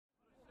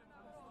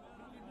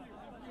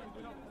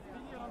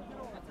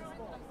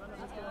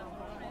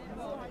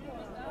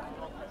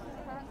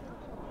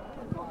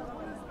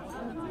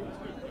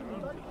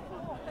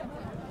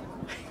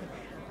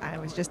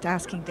was just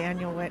asking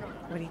Daniel what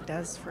he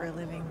does for a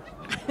living.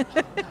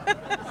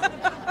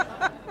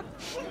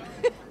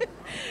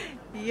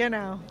 You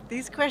know,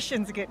 these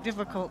questions get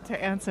difficult to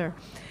answer.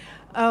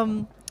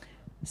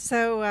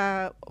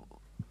 So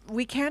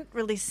we can't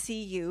really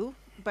see you,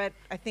 but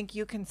I think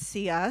you can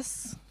see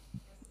us.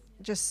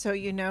 Just so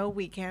you know,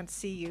 we can't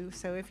see you.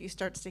 So if you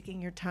start sticking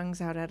your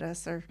tongues out at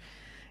us or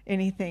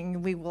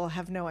anything, we will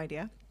have no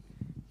idea.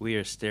 We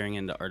are staring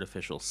into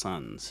artificial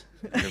suns.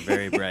 They're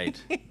very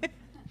bright.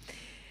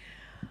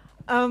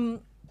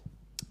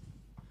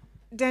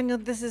 Daniel,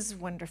 this is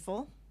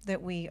wonderful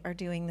that we are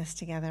doing this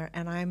together,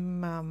 and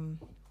I'm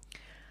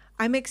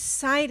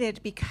excited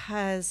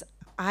because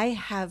I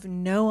have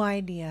no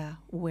idea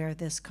where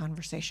this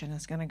conversation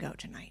is going to go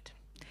tonight.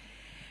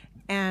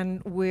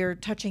 And we're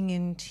touching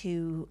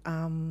into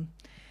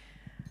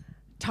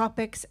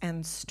topics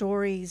and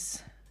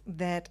stories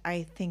that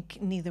I think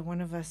neither one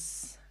of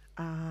us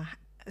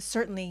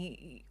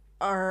certainly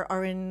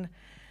are in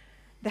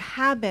the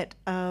habit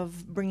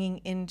of bringing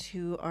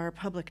into our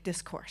public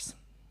discourse.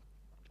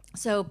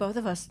 So both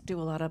of us do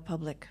a lot of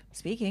public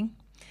speaking.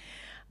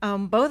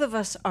 Both of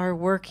us are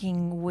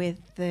working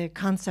with the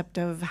concept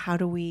of how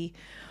do we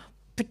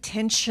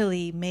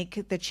potentially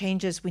make the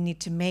changes we need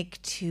to make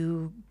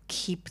to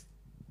keep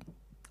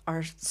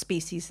our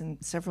species and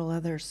several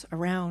others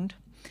around.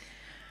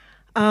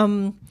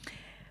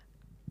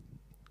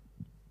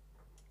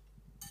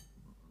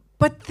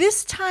 But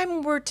this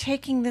time we're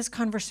taking this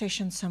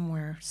conversation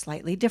somewhere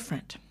slightly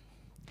different.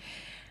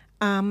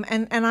 And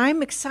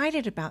I'm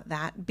excited about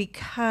that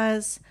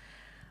because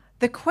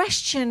the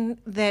question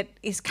that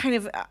is kind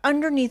of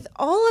underneath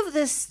all of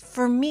this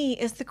for me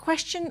is the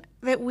question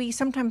that we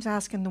sometimes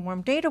ask in the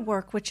warm data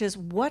work, which is,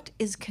 what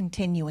is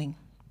continuing?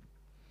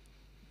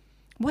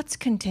 What's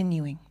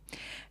continuing?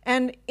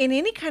 And in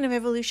any kind of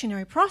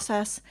evolutionary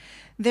process,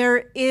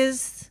 there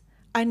is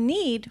a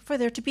need for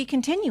there to be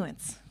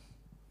continuance.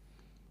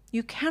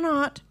 You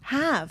cannot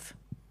have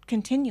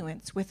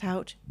continuance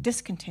without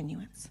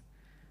discontinuance.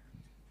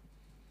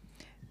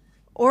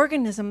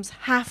 Organisms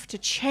have to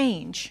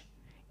change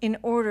in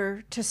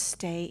order to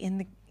stay in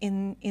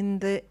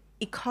the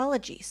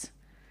ecologies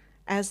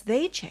as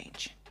they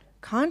change.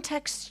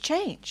 Contexts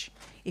change.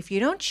 If you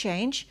don't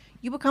change,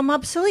 you become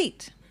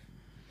obsolete.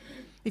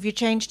 If you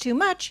change too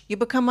much, you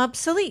become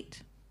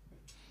obsolete.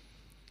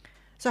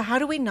 So how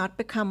do we not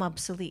become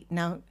obsolete?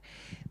 Now,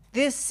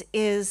 this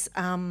is,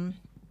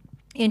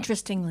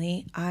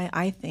 interestingly,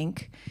 I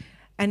think,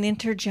 an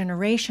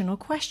intergenerational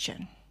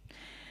question.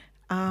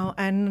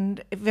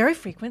 And very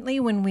frequently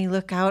when we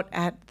look out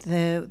at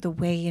the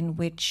way in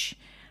which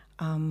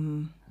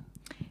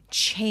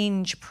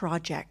change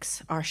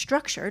projects are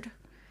structured,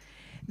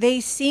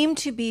 they seem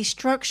to be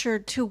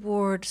structured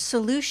toward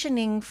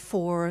solutioning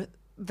for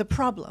the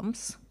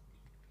problems.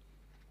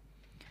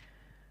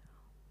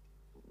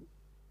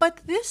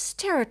 But this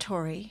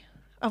territory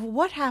of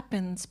what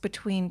happens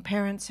between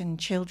parents and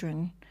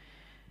children,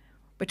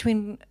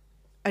 between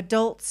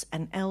adults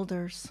and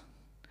elders,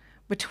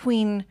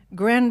 between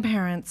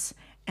grandparents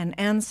and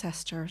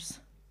ancestors,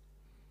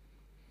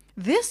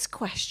 this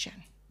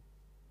question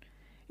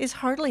is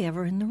hardly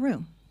ever in the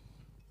room.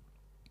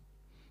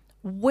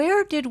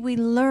 Where did we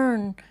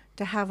learn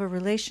to have a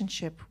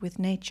relationship with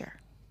nature,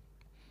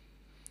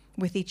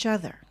 with each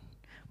other,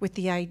 with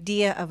the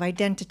idea of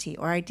identity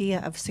or idea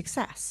of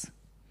success?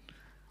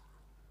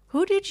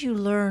 Who did you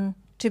learn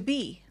to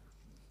be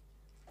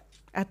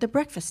at the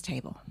breakfast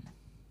table?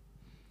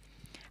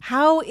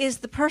 How is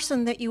the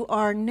person that you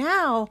are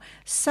now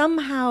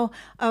somehow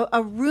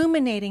a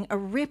ruminating, a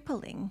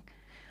rippling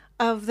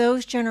of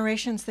those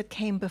generations that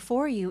came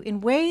before you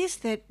in ways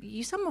that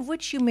some of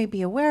which you may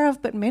be aware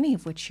of, but many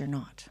of which you're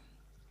not?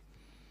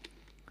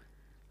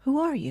 Who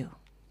are you?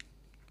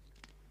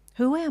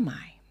 Who am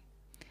I?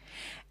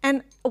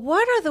 And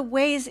what are the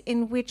ways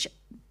in which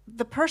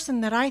the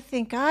person that I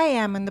think I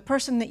am and the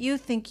person that you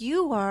think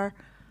you are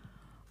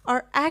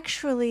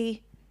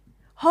actually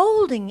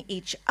holding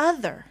each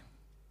other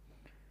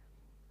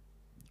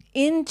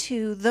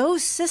into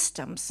those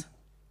systems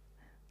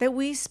that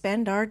we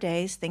spend our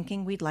days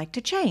thinking we'd like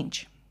to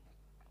change?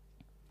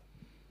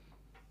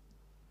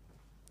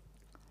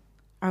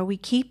 Are we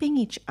keeping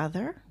each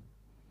other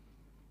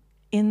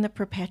in the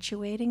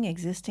perpetuating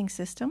existing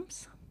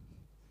systems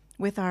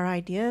with our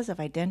ideas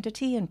of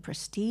identity and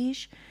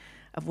prestige,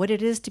 of what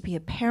it is to be a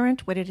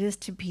parent, what it is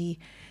to be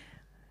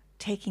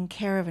taking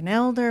care of an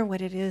elder,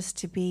 what it is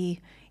to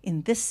be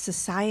in this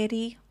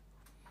society?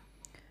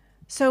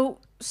 So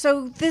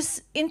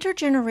this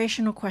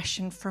intergenerational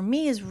question for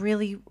me is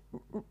really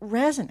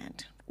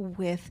resonant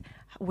with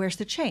where's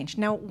the change.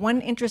 Now,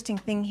 one interesting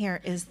thing here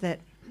is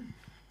that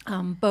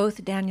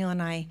both Daniel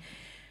and I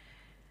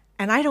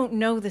don't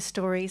know the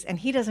stories, and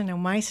he doesn't know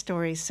my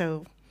stories,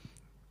 so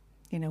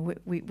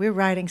we're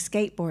riding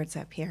skateboards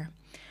up here.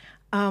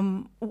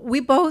 We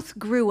both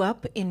grew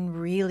up in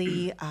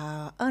really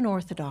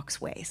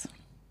unorthodox ways.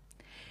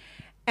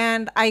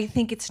 And I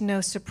think it's no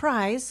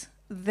surprise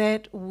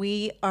that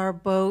we are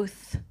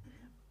both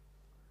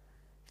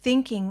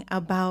thinking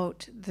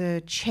about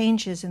the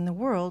changes in the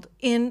world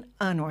in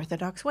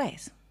unorthodox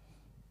ways.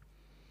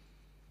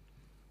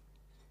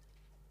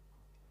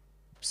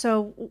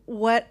 So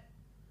what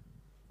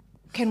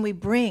can we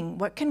bring?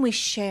 What can we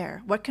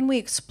share? What can we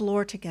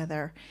explore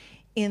together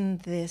in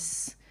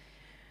this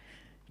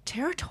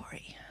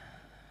territory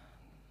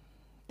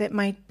that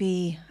might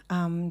be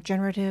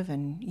generative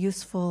and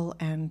useful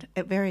and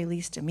at very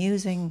least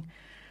amusing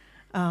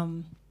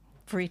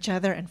for each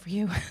other and for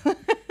you?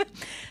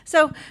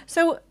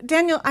 So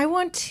Daniel, I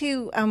want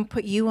to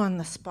put you on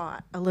the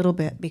spot a little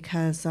bit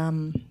because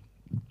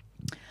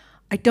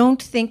I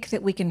don't think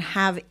that we can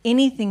have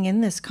anything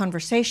in this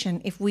conversation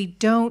if we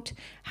don't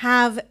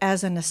have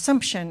as an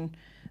assumption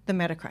the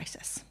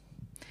meta-crisis.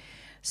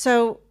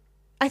 So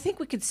I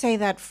think we could say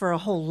that for a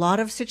whole lot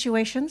of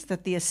situations,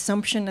 that the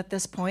assumption at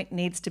this point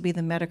needs to be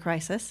the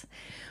meta-crisis.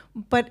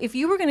 But if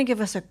you were going to give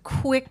us a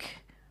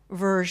quick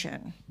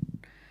version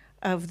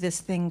of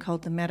this thing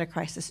called the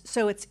meta-crisis,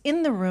 so it's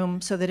in the room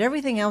so that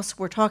everything else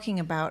we're talking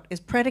about is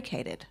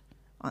predicated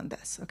on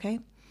this, okay?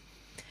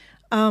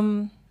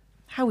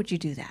 How would you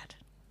do that?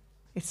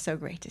 It's so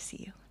great to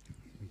see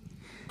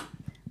you.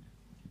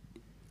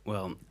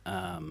 Well,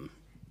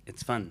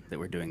 it's fun that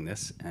we're doing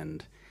this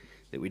and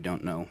that we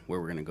don't know where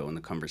we're going to go in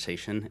the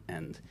conversation.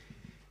 And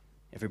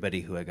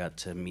everybody who I got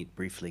to meet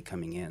briefly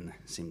coming in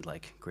seemed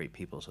like great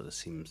people. So this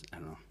seems, I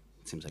don't know,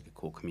 it seems like a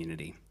cool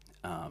community.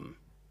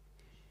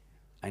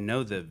 I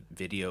know the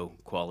video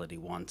quality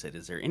wants it.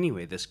 Is there any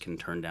way this can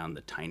turn down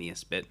the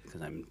tiniest bit?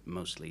 Because I'm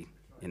mostly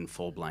in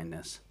full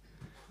blindness.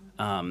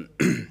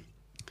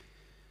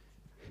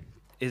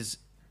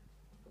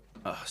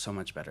 So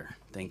much better.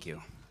 Thank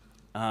you.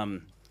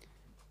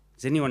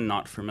 Is anyone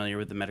not familiar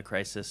with the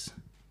meta-crisis?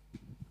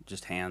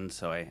 Just hands,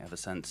 so I have a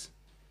sense.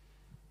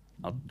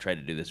 I'll try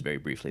to do this very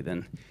briefly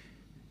then.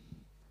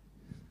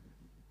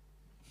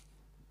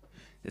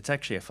 It's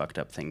actually a fucked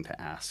up thing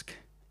to ask.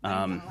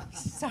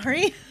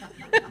 Sorry?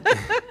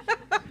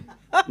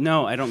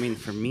 No, I don't mean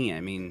for me.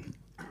 I mean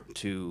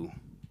to,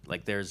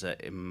 like, there's an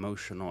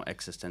emotional,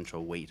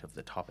 existential weight of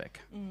the topic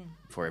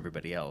for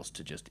everybody else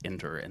to just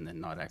enter and then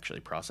not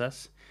actually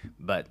process.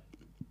 But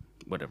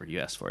whatever, you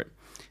asked for it.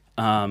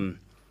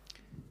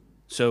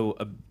 So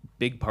a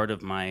big part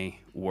of my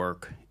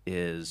work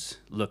is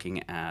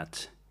looking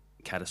at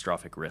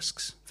catastrophic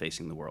risks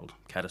facing the world,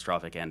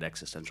 catastrophic and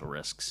existential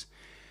risks.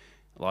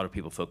 A lot of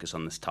people focus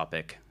on this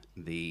topic.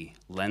 The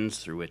lens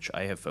through which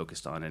I have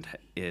focused on it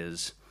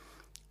is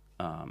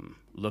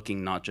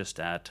looking not just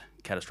at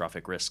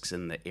catastrophic risks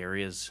in the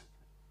areas,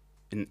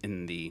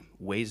 in the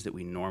ways that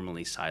we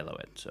normally silo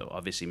it. So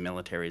obviously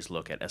militaries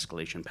look at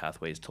escalation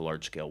pathways to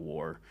large-scale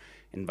war.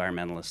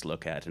 Environmentalists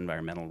look at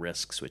environmental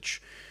risks,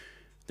 which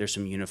there's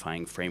some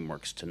unifying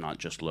frameworks to not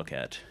just look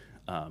at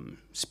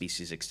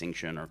species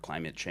extinction or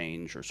climate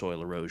change or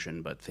soil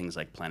erosion, but things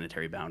like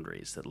planetary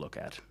boundaries that look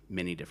at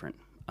many different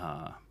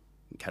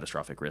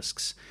catastrophic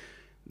risks.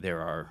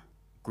 There are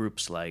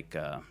groups like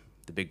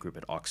the big group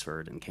at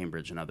Oxford and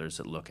Cambridge and others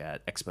that look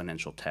at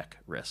exponential tech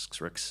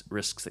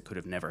risks that could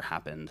have never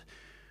happened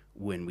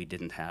when we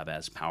didn't have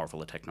as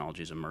powerful a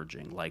technologies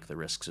emerging, like the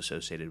risks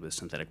associated with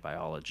synthetic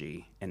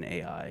biology and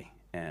AI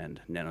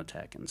and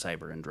nanotech and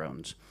cyber and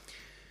drones.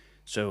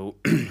 So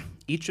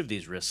each of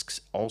these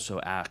risks also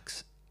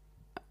acts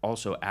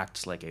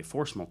like a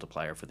force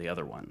multiplier for the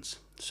other ones.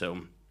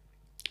 So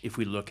if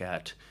we look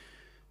at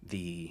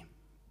the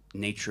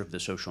nature of the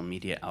social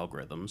media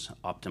algorithms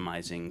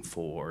optimizing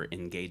for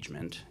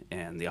engagement,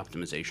 and the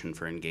optimization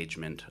for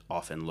engagement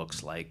often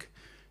looks like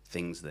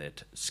things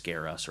that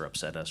scare us or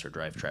upset us or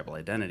drive tribal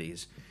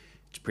identities,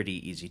 it's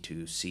pretty easy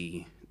to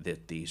see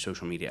that the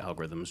social media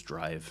algorithms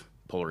drive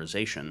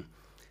polarization.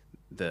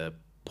 The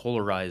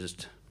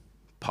polarized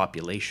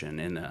population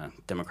in a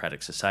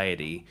democratic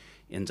society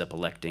ends up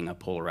electing a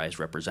polarized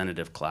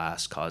representative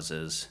class,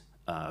 causes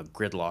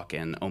gridlock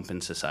in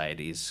open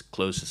societies.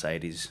 Closed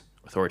societies,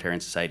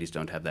 authoritarian societies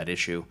don't have that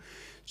issue.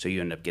 So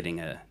you end up getting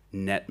a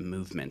net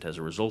movement as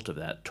a result of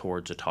that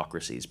towards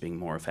autocracies being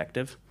more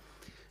effective.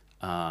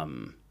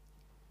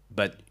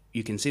 But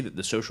you can see that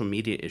the social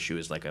media issue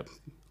is like a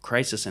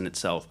crisis in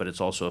itself, but it's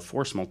also a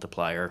force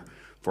multiplier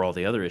for all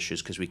the other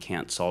issues, because we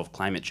can't solve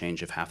climate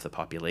change if half the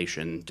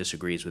population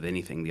disagrees with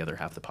anything the other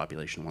half the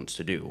population wants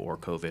to do, or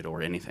COVID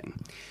or anything.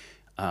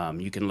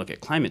 You can look at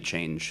climate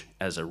change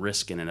as a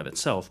risk in and of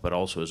itself, but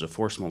also as a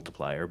force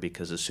multiplier,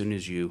 because as soon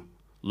as you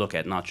look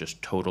at not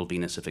just total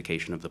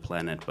venusification of the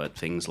planet, but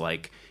things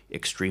like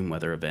extreme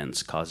weather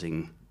events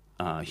causing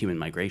human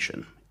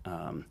migration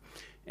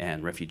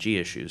and refugee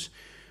issues,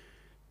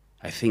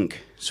 I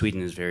think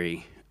Sweden is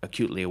very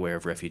acutely aware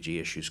of refugee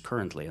issues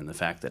currently, and the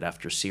fact that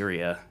after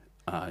Syria,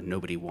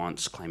 nobody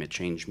wants climate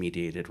change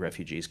mediated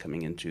refugees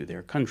coming into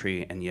their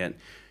country, and yet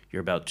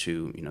you're about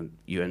to,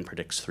 UN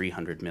predicts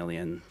 300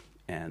 million,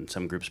 and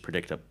some groups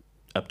predict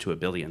up to 1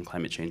 billion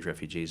climate change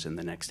refugees in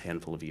the next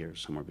handful of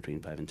years, somewhere between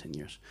 5 and 10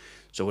 years.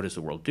 So what does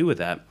the world do with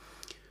that?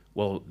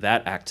 Well,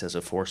 that acts as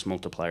a force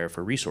multiplier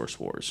for resource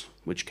wars,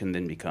 which can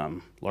then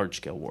become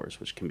large-scale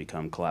wars, which can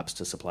become collapse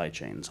to supply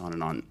chains, on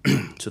and on.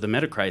 So the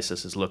meta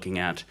crisis is looking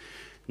at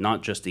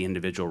not just the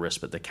individual risks,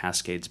 but the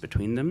cascades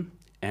between them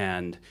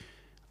and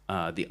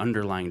the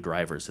underlying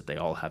drivers that they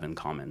all have in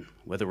common,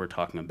 whether we're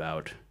talking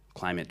about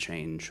climate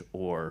change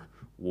or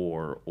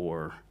war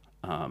or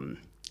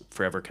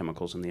forever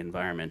chemicals in the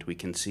environment. We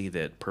can see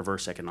that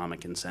perverse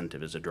economic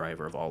incentive is a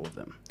driver of all of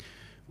them.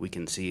 We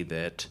can see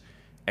that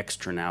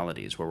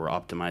externalities, where we're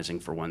optimizing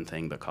for one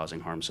thing but causing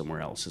harm somewhere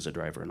else, is a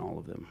driver in all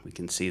of them. We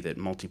can see that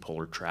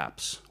multipolar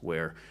traps,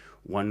 where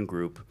one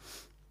group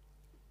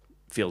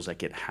feels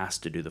like it has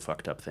to do the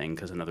fucked up thing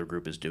because another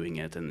group is doing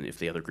it, and if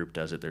the other group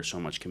does it, there's so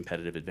much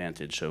competitive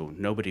advantage, so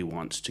nobody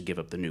wants to give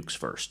up the nukes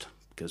first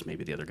because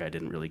maybe the other guy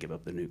didn't really give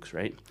up the nukes,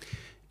 right?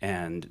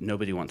 And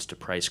nobody wants to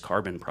price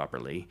carbon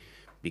properly,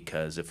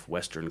 because if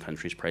Western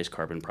countries price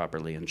carbon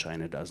properly and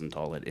China doesn't,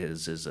 all it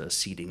is a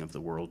ceding of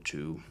the world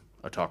to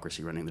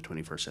autocracy running the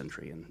 21st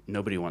century. And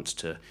nobody wants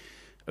to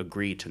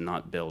agree to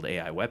not build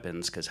AI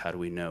weapons, because how do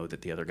we know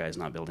that the other guy's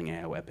not building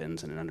AI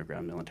weapons in an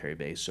underground military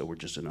base? So we're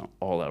just in an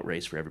all-out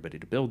race for everybody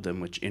to build them,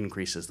 which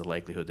increases the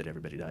likelihood that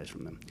everybody dies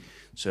from them.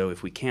 So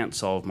if we can't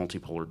solve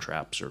multipolar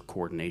traps or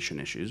coordination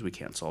issues, we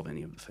can't solve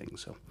any of the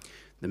things. So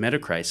the meta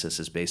crisis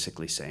is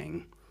basically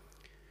saying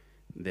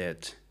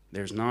that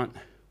there's not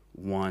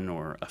one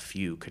or a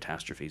few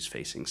catastrophes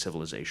facing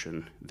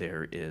civilization.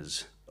 There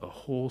is a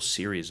whole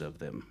series of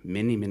them,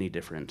 many, many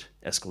different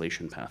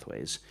escalation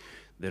pathways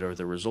that are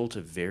the result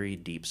of very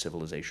deep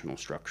civilizational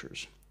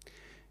structures.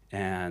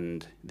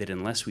 And that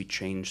unless we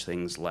change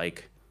things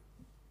like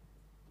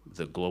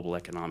the global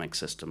economic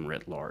system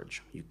writ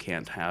large, you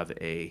can't have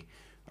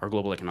our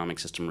global economic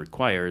system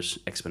requires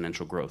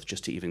exponential growth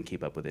just to even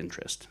keep up with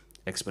interest.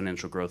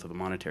 Exponential growth of a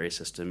monetary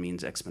system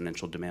means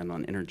exponential demand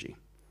on energy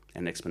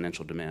and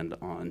exponential demand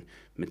on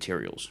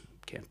materials.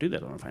 Can't do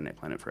that on a finite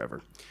planet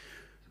forever.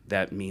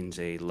 That means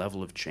a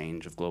level of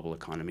change of global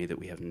economy that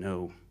we have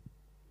no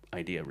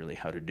idea really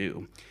how to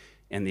do.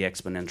 And the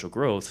exponential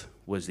growth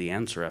was the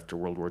answer after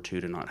World War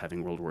II to not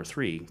having World War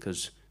III,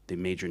 because the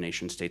major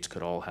nation states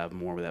could all have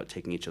more without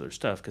taking each other's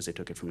stuff because they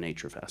took it from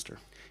nature faster.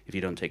 If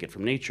you don't take it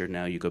from nature,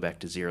 now you go back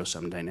to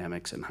zero-sum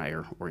dynamics and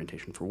higher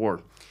orientation for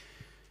war.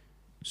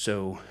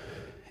 So,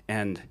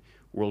 and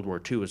World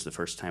War II was the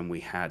first time we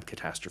had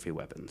catastrophe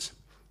weapons.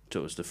 So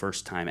it was the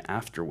first time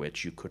after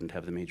which you couldn't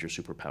have the major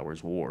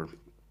superpowers war.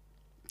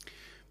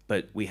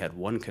 But we had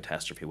one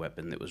catastrophe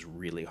weapon that was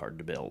really hard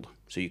to build.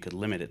 So you could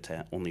limit it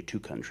to only 2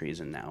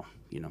 countries, and now,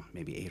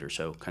 maybe 8 or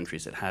so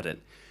countries that had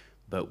it.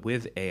 But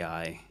with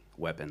AI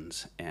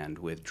weapons and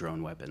with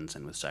drone weapons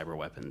and with cyber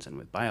weapons and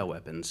with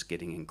bioweapons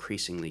getting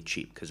increasingly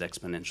cheap, because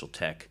exponential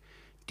tech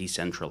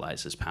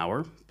decentralizes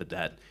power, but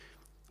that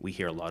we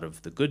hear a lot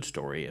of the good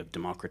story of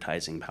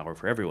democratizing power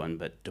for everyone,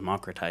 but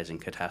democratizing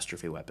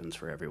catastrophe weapons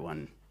for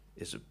everyone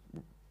is a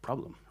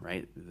problem,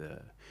 right?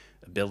 The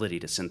ability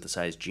to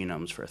synthesize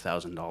genomes for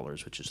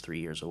 $1,000, which is 3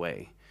 years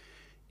away,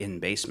 in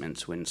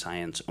basements when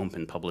science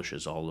open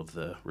publishes all of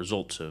the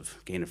results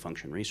of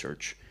gain-of-function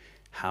research.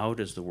 How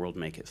does the world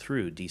make it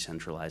through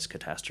decentralized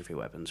catastrophe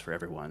weapons for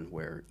everyone,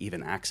 where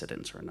even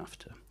accidents are enough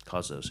to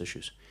cause those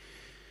issues?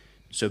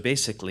 So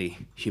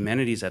basically,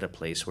 humanity's at a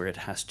place where it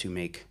has to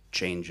make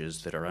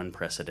changes that are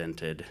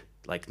unprecedented,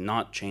 like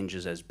not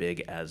changes as big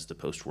as the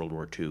post-World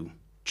War II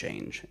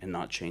change, and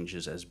not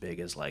changes as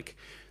big as like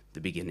the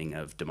beginning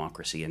of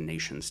democracy and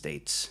nation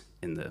states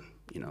in the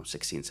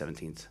 16th,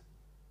 17th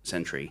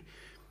century,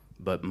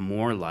 but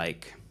more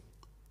like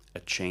a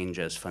change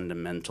as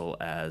fundamental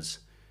as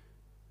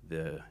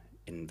the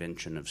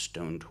invention of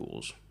stone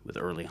tools with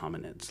early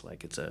hominids.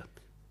 Like it's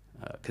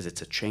because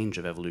it's a change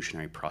of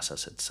evolutionary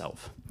process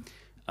itself,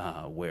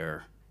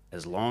 where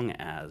as long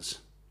as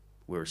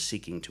we're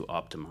seeking to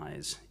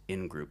optimize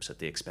in groups at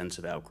the expense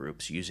of out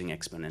groups using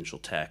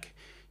exponential tech,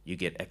 you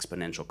get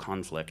exponential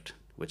conflict,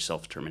 which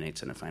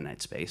self-terminates in a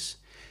finite space.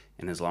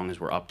 And as long as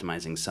we're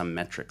optimizing some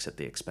metrics at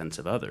the expense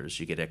of others,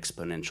 you get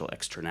exponential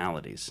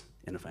externalities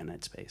in a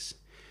finite space.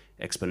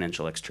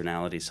 Exponential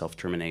externalities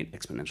self-terminate,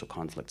 exponential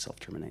conflict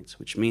self-terminates,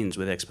 which means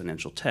with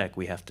exponential tech,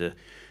 we have to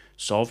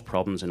solve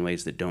problems in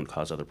ways that don't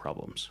cause other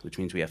problems, which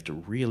means we have to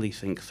really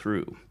think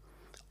through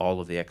all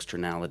of the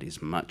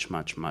externalities much,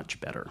 much, much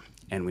better.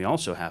 And we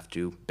also have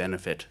to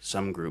benefit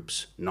some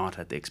groups, not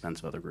at the expense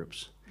of other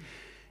groups.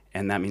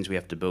 And that means we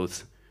have to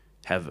both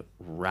have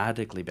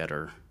radically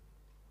better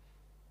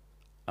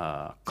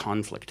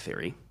conflict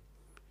theory,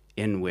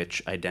 in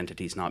which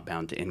identity is not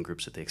bound to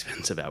in-groups at the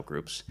expense of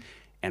out-groups,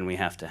 and we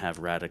have to have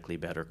radically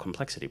better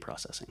complexity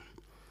processing.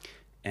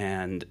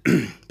 And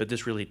but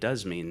this really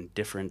does mean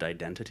different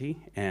identity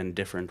and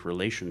different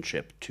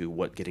relationship to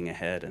what getting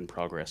ahead and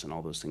progress and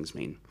all those things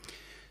mean.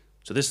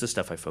 So this is the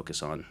stuff I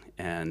focus on,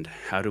 and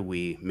how do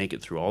we make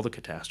it through all the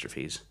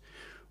catastrophes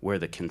where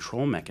the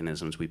control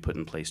mechanisms we put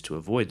in place to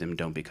avoid them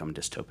don't become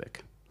dystopic.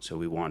 So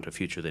we want a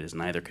future that is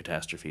neither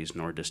catastrophes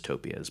nor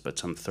dystopias, but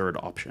some third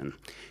option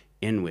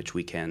in which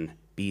we can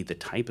be the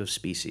type of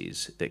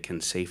species that can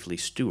safely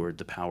steward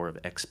the power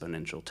of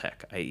exponential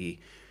tech,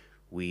 i.e.,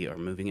 we are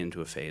moving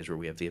into a phase where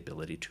we have the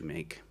ability to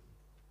make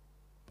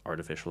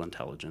artificial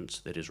intelligence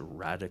that is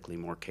radically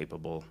more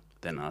capable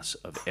than us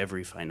of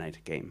every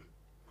finite game,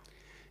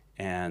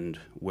 and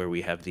where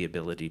we have the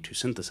ability to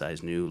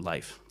synthesize new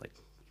life, like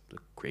the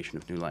creation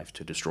of new life,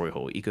 to destroy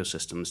whole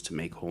ecosystems, to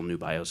make whole new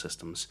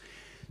biosystems.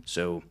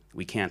 So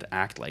we can't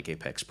act like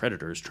apex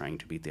predators trying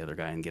to beat the other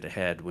guy and get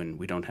ahead when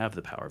we don't have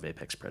the power of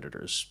apex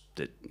predators.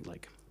 That,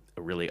 like,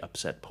 a really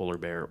upset polar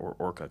bear or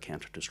orca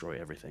can't destroy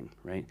everything,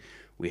 right?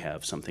 We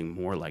have something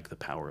more like the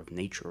power of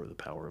nature or the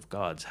power of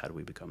gods. How do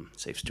we become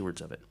safe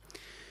stewards of it?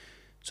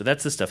 So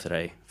that's the stuff that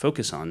I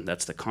focus on.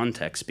 That's the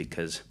context,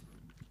 because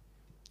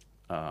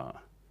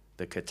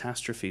the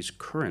catastrophes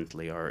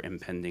currently are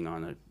impending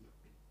on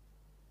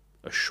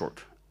a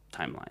short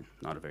timeline,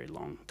 not a very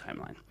long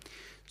timeline.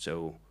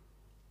 So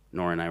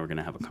Nora and I were going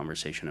to have a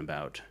conversation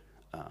about,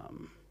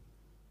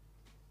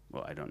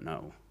 well, I don't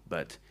know,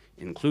 but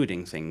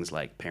including things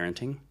like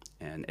parenting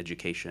and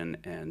education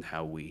and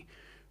how we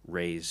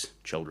raise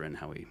children,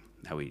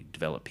 how we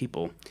develop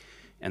people.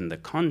 And the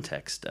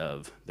context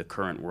of the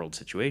current world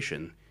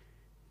situation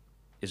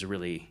is a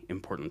really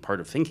important part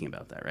of thinking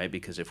about that, right?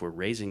 Because if we're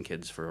raising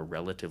kids for a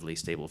relatively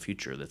stable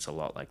future that's a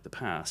lot like the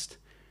past,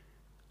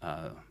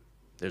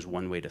 there's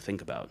one way to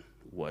think about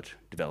what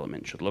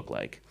development should look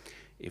like.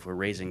 If we're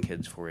raising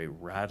kids for a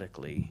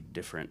radically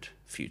different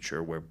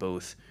future, where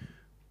both,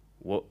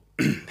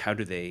 how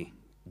do they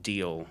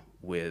deal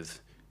with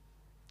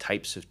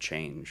types of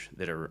change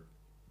that are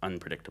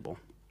unpredictable,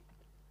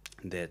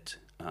 that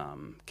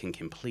can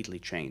completely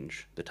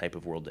change the type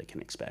of world they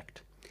can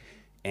expect,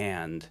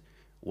 and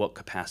what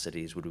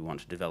capacities would we want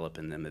to develop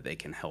in them that they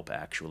can help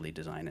actually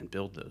design and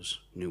build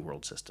those new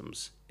world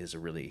systems, is a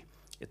really,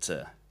 it's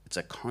a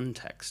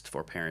context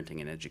for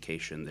parenting and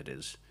education that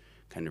is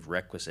kind of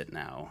requisite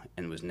now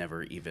and was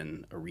never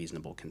even a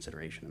reasonable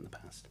consideration in the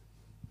past.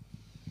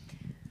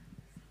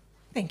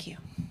 Thank you.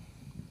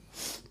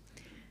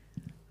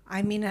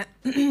 I mean,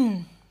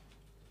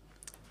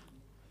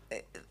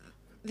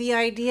 the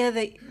idea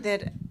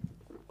that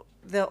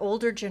the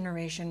older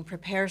generation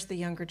prepares the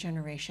younger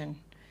generation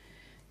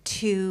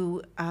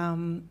to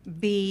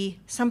be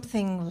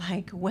something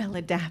like well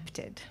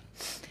adapted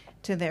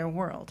to their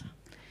world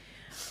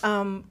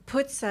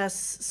puts us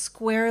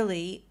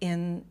squarely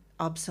in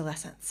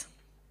obsolescence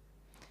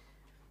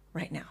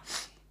right now.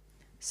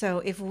 So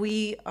if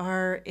we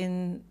are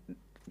going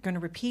to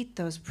repeat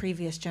those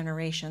previous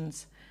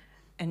generations'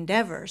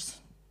 endeavors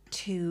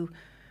to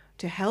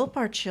help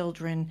our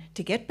children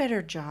to get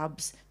better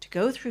jobs, to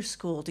go through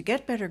school, to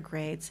get better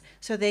grades,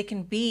 so they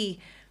can be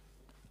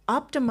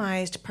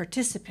optimized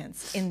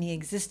participants in the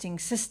existing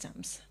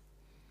systems,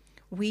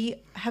 we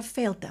have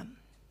failed them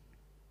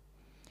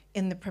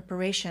in the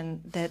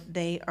preparation that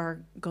they are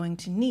going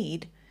to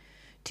need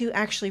to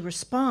actually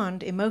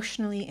respond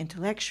emotionally,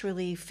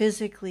 intellectually,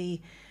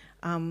 physically,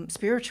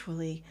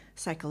 spiritually,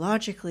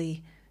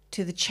 psychologically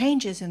to the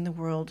changes in the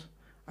world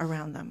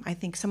around them. I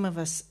think some of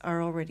us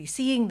are already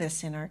seeing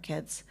this in our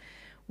kids,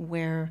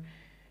 where,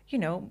 you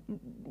know,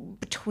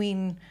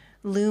 between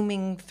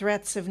looming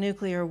threats of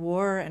nuclear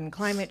war and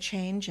climate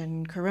change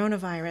and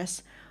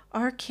coronavirus,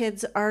 our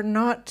kids are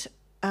not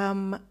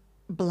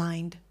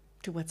blind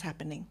to what's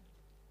happening.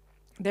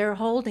 They're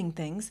holding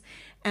things,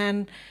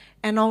 and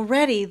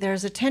already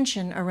there's a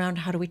tension around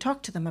how do we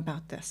talk to them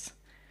about this.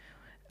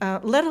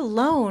 Let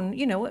alone,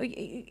 you know,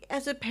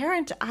 as a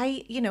parent,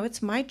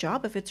 it's my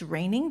job, if it's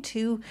raining,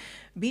 to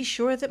be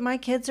sure that my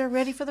kids are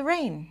ready for the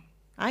rain.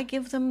 I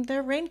give them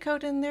their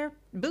raincoat and their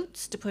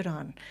boots to put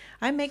on.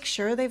 I make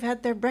sure they've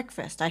had their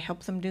breakfast. I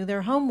help them do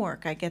their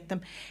homework. I get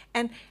them,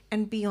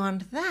 and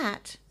beyond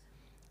that,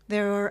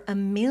 there are a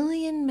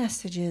million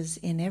messages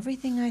in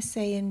everything I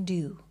say and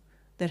do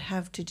that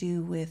have to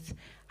do with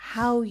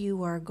how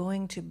you are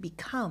going to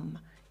become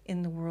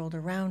in the world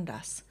around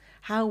us,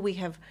 how we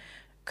have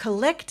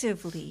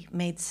collectively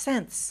made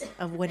sense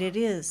of what it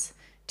is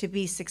to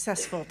be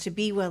successful, to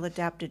be well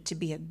adapted, to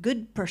be a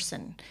good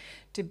person,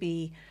 to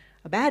be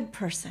a bad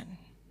person,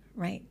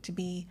 right? To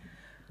be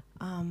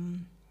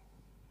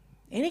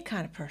any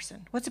kind of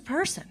person. What's a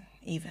person,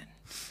 even?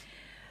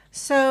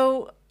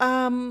 So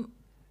now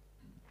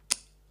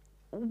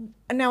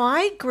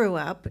I grew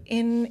up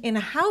in a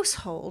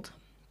household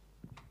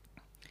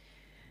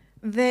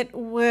that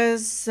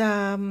was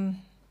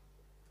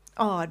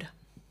odd.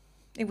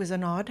 It was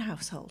an odd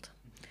household.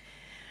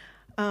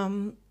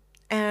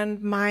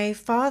 And my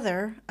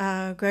father,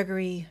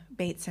 Gregory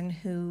Bateson,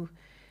 who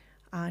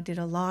did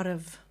a lot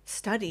of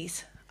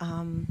studies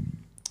on,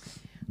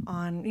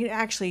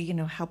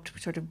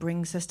 helped sort of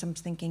bring systems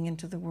thinking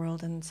into the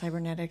world, and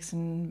cybernetics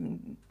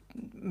and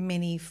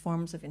many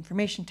forms of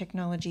information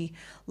technology,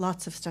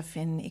 lots of stuff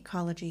in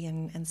ecology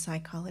and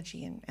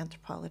psychology and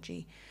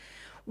anthropology,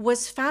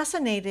 was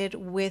fascinated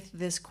with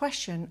this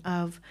question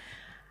of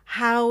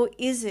how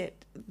is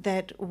it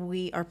that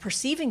we are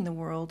perceiving the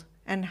world,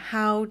 and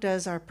how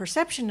does our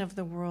perception of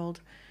the world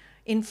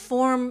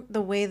inform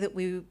the way that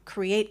we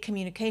create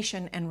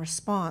communication and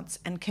response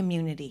and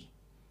community?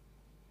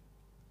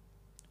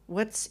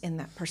 What's in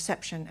that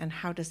perception, and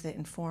how does it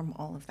inform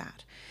all of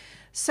that?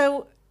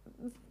 So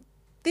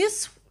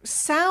this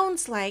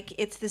sounds like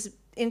it's this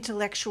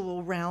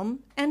intellectual realm,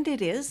 and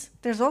it is.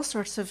 There's all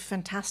sorts of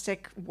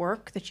fantastic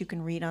work that you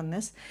can read on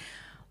this.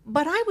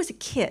 But I was a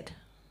kid.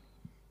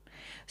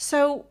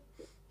 So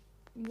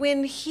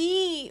when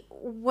he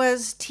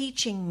was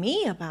teaching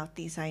me about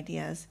these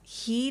ideas,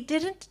 he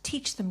didn't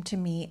teach them to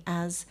me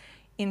as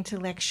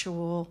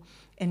intellectual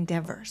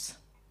endeavors.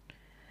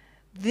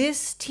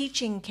 This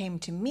teaching came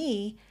to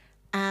me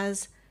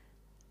as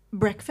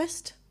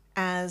breakfast,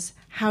 as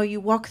how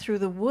you walk through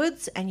the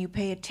woods and you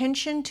pay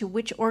attention to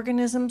which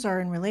organisms are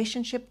in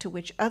relationship to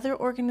which other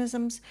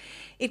organisms.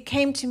 It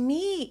came to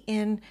me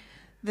in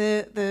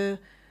the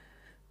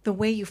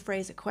way you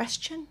phrase a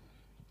question,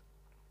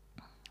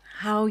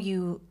 how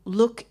you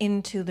look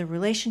into the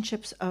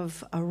relationships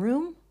of a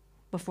room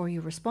before you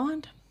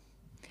respond.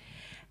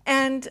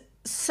 And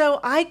so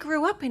I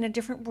grew up in a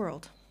different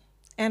world.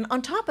 And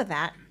on top of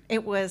that,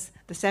 it was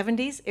the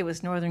 70s, it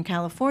was Northern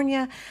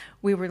California,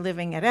 we were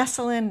living at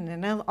Esalen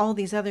and all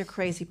these other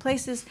crazy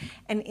places,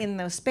 and in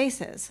those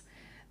spaces,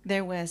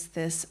 there was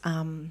this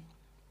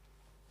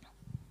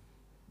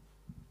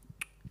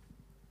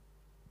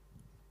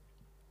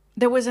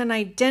there was an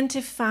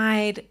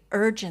identified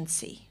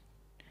urgency.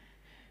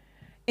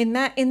 In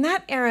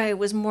that era, it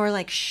was more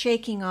like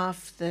shaking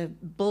off the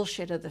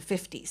bullshit of the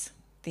 50s.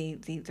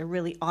 The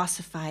really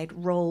ossified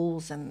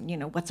roles and, you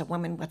know, what's a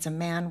woman, what's a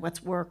man,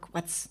 what's work,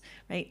 what's,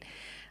 right?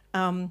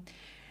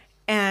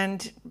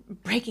 And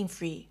breaking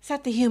free,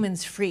 set the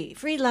humans free,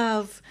 free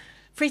love,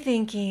 free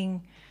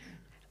thinking.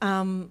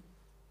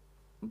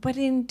 But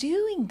in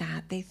doing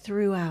that, they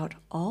threw out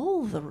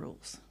all the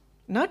rules,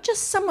 not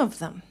just some of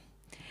them.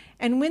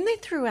 And when they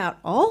threw out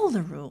all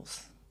the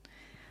rules,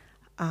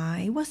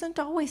 I wasn't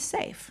always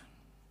safe.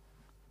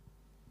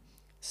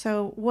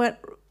 So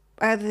what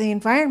the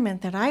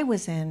environment that I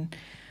was in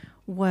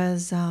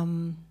was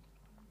I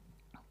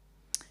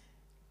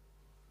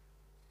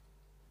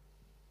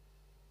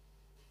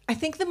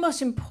think the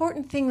most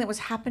important thing that was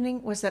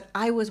happening was that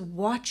I was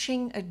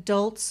watching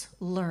adults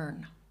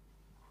learn.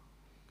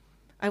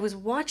 I was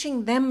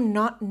watching them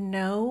not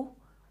know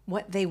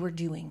what they were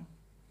doing.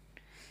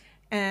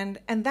 And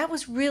that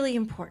was really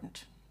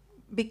important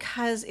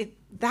because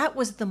that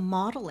was the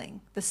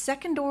modeling, the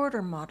second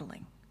order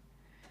modeling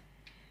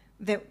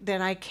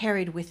that I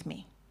carried with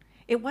me.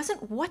 It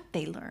wasn't what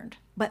they learned,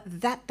 but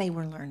that they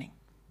were learning.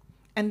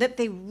 And that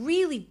they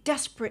really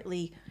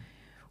desperately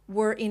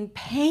were in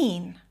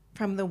pain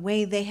from the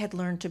way they had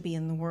learned to be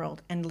in the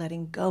world and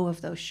letting go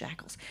of those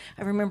shackles.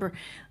 I remember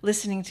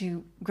listening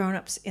to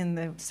grown-ups in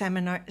the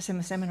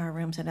seminar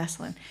rooms at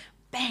Esalen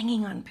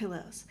banging on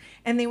pillows,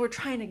 and they were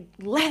trying to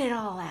let it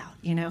all out,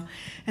 you know,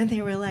 and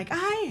they were like,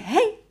 I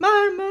hate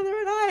my mother,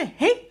 and I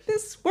hate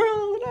this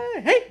world, and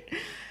I hate...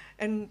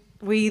 And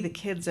we, the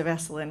kids of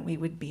Esalen, we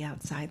would be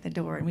outside the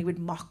door, and we would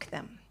mock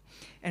them,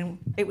 and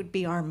it would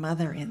be our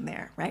mother in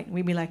there, right? And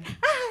we'd be like,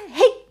 I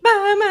hate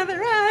my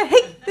mother, I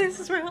hate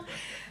this world.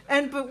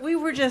 But we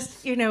were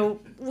just, you know,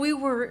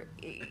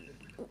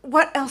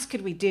 what else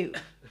could we do,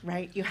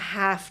 right? You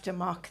have to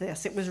mock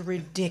this. It was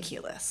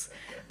ridiculous.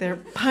 They're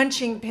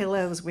punching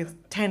pillows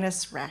with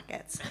tennis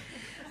rackets.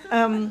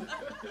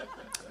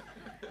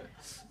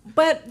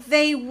 But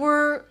they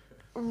were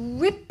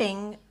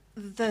ripping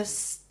the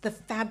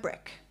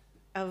fabric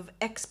of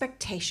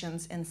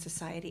expectations in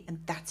society, and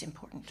that's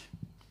important.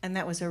 And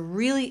that was a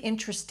really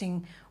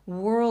interesting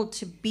world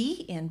to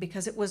be in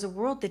because it was a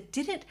world that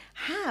didn't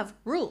have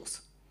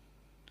rules.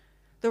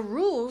 The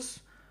rules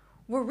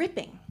were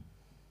ripping.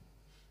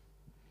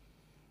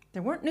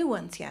 There weren't new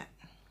ones yet.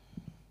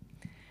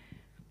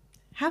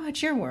 How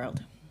about your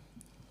world?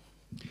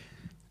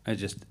 I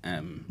just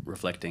am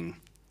reflecting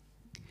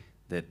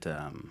that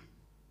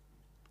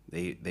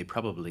they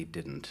probably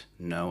didn't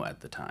know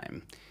at the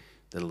time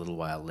that a little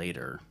while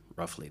later,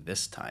 roughly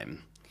this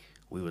time,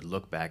 we would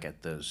look back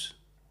at those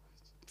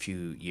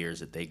few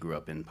years that they grew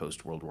up in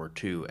post-World War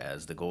II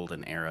as the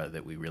golden era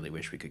that we really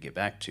wish we could get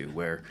back to,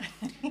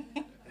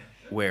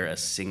 where a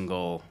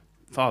single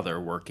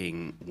father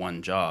working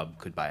one job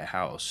could buy a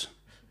house,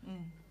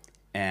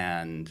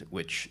 and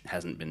which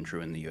hasn't been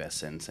true in the U.S.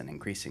 since, and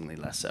increasingly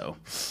less so,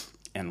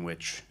 and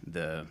which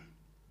the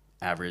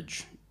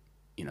average,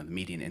 you know, the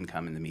median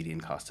income and the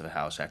median cost of a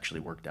house actually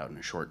worked out in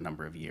a short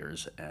number of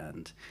years,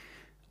 and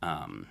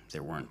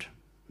there weren't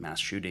mass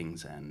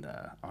shootings and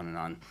on and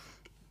on.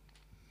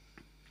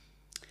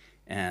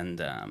 And,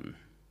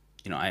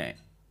 you know, I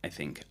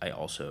think I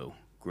also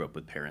grew up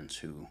with parents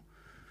who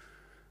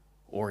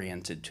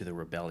oriented to the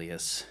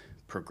rebellious,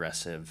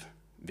 progressive,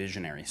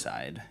 visionary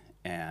side,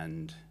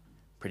 and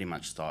pretty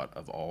much thought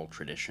of all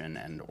tradition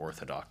and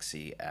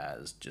orthodoxy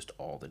as just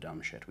all the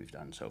dumb shit we've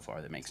done so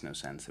far that makes no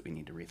sense, that we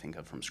need to rethink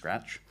of from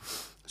scratch.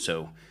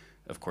 So,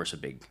 of course, a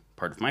big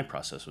part of my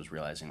process was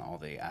realizing all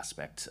the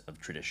aspects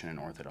of tradition and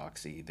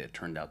orthodoxy that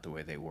turned out the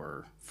way they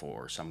were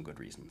for some good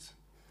reasons.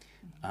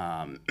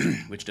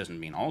 Which doesn't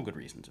mean all good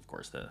reasons, of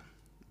course. The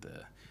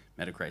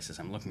meta-crisis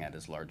I'm looking at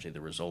is largely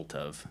the result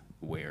of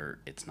where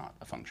it's not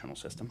a functional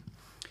system.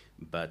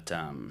 But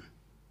I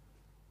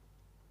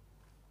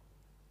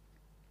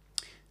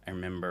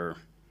remember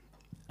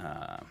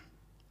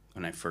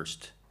when I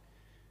first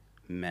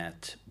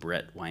met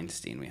Brett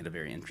Weinstein, we had a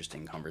very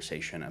interesting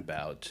conversation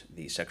about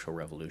the sexual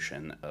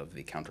revolution of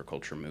the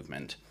counterculture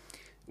movement,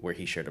 where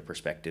he shared a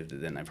perspective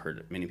that then I've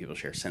heard many people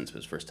share since. It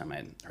was the first time I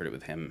had heard it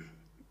with him,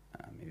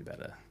 maybe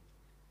about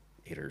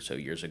 8 or so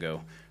years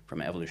ago, from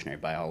an evolutionary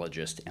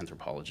biologist,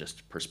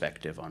 anthropologist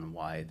perspective on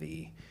why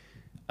the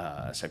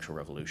sexual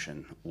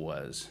revolution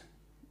was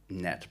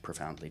net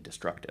profoundly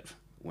destructive,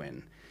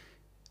 when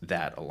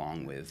that,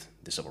 along with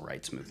the civil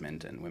rights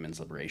movement and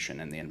women's liberation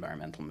and the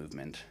environmental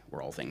movement,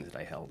 were all things that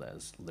I held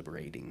as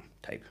liberating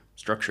type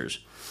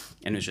structures.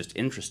 And it was just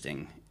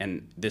interesting.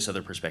 And this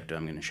other perspective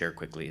I'm going to share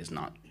quickly is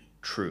not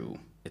true.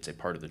 It's a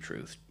part of the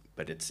truth,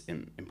 but it's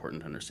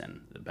important to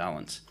understand the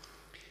balance.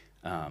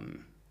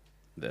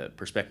 The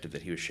perspective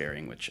that he was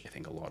sharing, which I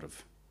think a lot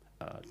of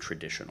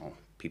traditional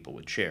people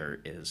would share,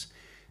 is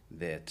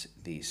that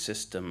the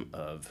system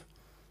of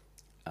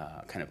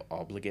kind of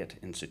obligate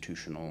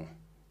institutional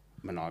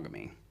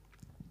monogamy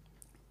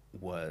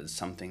was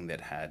something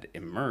that had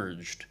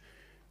emerged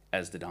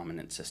as the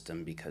dominant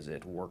system because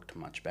it worked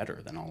much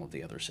better than all of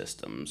the other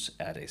systems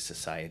at a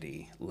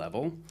society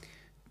level,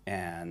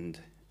 and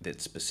that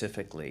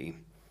specifically,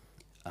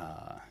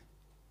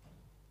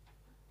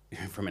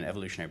 from an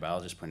evolutionary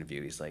biologist point of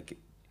view, he's like,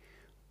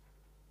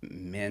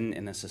 men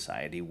in a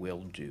society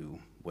will do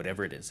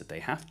whatever it is that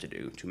they have to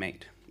do to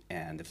mate.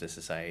 And if the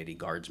society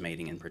guards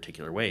mating in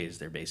particular ways,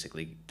 they're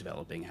basically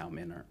developing how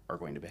men are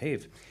going to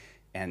behave.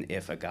 And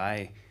if a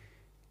guy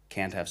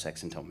can't have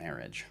sex until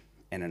marriage,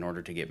 and in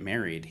order to get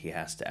married, he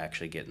has to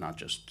actually get not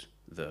just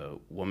the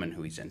woman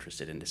who he's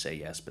interested in to say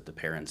yes, but the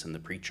parents and the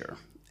preacher.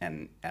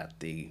 And at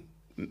the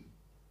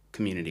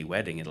community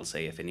wedding, it'll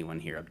say if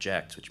anyone here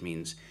objects, which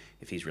means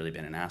if he's really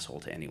been an asshole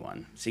to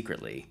anyone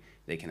secretly,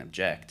 they can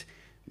object,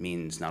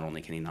 means not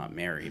only can he not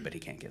marry, but he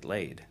can't get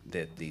laid.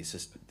 That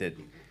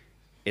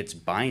it's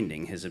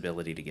binding his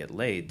ability to get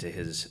laid to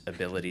his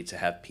ability to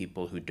have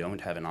people who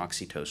don't have an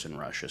oxytocin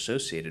rush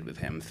associated with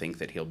him think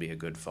that he'll be a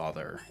good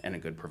father and a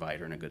good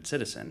provider and a good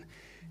citizen.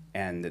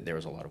 And that there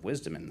was a lot of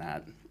wisdom in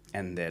that.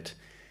 And that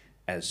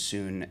as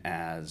soon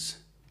as,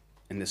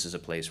 and this is a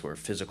place where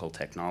physical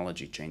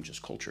technology changes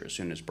culture, as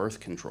soon as birth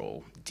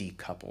control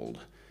decoupled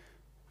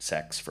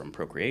sex from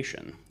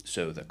procreation,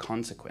 so the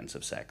consequence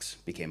of sex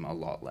became a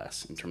lot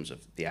less in terms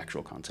of the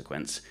actual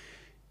consequence.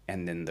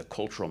 And then the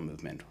cultural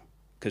movement,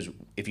 because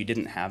if you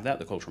didn't have that,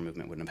 the cultural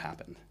movement wouldn't have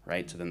happened,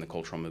 right? So then the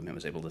cultural movement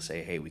was able to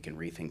say, hey, we can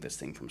rethink this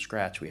thing from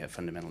scratch. We have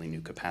fundamentally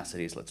new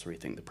capacities. Let's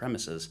rethink the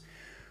premises.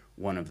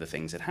 One of the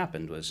things that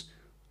happened was,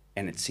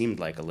 and it seemed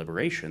like a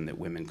liberation, that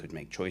women could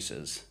make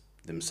choices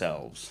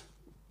themselves.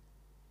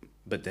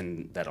 But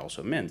then that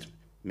also meant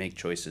make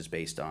choices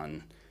based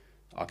on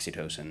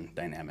oxytocin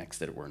dynamics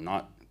that were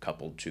not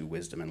coupled to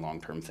wisdom and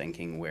long-term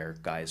thinking, where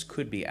guys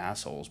could be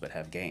assholes but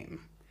have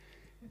game,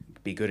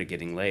 be good at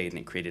getting laid, and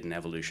it created an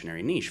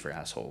evolutionary niche for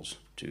assholes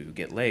to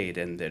get laid,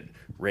 and that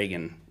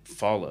Reagan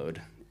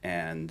followed,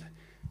 and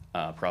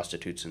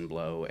prostitutes and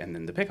blow, and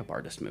then the pickup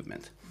artist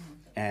movement.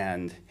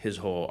 And his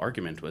whole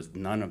argument was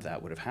none of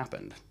that would have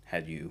happened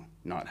had you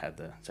not had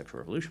the sexual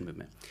revolution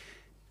movement.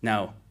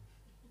 Now,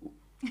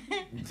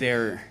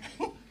 there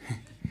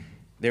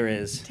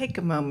is... Take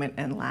a moment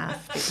and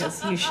laugh,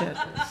 because you should.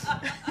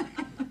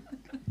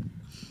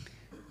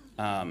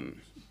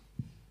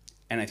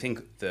 And I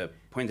think the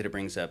point that it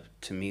brings up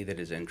to me that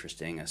is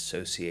interesting,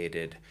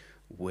 associated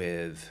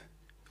with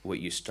what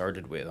you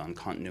started with on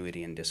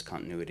continuity and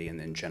discontinuity and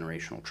then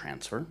generational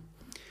transfer,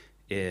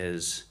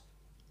 is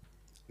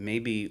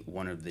maybe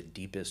one of the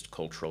deepest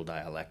cultural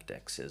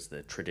dialectics is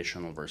the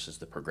traditional versus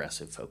the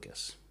progressive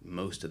focus.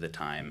 Most of the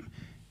time,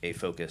 a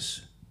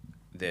focus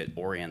that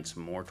orients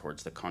more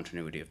towards the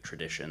continuity of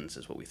traditions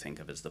is what we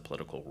think of as the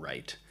political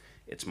right.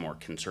 It's more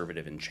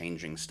conservative in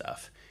changing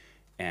stuff.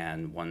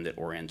 And one that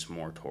orients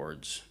more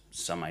towards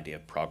some idea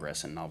of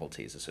progress and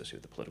novelties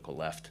associated with the political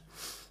left.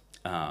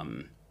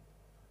 And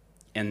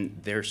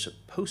they're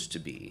supposed to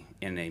be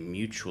in a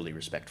mutually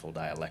respectful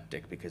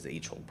dialectic because they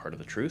each hold part of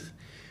the truth.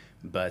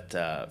 But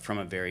from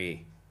a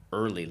very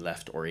early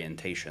left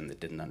orientation that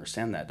didn't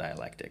understand that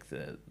dialectic,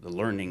 the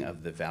learning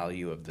of the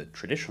value of the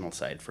traditional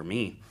side for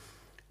me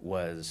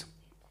was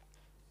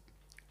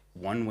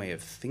one way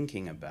of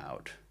thinking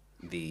about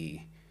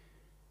the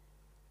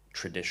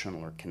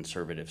traditional or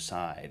conservative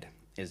side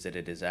is that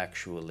it is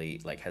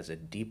actually has a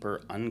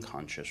deeper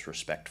unconscious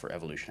respect for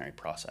evolutionary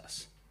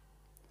process,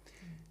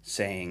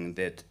 saying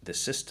that the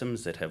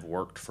systems that have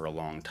worked for a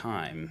long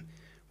time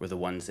were the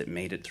ones that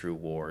made it through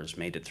wars,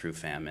 made it through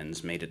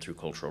famines, made it through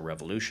cultural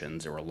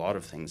revolutions. There were a lot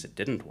of things that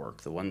didn't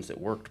work. The ones that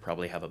worked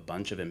probably have a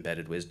bunch of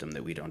embedded wisdom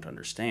that we don't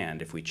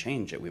understand. If we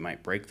change it, we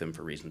might break them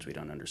for reasons we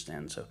don't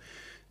understand. So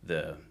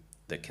the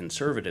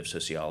conservative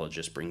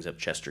sociologist brings up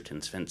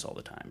Chesterton's fence all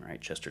the time, right?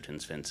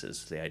 Chesterton's fence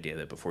is the idea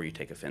that before you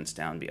take a fence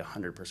down, be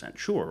 100%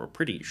 sure or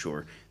pretty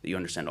sure that you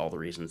understand all the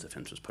reasons the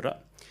fence was put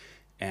up.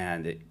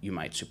 And you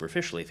might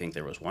superficially think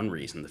there was one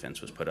reason the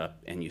fence was put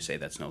up, and you say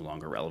that's no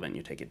longer relevant,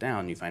 you take it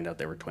down, you find out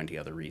there were 20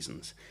 other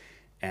reasons.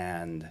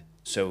 And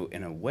so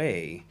in a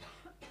way,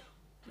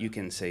 you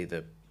can say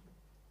the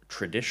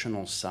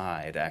traditional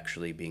side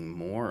actually being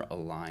more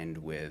aligned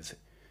with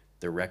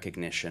the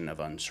recognition of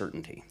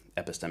uncertainty,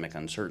 epistemic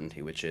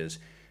uncertainty, which is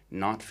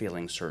not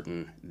feeling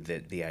certain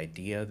that the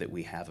idea that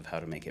we have of how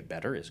to make it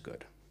better is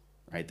good.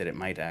 Right, that it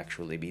might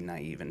actually be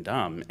naive and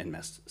dumb and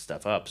mess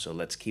stuff up, so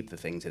let's keep the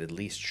things that at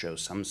least show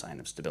some sign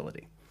of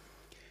stability.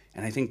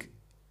 And I think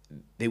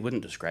they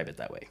wouldn't describe it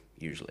that way,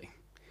 usually.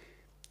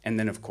 And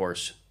then, of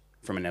course,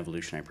 from an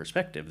evolutionary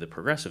perspective, the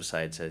progressive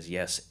side says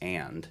yes,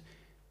 and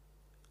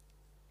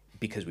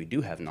because we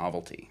do have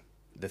novelty,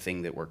 the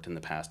thing that worked in the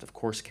past, of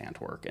course,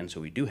 can't work, and so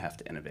we do have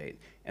to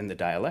innovate. And the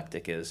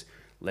dialectic is,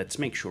 let's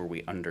make sure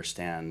we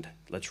understand,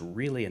 let's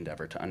really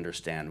endeavor to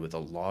understand with a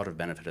lot of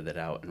benefit of the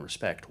doubt and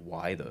respect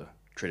why the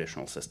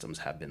traditional systems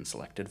have been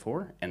selected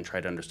for, and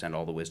try to understand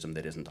all the wisdom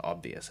that isn't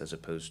obvious as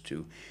opposed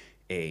to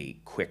a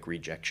quick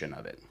rejection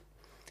of it.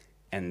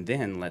 And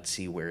then let's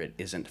see where it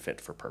isn't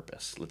fit for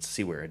purpose. Let's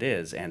see where it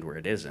is and where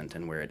it isn't,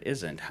 and where it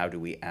isn't, how do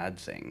we add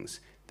things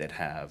that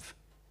have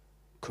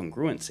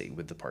congruency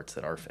with the parts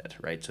that are fit,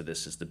 right? So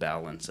this is the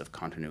balance of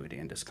continuity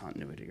and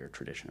discontinuity, or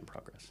tradition and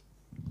progress.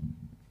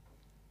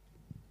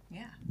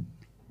 Yeah.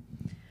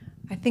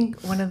 I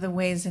think one of the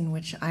ways in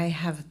which I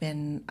have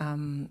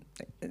been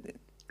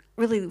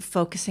really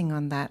focusing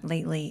on that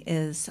lately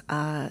is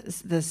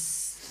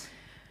this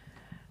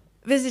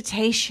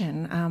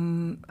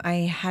visitation I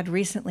had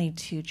recently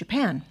to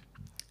Japan.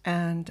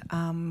 And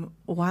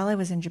while I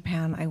was in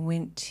Japan, I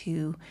went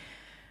to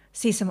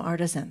see some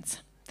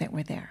artisans that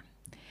were there.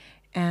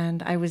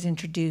 And I was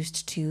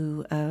introduced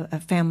to a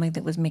family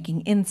that was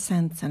making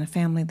incense, and a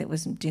family that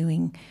was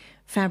doing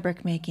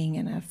fabric making,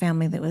 and a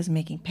family that was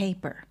making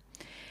paper.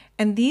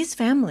 And these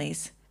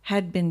families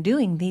had been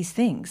doing these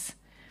things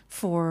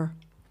for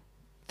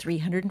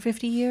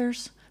 350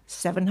 years,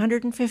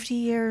 750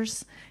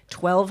 years,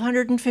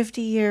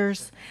 1,250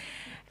 years.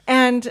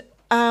 And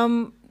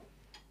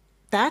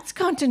that's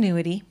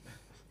continuity.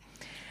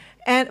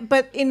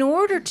 But in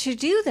order to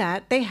do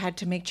that, they had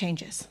to make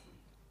changes.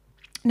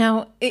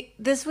 Now,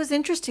 this was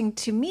interesting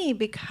to me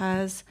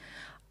because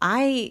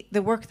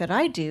the work that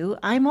I do,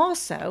 I'm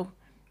also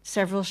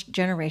several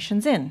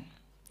generations in.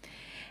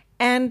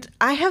 And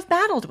I have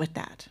battled with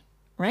that,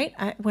 right?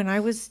 When I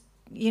was,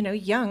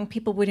 young,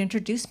 people would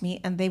introduce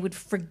me and they would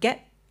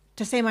forget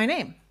to say my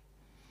name.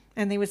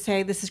 And they would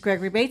say, "This is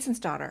Gregory Bateson's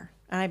daughter."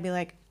 And I'd be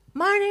like,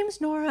 "My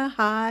name's Nora,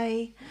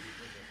 hi."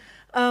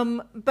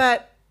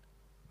 But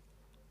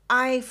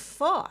I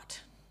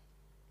fought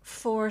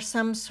for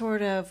some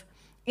sort of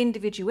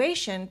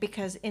individuation,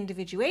 because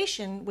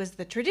individuation was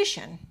the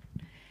tradition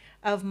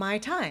of my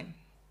time.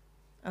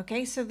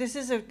 Okay, so this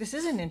is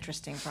an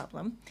interesting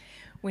problem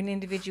when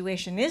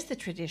individuation is the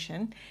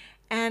tradition,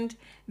 and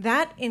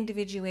that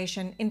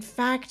individuation, in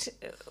fact,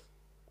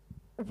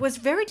 was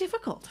very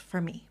difficult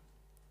for me.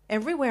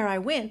 Everywhere I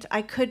went,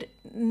 I could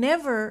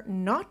never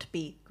not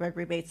be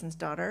Gregory Bateson's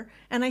daughter,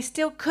 and I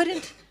still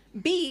couldn't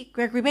be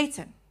Gregory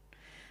Bateson.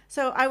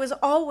 So I was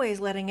always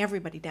letting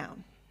everybody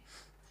down.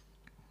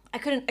 I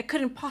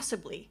couldn't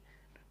possibly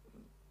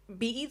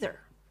be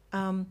either.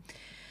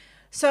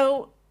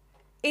 So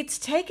it's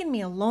taken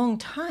me a long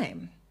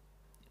time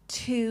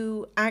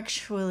to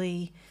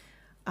actually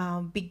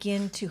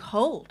begin to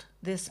hold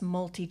this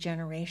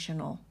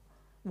multi-generational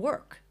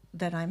work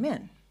that I'm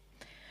in,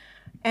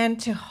 and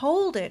to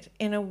hold it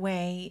in a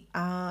way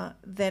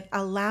that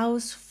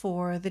allows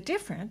for the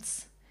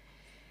difference,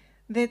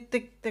 that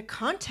the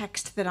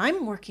context that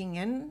I'm working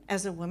in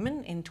as a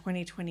woman in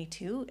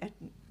 2022 at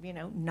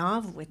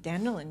NAV with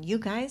Daniel and you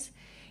guys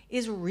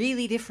is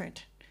really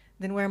different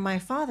than where my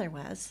father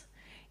was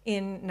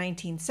in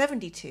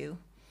 1972,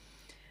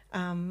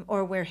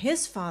 or where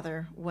his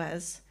father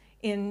was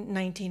in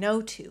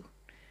 1902.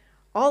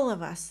 All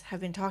of us have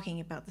been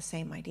talking about the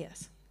same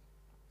ideas,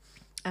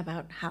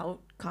 about how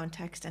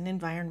context and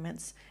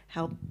environments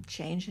help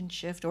change and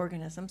shift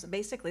organisms.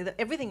 Basically,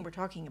 everything we're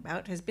talking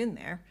about has been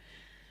there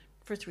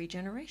for 3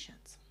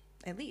 generations,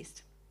 at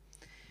least.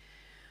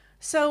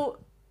 So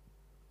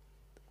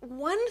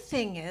one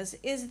thing is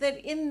that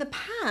in the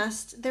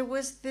past, there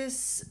was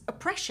this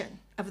oppression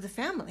of the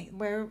family,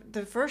 where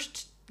the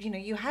first,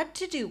 you had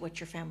to do what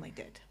your family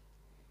did.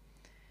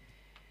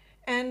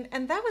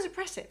 And that was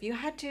oppressive. You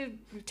had to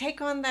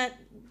take on that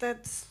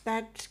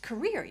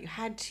career.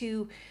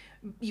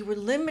 You were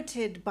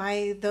limited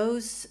by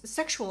those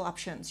sexual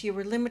options. You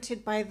were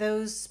limited by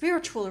those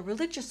spiritual or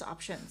religious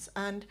options.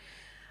 And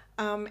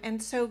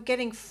so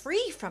getting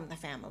free from the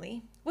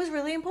family was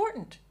really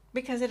important,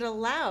 because it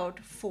allowed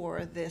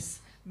for this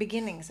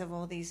beginnings of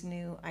all these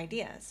new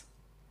ideas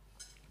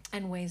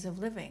and ways of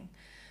living.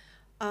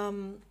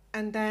 And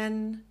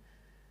then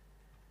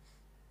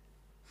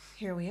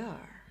here we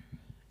are,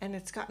 and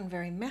it's gotten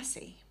very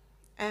messy.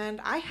 And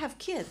I have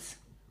kids.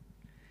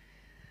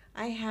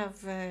 I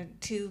have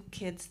 2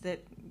 kids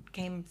that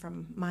came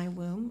from my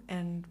womb,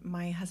 and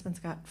my husband's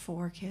got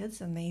 4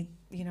 kids, and they,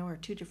 are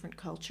 2 different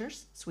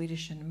cultures,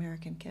 Swedish and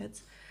American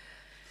kids.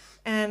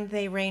 And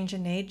they range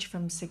in age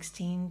from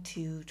 16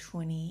 to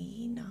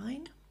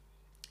 29.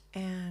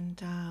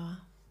 And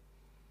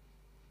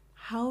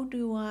how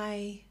do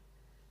I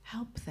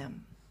help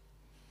them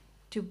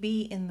to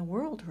be in the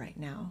world right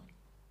now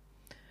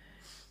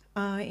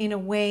in a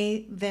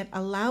way that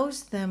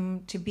allows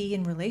them to be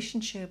in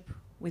relationship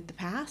with the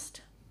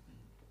past,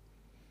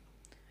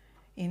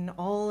 in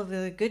all of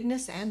the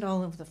goodness and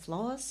all of the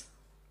flaws,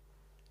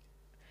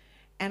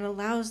 and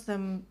allows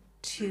them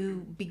to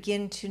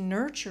begin to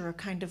nurture a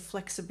kind of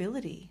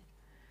flexibility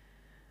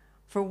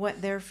for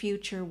what their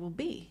future will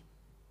be.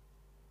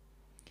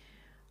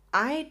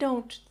 I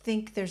don't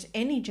think there's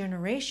any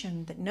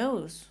generation that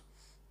knows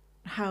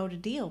how to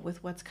deal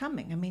with what's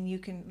coming. I mean, you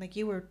can, like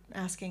you were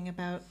asking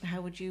about how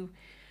would you,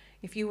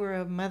 if you were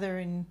a mother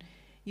in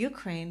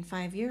Ukraine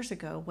 5 years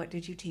ago, what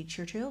did you teach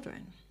your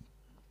children?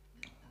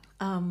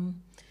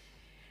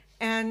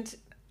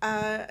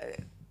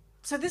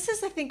 So this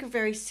is, I think, a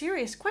very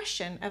serious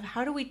question of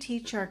how do we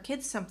teach our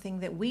kids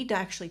something that we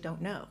actually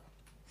don't know?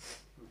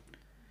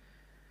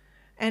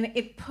 And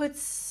it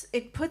puts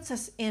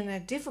us in a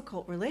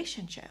difficult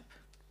relationship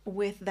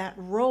with that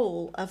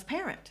role of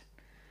parent.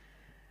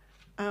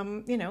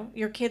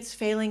 Your kid's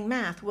failing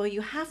math. Well,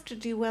 you have to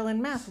do well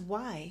in math.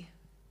 Why?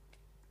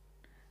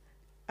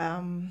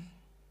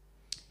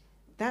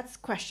 That's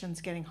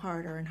questions getting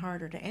harder and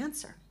harder to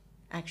answer,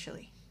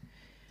 actually.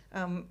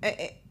 I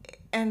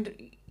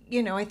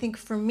think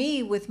for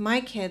me with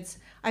my kids,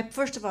 I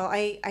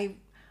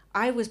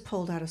was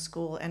pulled out of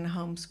school and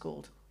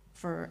homeschooled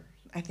for,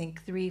 I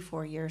think,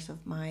 3-4 years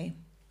of my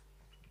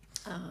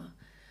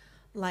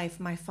life.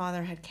 My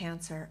father had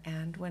cancer,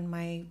 and when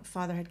my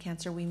father had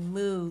cancer, we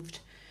moved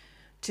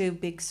to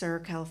Big Sur,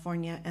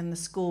 California, and the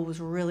school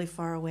was really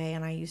far away,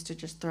 and I used to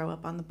just throw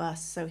up on the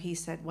bus. So he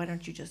said, why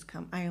don't you just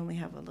come? I only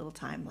have a little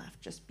time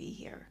left, just be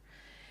here.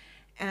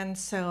 And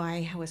so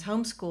I was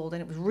homeschooled,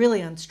 and it was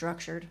really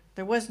unstructured.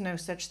 There was no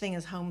such thing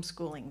as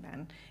homeschooling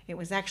then. It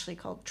was actually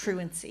called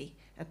truancy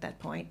at that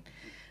point.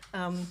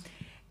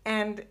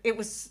 And it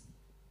was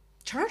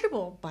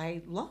chargeable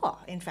by law,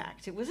 in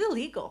fact. It was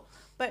illegal,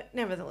 but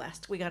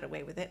nevertheless, we got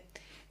away with it.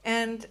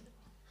 And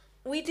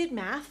we did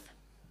math.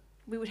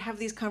 We would have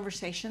these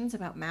conversations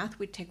about math.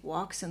 We'd take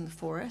walks in the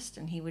forest,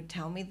 and he would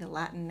tell me the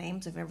Latin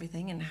names of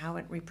everything and how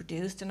it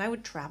reproduced, and I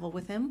would travel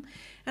with him,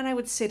 and I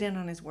would sit in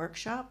on his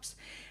workshops.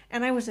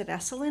 And I was at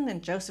Esalen,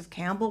 and Joseph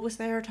Campbell was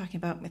there talking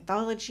about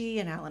mythology,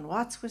 and Alan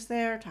Watts was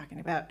there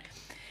talking about,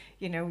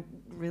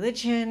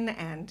 religion,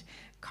 and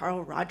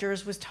Carl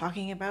Rogers was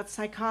talking about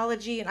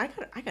psychology, and I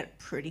got a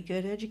pretty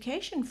good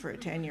education for a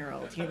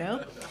 10-year-old,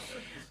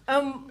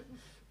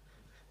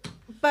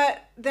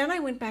 But then I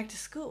went back to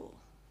school.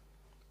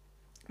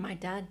 My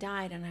dad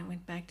died, and I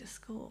went back to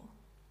school.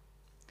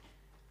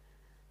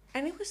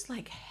 And it was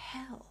like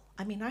hell.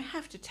 I mean, I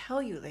have to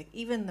tell you, like,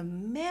 even the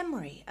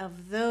memory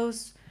of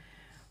those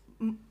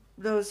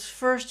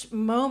first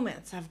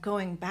moments of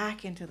going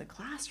back into the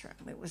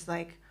classroom, it was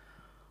like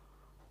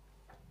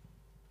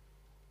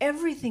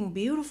everything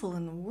beautiful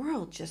in the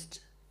world just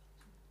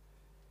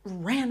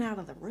ran out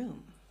of the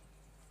room.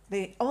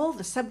 All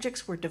the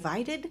subjects were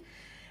divided,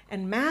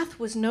 and math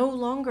was no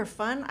longer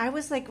fun. I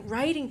was like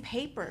writing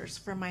papers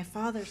for my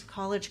father's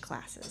college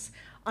classes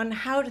on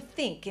how to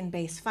think in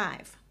base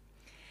 5.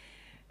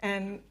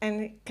 And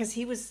because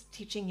he was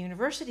teaching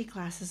university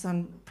classes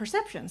on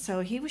perception,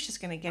 so he was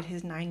just going to get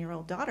his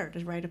 9-year-old daughter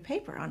to write a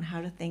paper on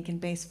how to think in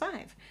base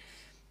 5.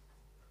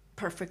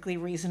 Perfectly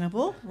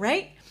reasonable,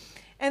 right?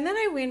 And then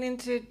I went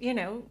into,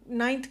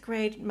 9th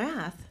grade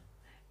math,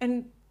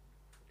 and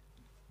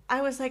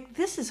I was like,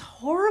 this is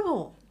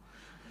horrible.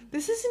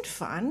 This isn't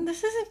fun.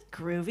 This isn't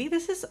groovy.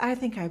 I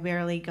think I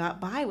barely got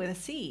by with a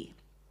C.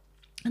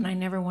 And I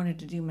never wanted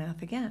to do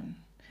math again.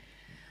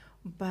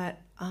 But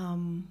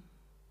I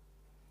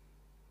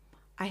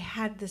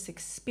had this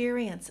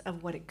experience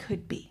of what it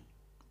could be,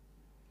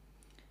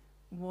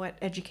 what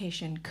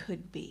education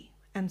could be.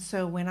 And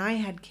so when I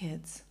had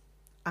kids,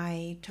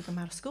 I took them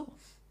out of school.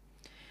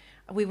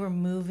 We were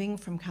moving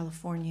from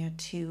California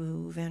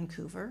to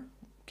Vancouver,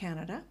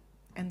 Canada.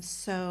 And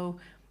so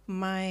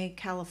my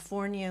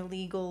California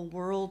legal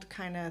world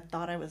kind of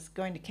thought I was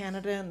going to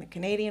Canada, and the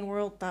Canadian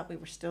world thought we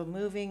were still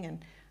moving.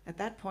 And at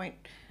that point,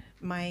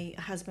 my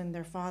husband,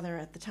 their father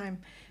at the time,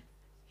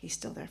 he's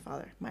still their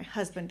father. My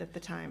husband at the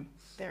time,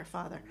 their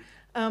father.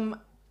 And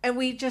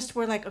we just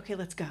were like, okay,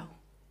 let's go.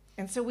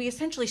 And so we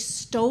essentially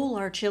stole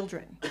our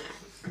children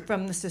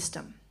from the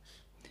system.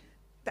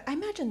 I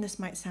imagine this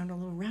might sound a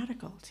little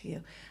radical to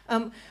you.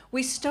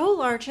 We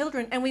stole our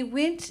children, and we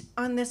went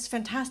on this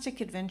fantastic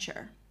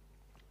adventure.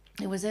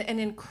 It was an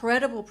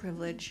incredible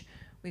privilege.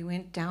 We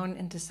went down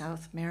into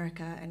South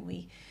America, and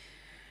we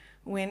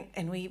went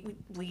and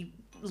we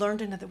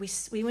learned another.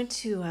 We went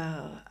to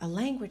a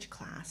language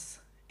class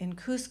in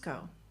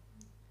Cusco,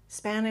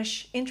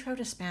 Spanish, intro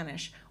to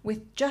Spanish,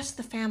 with just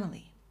the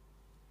family.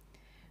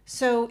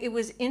 So it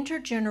was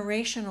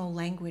intergenerational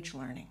language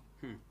learning.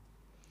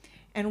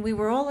 And we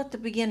were all at the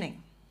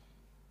beginning.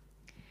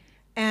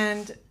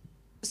 And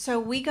so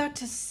we got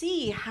to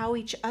see how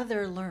each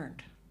other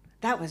learned.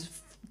 That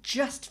was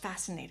just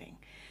fascinating.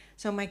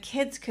 So my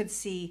kids could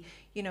see,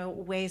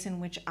 ways in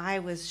which I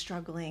was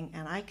struggling,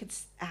 and I could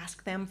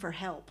ask them for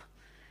help.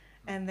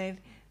 And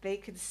they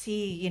could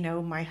see,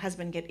 my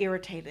husband get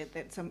irritated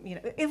that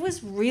it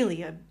was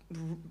really a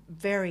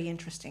very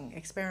interesting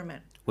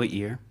experiment. What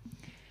year?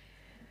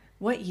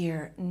 What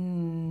year?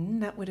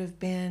 That would have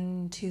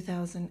been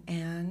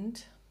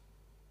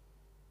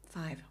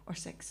 2005 or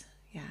 6.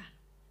 Yeah.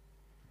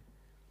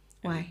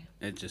 Why?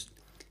 I just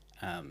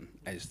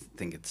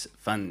think it's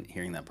fun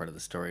hearing that part of the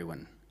story.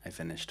 When I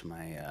finished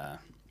my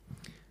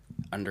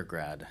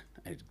undergrad,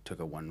 I took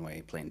a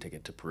one-way plane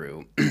ticket to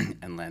Peru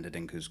and landed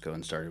in Cusco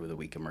and started with a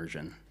week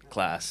immersion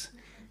class.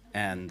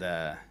 And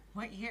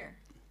what year?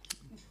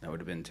 That would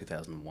have been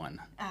 2001.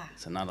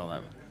 So not all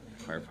that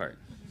far apart.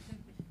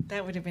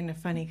 That would have been a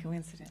funny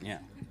coincidence. Yeah.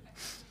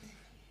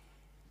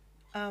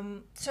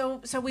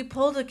 So we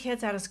pulled the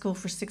kids out of school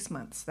for 6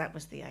 months. That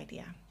was the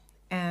idea.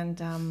 And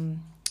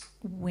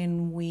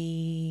when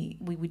we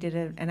did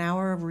an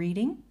hour of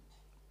reading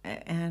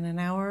and an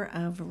hour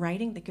of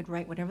writing. They could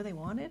write whatever they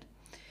wanted.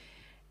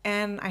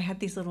 And I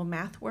had these little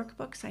math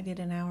workbooks. I did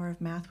an hour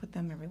of math with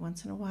them every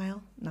once in a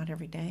while, not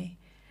every day.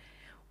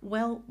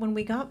 Well, when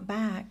we got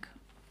back,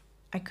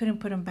 I couldn't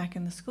put them back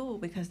in the school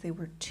because they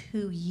were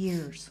 2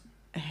 years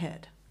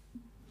ahead.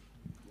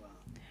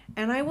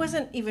 And I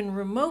wasn't even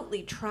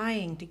remotely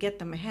trying to get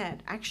them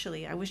ahead.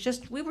 Actually,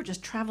 we were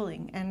just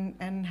traveling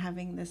and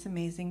having this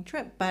amazing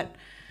trip. But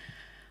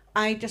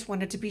I just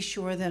wanted to be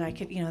sure that I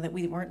could, that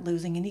we weren't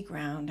losing any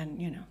ground.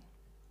 And,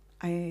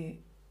 I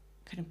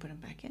couldn't put them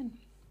back in.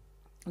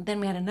 And then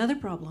we had another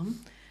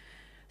problem.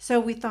 So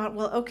we thought,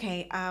 well,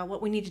 okay,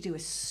 what we need to do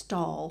is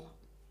stall.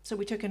 So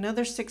we took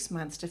another 6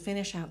 months to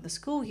finish out the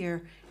school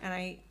year.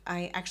 And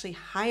I actually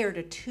hired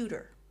a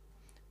tutor,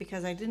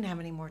 because I didn't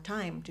have any more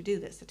time to do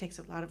this. It takes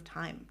a lot of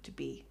time to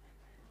be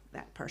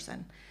that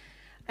person.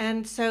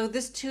 And so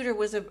this tutor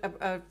was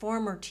a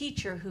former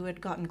teacher who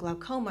had gotten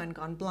glaucoma and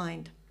gone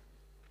blind.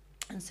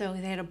 And so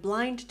they had a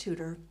blind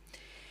tutor.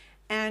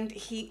 And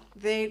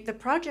the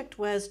project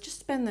was just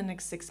spend the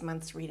next 6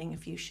 months reading a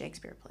few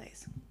Shakespeare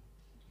plays.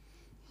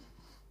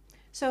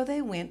 So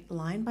they went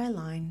line by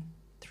line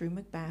through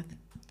Macbeth,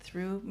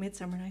 through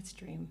Midsummer Night's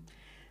Dream,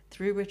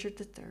 through Richard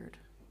III.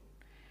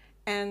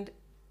 And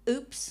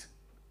oops,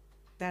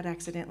 that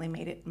accidentally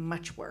made it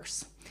much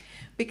worse.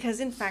 Because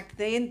in fact,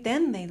 they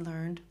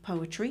learned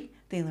poetry,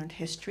 they learned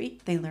history,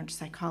 they learned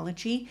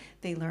psychology,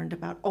 they learned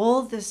about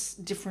all this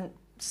different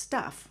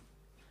stuff.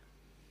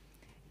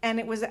 And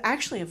it was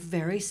actually a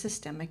very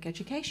systemic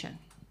education.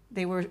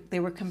 They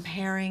were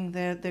comparing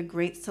the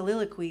great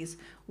soliloquies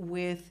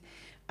with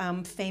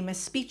famous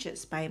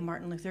speeches by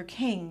Martin Luther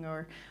King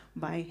or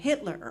by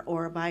Hitler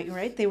or by,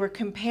 right? They were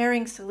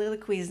comparing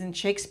soliloquies in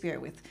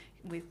Shakespeare with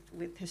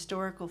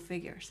historical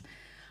figures.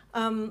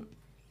 And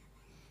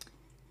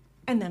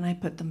then I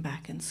put them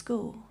back in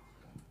school.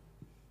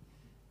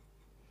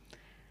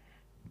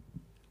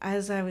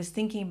 As I was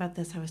thinking about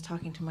this, I was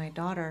talking to my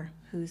daughter,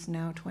 who's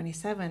now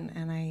 27,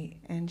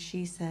 and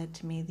she said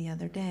to me the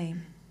other day,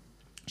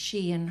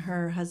 she and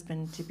her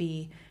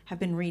husband-to-be have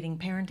been reading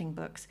parenting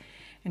books,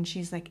 and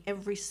she's like,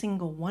 every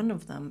single one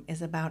of them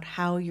is about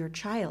how your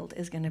child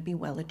is going to be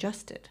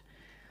well-adjusted.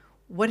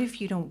 What if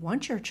you don't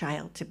want your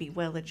child to be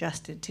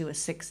well-adjusted to a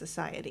sick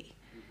society?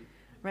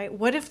 Right?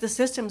 What if the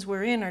systems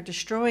we're in are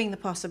destroying the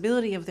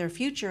possibility of their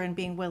future, and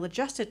being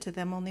well-adjusted to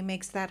them only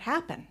makes that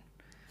happen?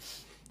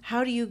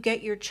 How do you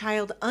get your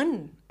child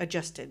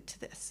unadjusted to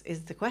this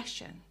is the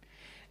question.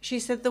 She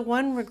said the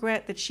one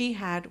regret that she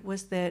had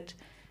was that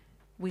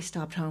we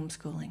stopped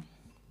homeschooling.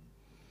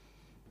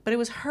 But it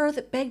was her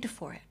that begged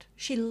for it.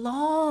 She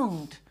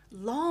longed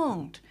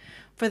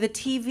for the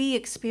TV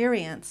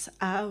experience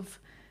of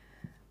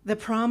the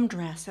prom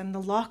dress and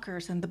the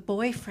lockers and the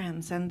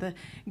boyfriends and the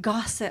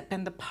gossip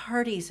and the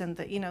parties and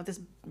the, this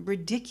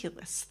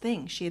ridiculous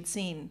thing she had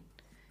seen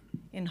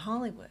in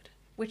Hollywood,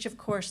 which of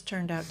course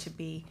turned out to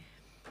be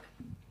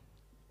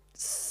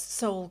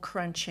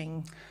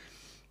soul-crunching,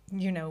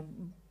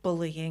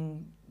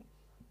 bullying,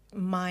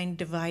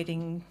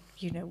 mind-dividing,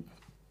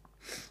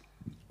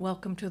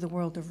 welcome to the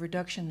world of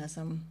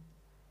reductionism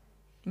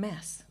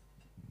mess.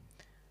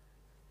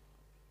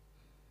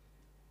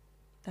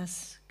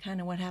 That's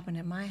kind of what happened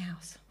at my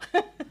house.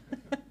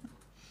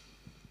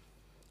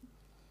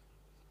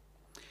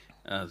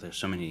 There's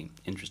so many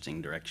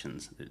interesting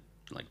directions that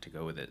I'd like to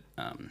go with it.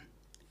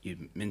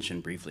 You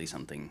mentioned briefly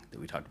something that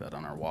we talked about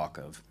on our walk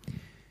of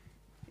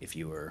if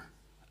you were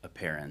a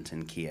parent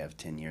in Kiev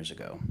 10 years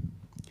ago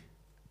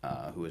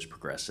who was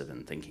progressive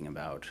and thinking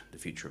about the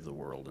future of the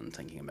world and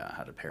thinking about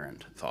how to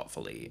parent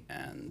thoughtfully,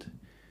 and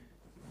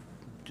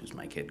does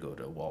my kid go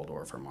to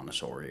Waldorf or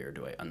Montessori or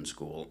do I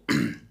unschool?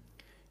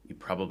 You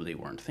probably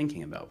weren't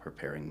thinking about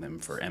preparing them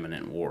for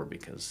imminent war,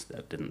 because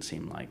that didn't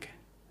seem like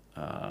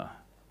a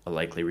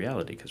likely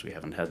reality, because we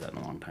haven't had that in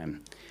a long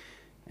time.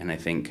 And I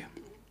think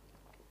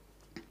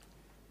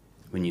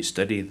when you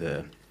study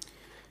the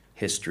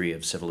history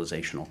of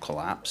civilizational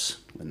collapse,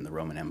 when the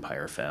Roman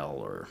Empire fell,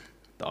 or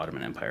the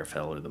Ottoman Empire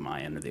fell, or the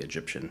Mayan or the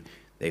Egyptian,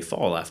 they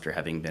fall after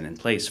having been in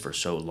place for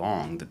so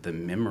long that the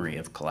memory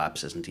of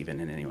collapse isn't even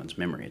in anyone's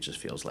memory. It just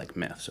feels like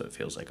myth. So it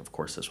feels like, of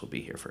course, this will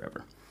be here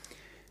forever.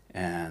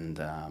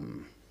 And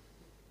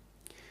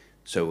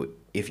so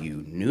if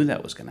you knew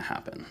that was going to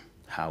happen,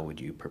 how would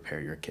you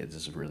prepare your kids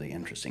is a really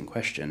interesting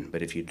question.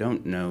 But if you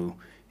don't know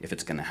if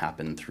it's going to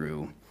happen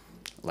through,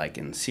 like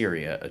in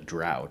Syria, a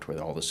drought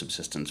where all the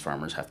subsistence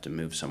farmers have to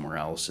move somewhere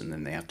else, and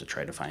then they have to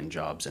try to find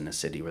jobs in a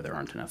city where there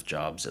aren't enough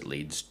jobs, it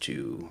leads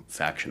to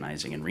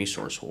factionizing and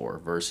resource war,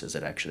 versus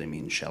it actually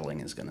means shelling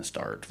is going to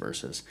start,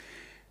 versus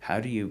how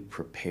do you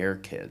prepare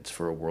kids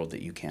for a world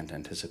that you can't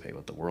anticipate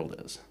what the world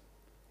is?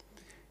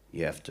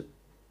 You have to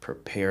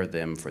prepare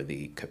them for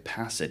the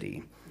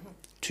capacity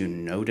to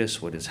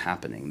notice what is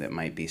happening that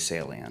might be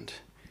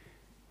salient,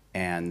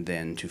 and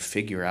then to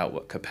figure out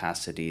what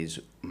capacities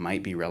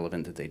might be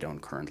relevant that they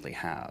don't currently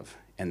have,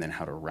 and then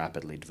how to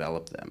rapidly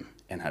develop them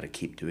and how to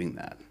keep doing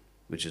that,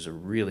 which is a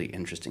really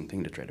interesting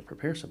thing to try to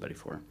prepare somebody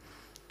for.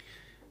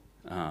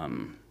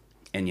 And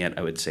yet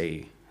I would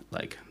say,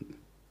 like,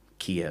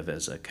 Kiev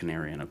as a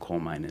canary in a coal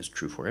mine is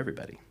true for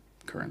everybody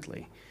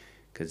currently,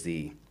 because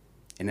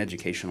an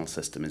educational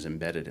system is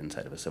embedded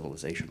inside of a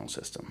civilizational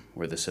system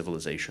where the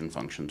civilization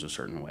functions a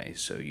certain way.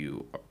 So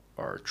you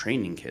are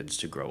training kids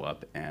to grow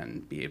up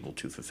and be able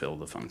to fulfill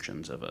the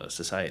functions of a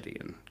society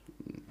and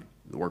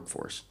the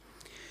workforce.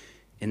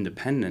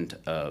 Independent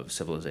of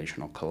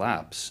civilizational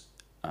collapse,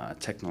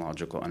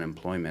 technological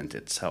unemployment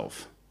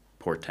itself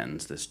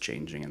portends this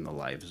changing in the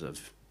lives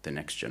of the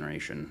next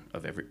generation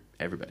of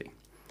everybody.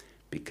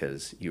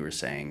 Because you were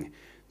saying,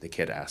 the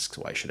kid asks,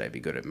 why should I be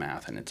good at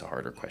math? And it's a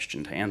harder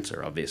question to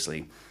answer.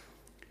 Obviously,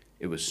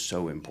 it was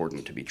so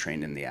important to be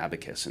trained in the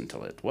abacus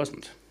until it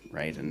wasn't,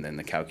 right? And then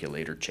the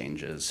calculator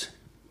changes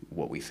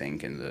what we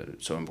think, and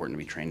so important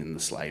to be trained in the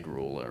slide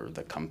rule or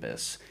the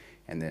compass.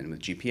 And then with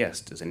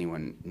GPS, does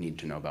anyone need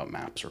to know about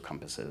maps or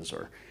compasses?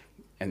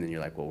 And then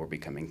you're like, well, we're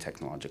becoming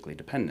technologically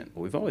dependent.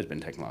 Well, we've always been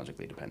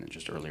technologically dependent,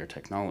 just earlier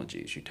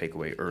technologies. You take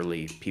away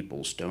early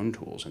people's stone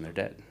tools and they're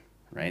dead,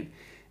 right?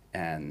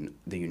 And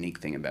the unique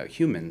thing about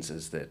humans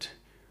is that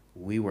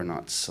we were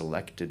not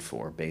selected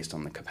for based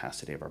on the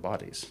capacity of our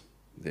bodies.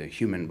 The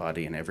human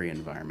body in every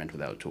environment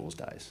without tools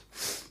dies.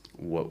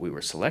 What we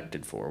were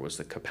selected for was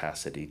the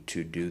capacity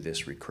to do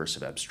this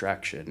recursive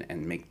abstraction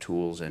and make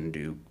tools and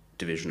do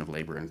division of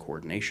labor and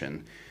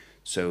coordination.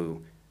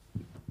 So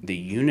the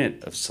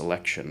unit of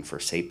selection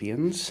for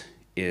sapiens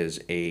is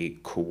a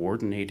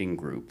coordinating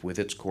group with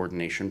its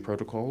coordination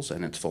protocols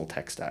and its full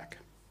tech stack.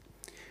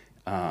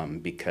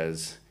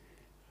 Because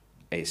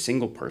a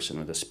single person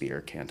with a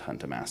spear can't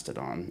hunt a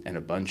mastodon, and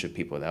a bunch of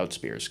people without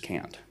spears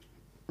can't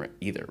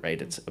either,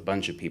 right? It's a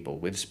bunch of people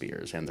with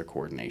spears and their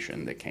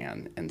coordination that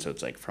can. And so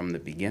it's like, from the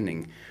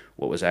beginning,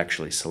 what was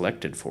actually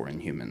selected for in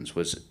humans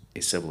was a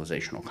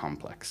civilizational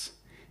complex.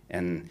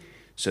 And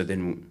so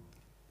then,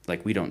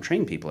 like, we don't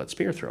train people at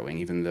spear throwing,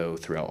 even though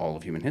throughout all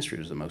of human history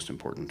it was the most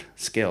important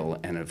skill.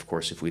 And of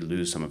course, if we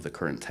lose some of the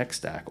current tech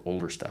stack,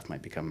 older stuff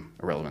might become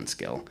a relevant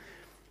skill.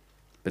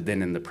 But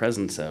then in the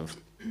presence of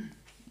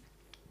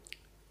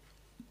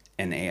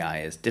an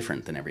AI is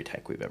different than every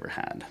tech we've ever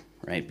had,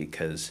 right?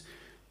 Because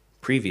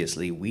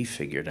previously we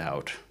figured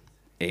out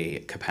a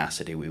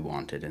capacity we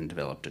wanted and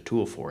developed a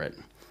tool for it.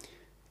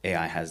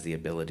 AI has the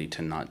ability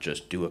to not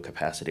just do a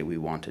capacity we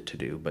want it to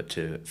do, but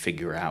to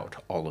figure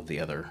out all of the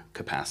other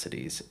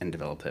capacities and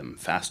develop them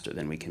faster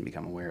than we can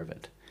become aware of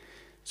it.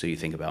 So you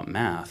think about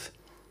math,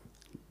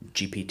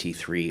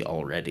 GPT-3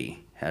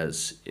 already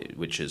has,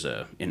 which is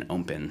an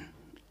open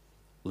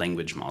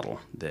language model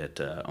that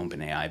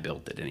OpenAI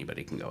built that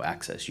anybody can go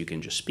access. You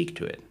can just speak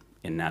to it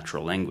in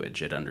natural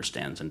language. It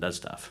understands and does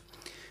stuff.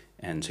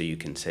 And so you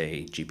can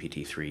say,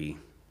 GPT-3,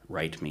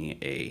 write me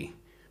a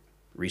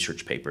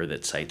research paper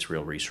that cites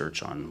real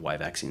research on why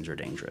vaccines are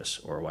dangerous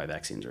or why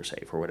vaccines are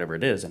safe or whatever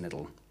it is, and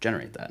it'll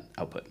generate that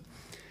output.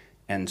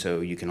 And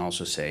so you can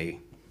also say,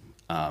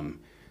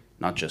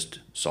 not just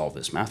solve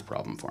this math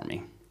problem for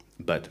me,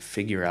 but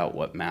figure out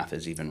what math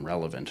is even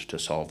relevant to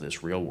solve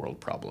this real world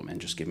problem and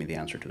just give me the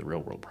answer to the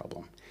real world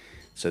problem.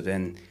 So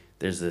then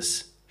there's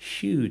this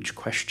huge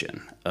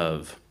question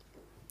of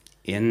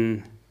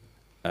and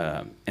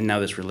now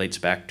this relates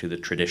back to the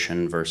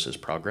tradition versus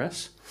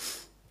progress.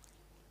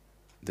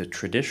 The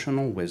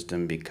traditional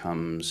wisdom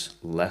becomes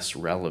less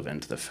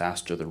relevant the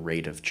faster the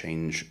rate of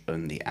change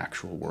in the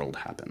actual world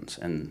happens.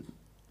 And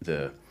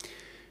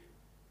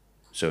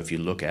so if you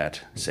look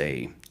at,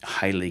 say,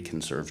 highly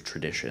conserved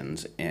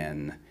traditions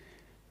in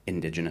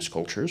indigenous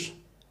cultures,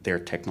 their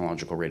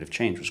technological rate of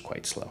change was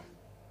quite slow.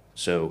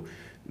 So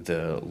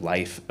the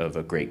life of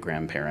a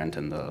great-grandparent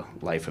and the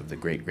life of the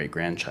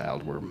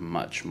great-great-grandchild were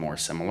much more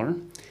similar.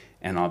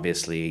 And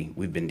obviously,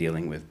 we've been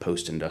dealing with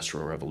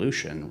post-industrial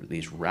revolution,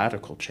 these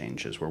radical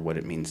changes where what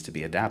it means to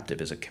be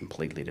adaptive is a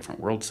completely different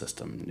world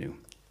system, new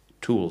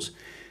tools.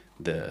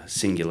 The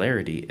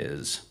singularity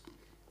is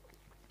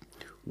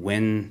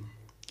when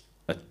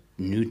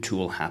new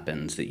tool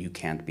happens that you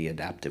can't be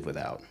adaptive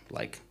without,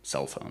 like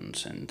cell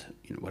phones and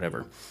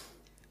whatever,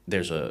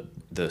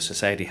 the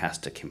society has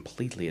to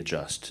completely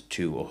adjust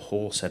to a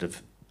whole set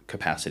of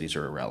capacities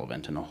are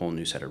irrelevant and a whole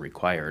new set are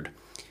required.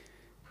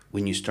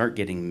 When you start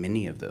getting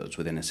many of those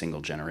within a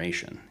single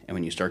generation, and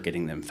when you start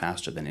getting them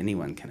faster than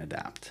anyone can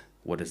adapt,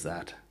 what does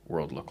that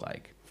world look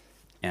like?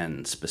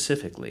 And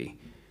specifically,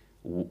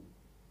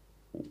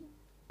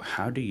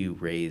 how do you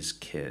raise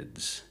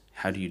kids?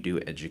 How do you do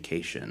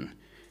education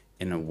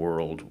in a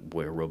world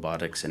where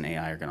robotics and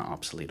AI are going to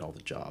obsolete all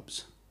the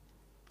jobs,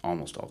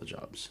 almost all the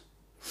jobs,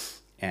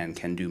 and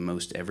can do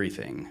most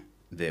everything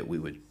that we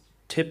would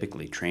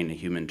typically train a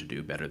human to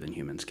do better than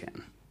humans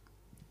can?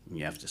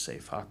 You have to say,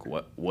 fuck,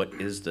 what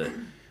is the,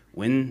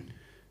 when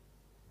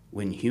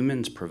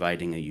humans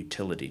providing a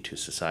utility to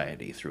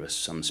society through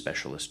some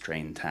specialist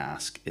trained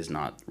task is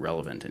not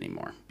relevant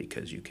anymore,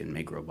 because you can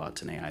make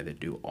robots and AI that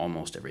do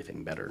almost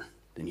everything better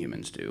than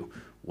humans do,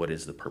 what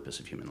is the purpose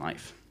of human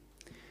life?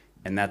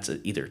 And that's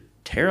either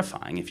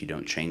terrifying if you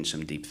don't change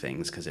some deep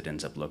things, because it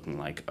ends up looking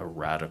like a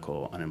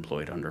radical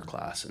unemployed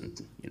underclass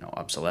and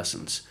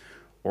obsolescence,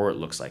 or it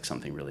looks like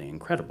something really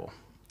incredible,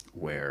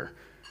 where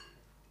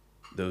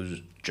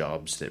those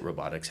jobs that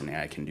robotics and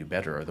AI can do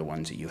better are the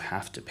ones that you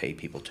have to pay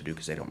people to do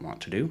because they don't want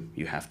to do.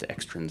 You have to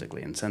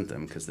extrinsically incent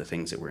them, because the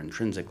things that we're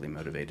intrinsically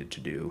motivated to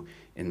do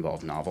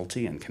involve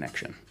novelty and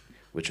connection,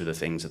 which are the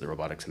things that the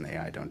robotics and the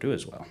AI don't do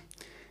as well.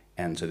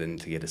 And so then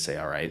to get to say,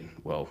 all right,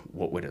 well,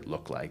 what would it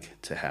look like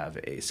to have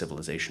a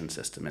civilization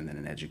system and then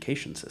an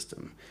education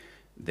system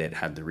that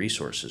had the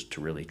resources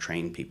to really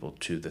train people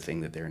to the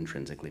thing that they're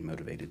intrinsically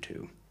motivated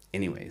to?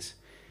 Anyways,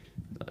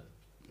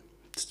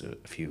 just a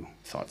few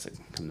thoughts that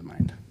come to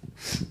mind.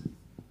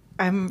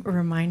 I'm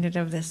reminded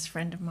of this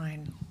friend of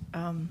mine,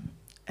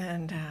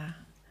 and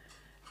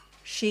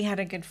she had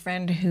a good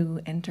friend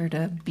who entered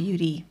a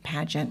beauty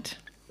pageant.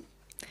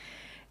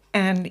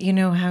 And you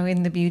know how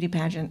in the beauty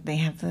pageant they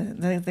have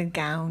the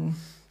gown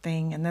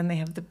thing, and then they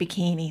have the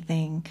bikini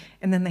thing,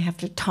 and then they have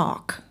to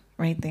talk,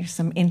 right? There's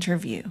some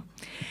interview.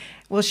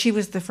 Well, she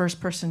was the first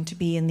person to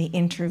be in the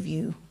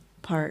interview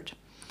part.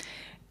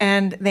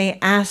 And they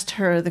asked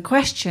her the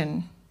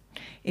question,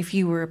 if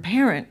you were a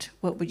parent,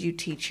 what would you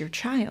teach your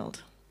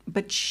child?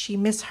 But she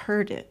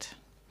misheard it.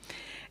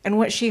 And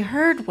what she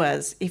heard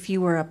was, if you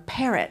were a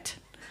parrot,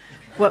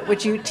 what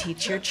would you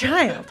teach your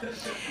child?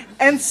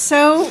 And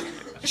so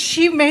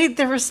she made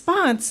the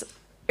response,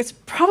 it's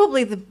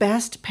probably the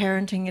best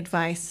parenting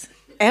advice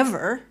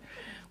ever,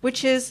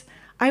 which is,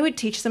 I would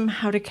teach them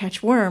how to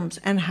catch worms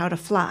and how to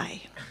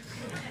fly.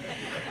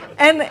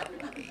 And,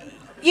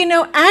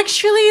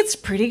 actually it's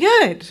pretty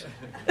good.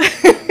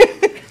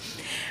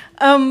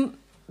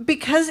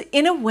 Because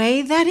in a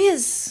way, that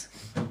is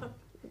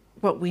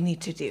what we need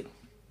to do,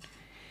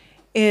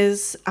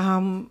 is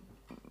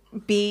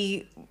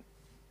be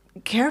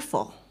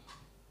careful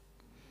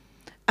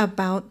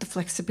about the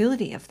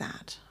flexibility of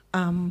that.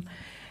 And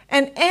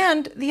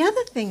the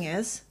other thing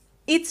is,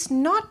 it's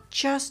not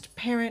just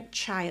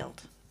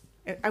parent-child.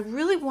 I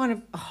really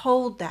want to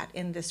hold that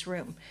in this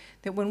room,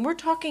 that when we're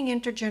talking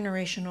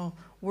intergenerational,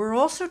 we're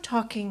also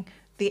talking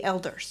the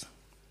elders.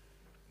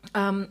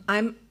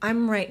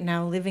 I'm right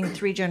now living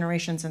 3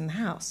 generations in the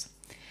house,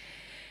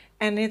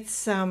 and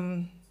it's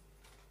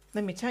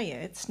let me tell you,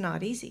 it's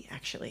not easy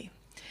actually,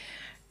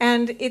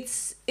 and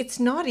it's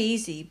not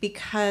easy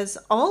because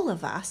all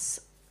of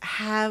us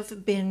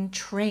have been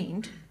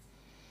trained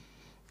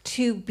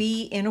to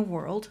be in a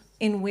world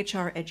in which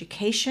our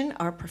education,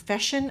 our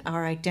profession,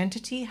 our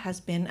identity has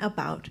been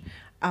about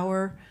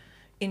our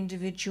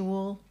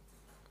individual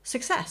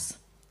success,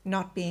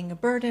 not being a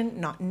burden,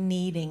 not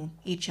needing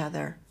each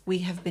other. We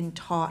have been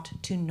taught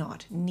to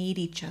not need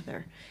each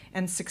other.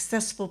 And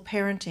successful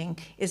parenting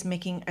is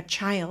making a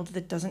child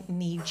that doesn't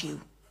need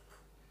you.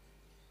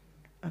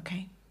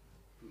 Okay?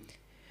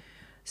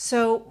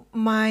 So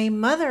my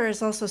mother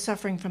is also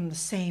suffering from the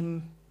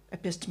same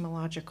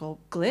epistemological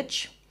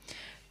glitch.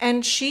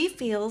 And she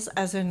feels,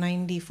 as a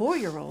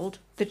 94-year-old,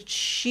 that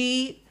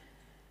she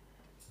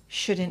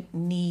shouldn't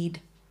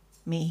need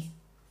me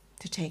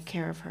to take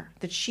care of her,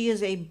 that she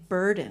is a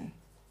burden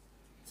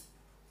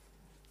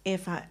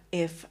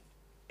if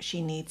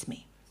she needs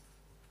me.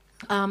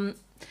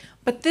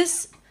 But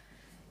this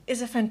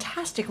is a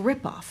fantastic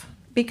ripoff,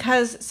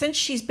 because since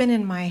she's been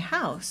in my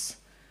house,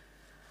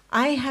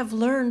 I have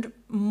learned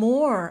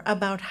more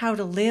about how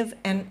to live,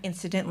 and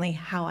incidentally,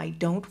 how I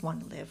don't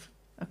want to live,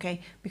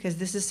 okay? Because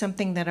this is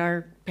something that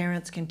our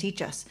parents can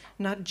teach us,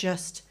 not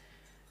just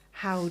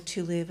how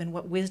to live and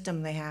what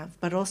wisdom they have,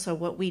 but also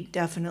what we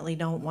definitely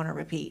don't want to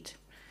repeat.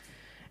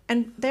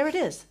 And there it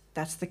is.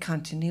 That's the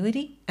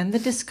continuity and the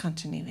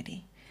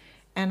discontinuity.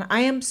 And I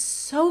am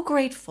so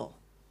grateful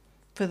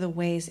for the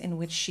ways in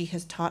which she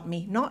has taught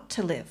me not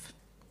to live.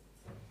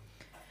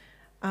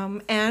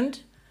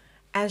 And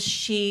as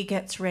she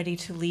gets ready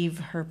to leave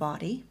her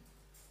body,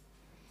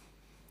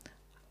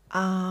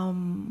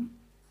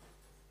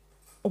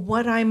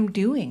 what I'm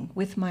doing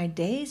with my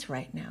days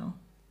right now,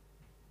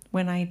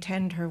 when I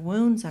tend her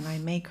wounds and I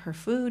make her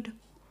food,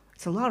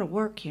 it's a lot of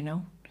work,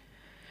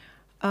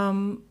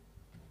 is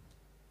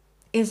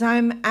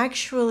I'm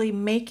actually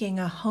making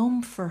a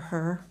home for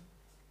her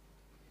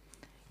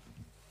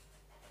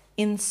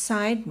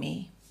inside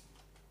me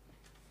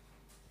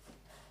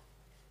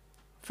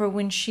for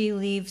when she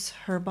leaves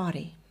her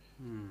body.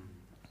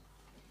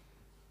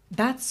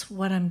 That's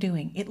what I'm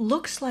doing. It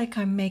looks like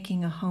I'm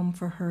making a home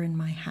for her in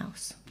my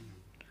house.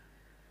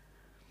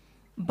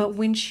 But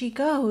when she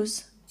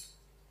goes,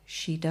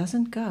 she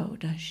doesn't go,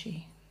 does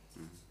she?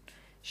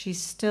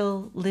 She's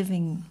still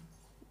living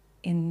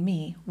in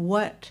me.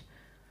 What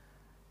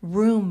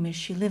room is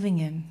she living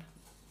in?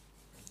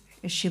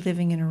 Is she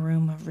living in a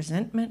room of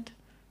resentment?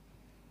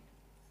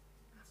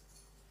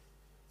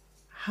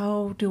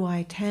 How do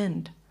I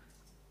tend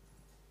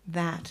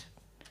that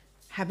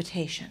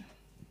habitation?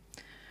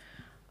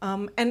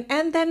 And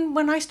then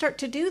when I start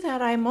to do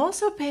that, I'm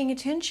also paying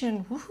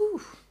attention,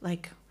 woohoo,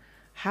 like,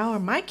 how are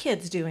my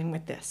kids doing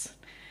with this?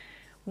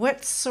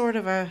 What sort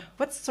of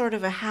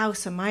a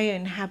house am I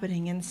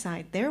inhabiting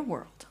inside their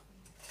world?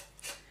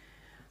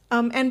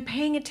 And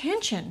paying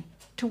attention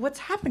to what's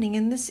happening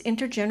in this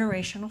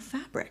intergenerational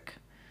fabric.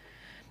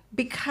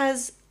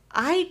 Because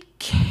I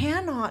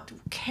cannot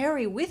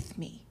carry with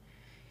me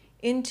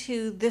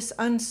into this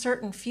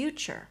uncertain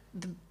future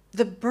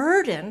the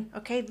burden,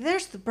 okay,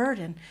 there's the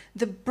burden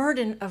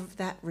of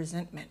that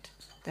resentment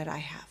that I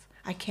have.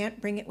 I can't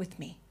bring it with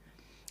me.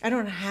 I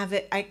don't have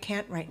it, I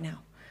can't right now.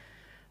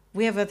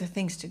 We have other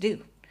things to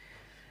do.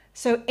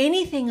 So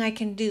anything I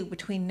can do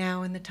between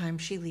now and the time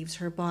she leaves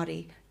her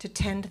body to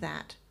tend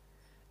that.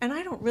 And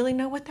I don't really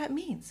know what that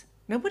means.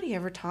 Nobody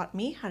ever taught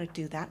me how to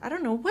do that. I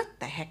don't know what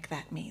the heck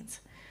that means.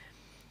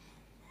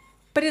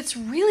 But it's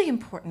really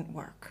important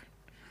work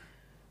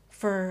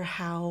for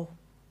how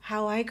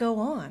I go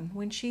on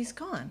when she's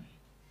gone.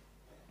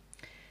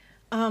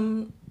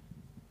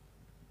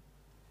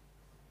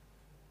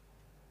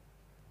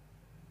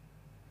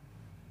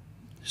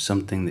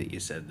 Something that you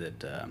said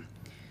that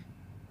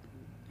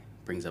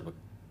brings up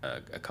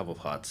a couple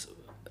thoughts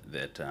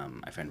that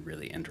I find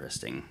really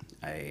interesting.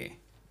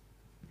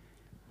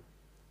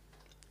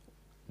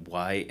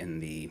 Why in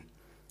the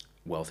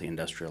wealthy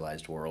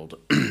industrialized world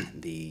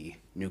the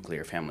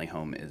nuclear family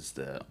home is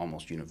the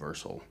almost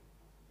universal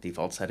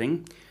default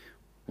setting,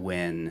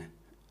 when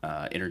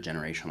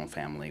intergenerational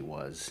family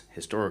was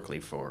historically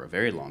for a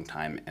very long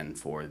time and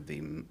for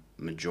the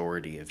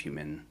majority of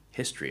human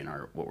history in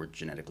what we're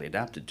genetically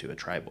adapted to, a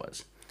tribe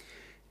was.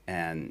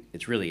 And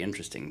it's really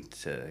interesting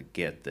to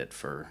get that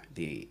for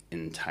the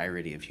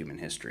entirety of human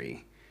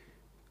history,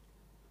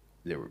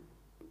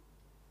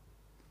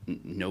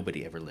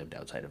 nobody ever lived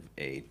outside of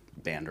a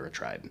band or a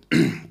tribe.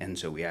 And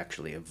so we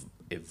actually have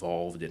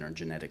evolved and are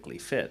genetically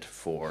fit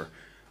for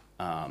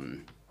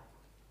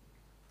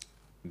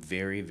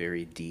very,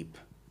 very deep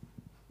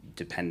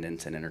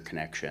dependence and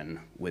interconnection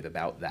with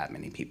about that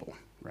many people,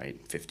 right?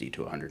 50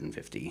 to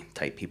 150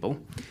 type people.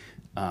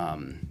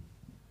 And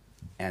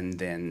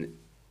then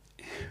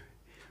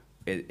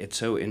it's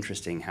so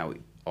interesting how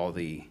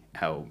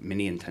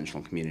many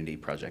intentional community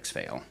projects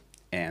fail,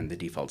 and the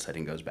default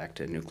setting goes back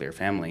to nuclear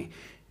family.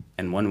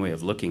 And one way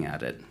of looking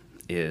at it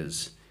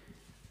is,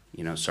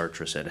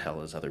 Sartre said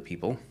hell is other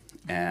people,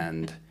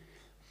 and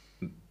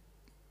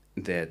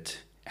that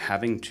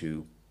having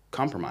to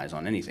compromise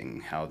on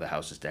anything, how the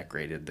house is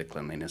decorated, the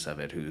cleanliness of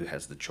it, who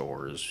has the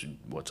chores,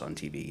 what's on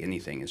TV,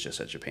 anything is just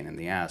such a pain in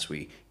the ass.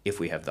 If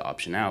we have the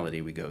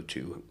optionality, we go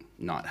to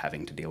not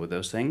having to deal with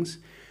those things.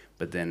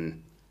 But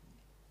then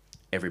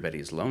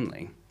everybody's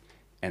lonely,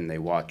 and they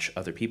watch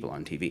other people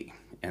on TV,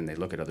 and they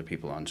look at other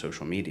people on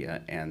social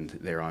media, and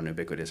they're on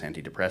ubiquitous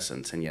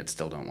antidepressants, and yet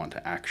still don't want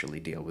to actually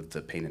deal with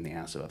the pain in the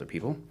ass of other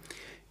people.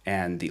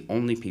 And the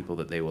only people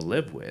that they will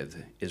live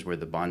with is where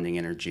the bonding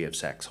energy of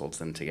sex holds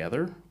them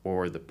together,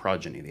 or the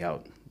progeny, the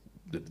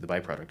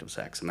byproduct of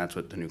sex. And that's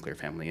what the nuclear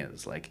family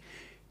is. Like,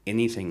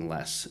 anything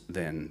less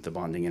than the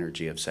bonding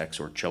energy of sex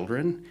or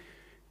children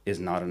is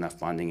not enough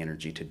bonding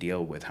energy to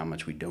deal with how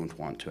much we don't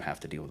want to have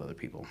to deal with other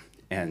people.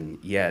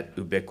 And yet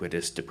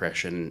ubiquitous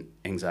depression,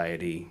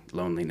 anxiety,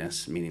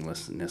 loneliness,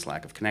 meaninglessness,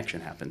 lack of connection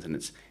happens. And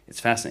it's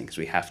fascinating because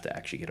we have to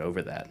actually get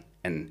over that.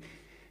 And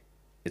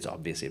it's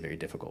obviously a very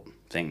difficult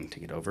thing to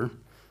get over.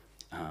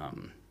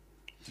 And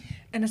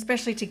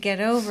especially to get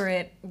over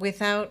it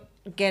without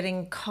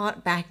getting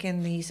caught back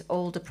in these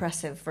old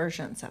oppressive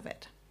versions of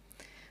it.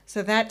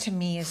 So that to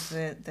me is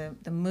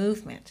the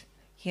movement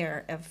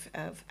here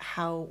of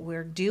how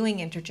we're doing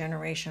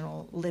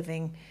intergenerational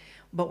living,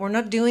 but we're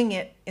not doing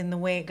it in the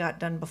way it got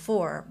done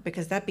before,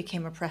 because that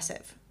became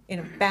oppressive in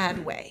a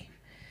bad way.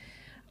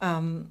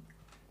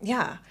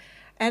 Yeah.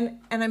 And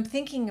I'm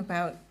thinking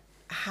about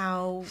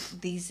how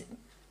these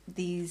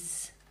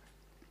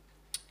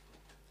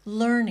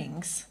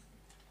learnings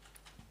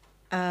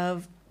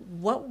of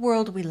what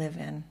world we live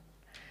in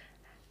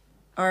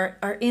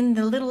are in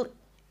the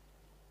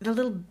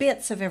little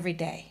bits of every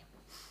day.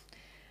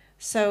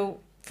 So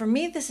for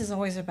me, this is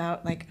always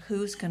about, like,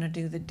 who's going to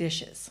do the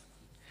dishes.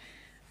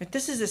 But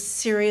this is a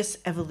serious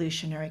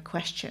evolutionary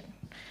question.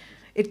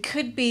 It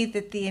could be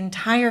that the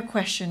entire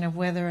question of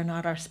whether or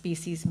not our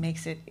species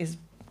makes it is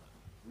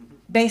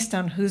based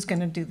on who's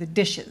going to do the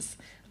dishes.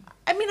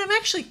 I mean, I'm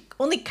actually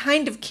only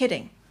kind of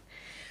kidding,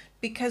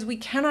 because we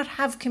cannot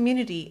have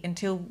community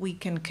until we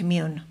can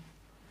commune.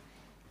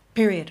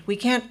 Period. We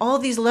can't, all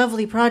these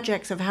lovely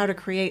projects of how to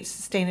create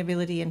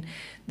sustainability and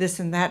this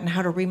and that and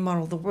how to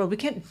remodel the world, we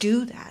can't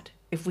do that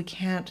if we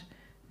can't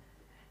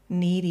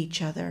need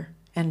each other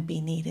and be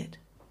needed.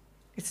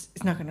 It's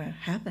not going to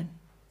happen.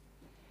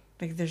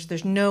 Like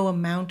there's no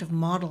amount of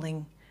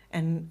modeling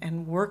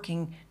and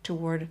working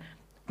toward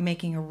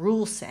making a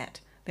rule set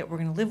that we're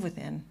going to live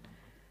within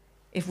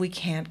if we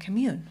can't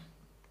commune.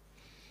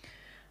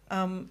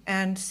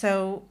 And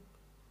so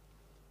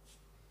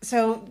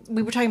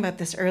we were talking about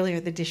this earlier,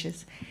 the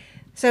dishes.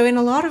 So in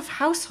a lot of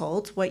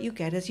households, what you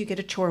get is you get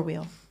a chore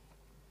wheel,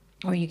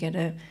 or you get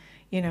a,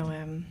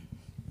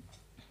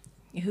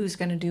 who's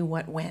going to do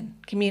what when.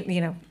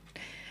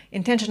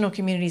 Intentional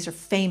communities are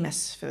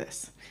famous for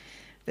this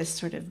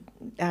sort of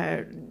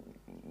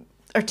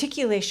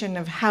articulation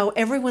of how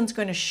everyone's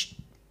going to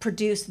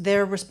produce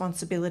their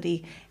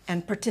responsibility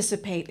and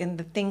participate in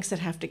the things that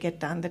have to get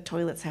done. The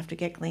toilets have to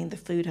get cleaned, the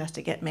food has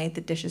to get made,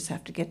 the dishes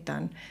have to get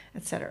done,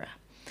 etc.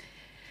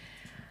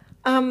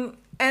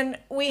 And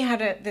we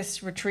had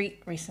this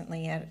retreat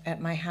recently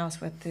at my house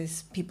with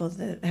these people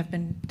that have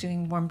been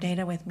doing warm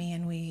data with me,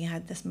 and we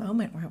had this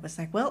moment where it was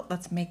like, well,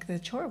 let's make the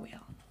chore wheel.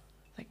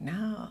 Like,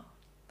 no,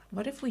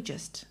 what if we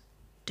just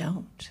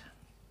don't?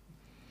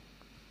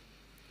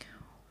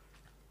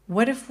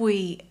 What if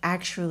we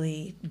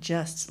actually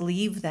just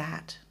leave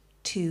that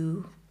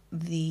to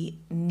the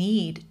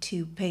need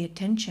to pay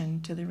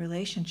attention to the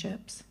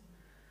relationships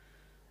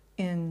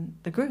in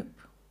the group?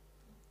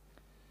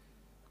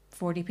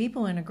 40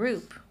 people in a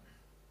group,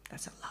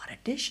 that's a lot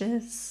of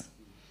dishes.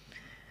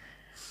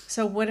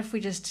 So what if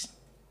we just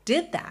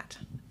did that?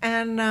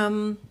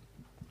 And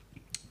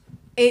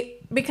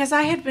because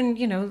I had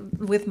been,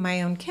 with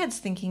my own kids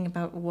thinking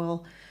about,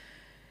 well,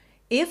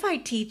 if I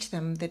teach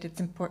them that it's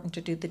important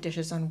to do the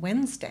dishes on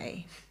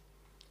Wednesday,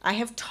 I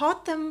have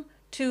taught them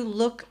to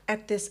look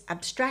at this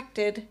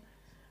abstracted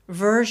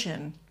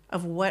version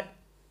of what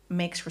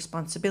makes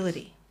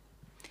responsibility.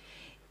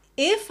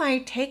 If I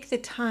take the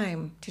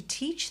time to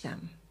teach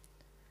them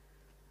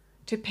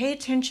to pay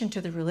attention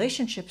to the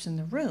relationships in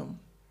the room,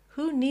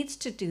 who needs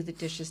to do the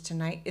dishes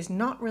tonight is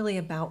not really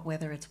about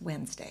whether it's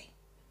Wednesday.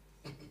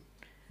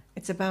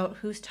 It's about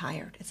who's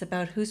tired. It's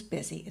about who's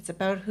busy. It's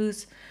about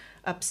who's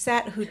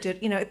upset, who did,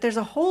 there's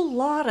a whole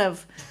lot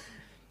of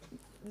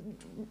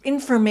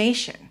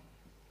information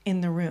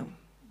in the room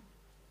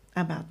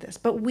about this.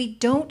 But we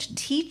don't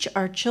teach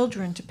our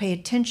children to pay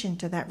attention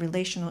to that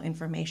relational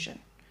information.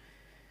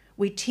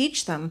 We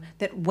teach them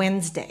that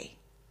Wednesday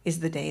is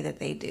the day that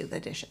they do the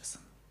dishes.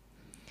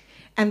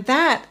 And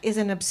that is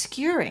an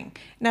obscuring.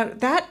 Now,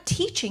 that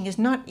teaching is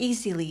not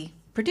easily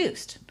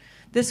produced.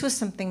 This was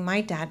something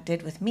my dad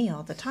did with me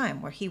all the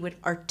time, where he would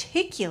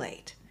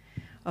articulate,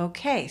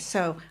 okay,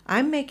 so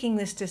I'm making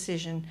this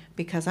decision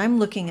because I'm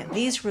looking at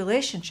these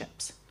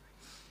relationships.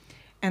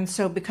 And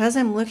so because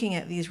I'm looking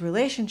at these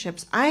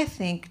relationships, I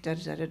think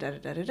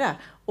da-da-da-da-da-da-da.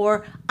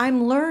 Or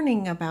I'm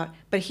learning about,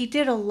 but he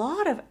did a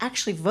lot of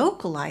actually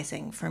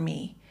vocalizing for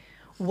me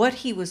what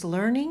he was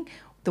learning,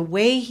 the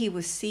way he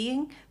was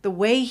seeing, the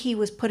way he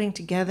was putting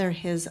together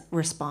his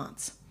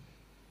response.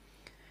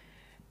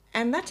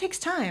 And that takes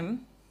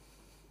time.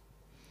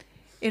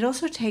 It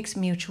also takes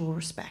mutual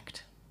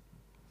respect.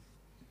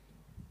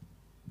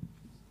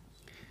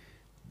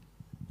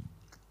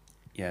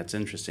 Yeah, it's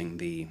interesting.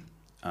 The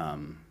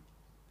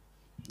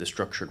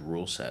structured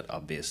rule set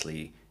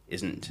obviously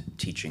isn't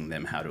teaching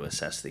them how to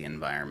assess the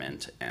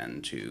environment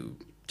and to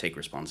take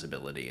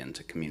responsibility and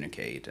to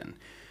communicate. And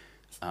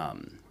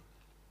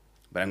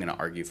but I'm going to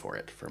argue for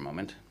it for a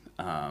moment.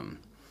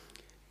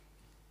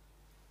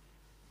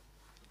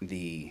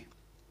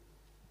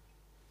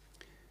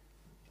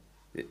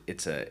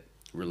 It's a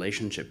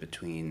relationship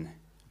between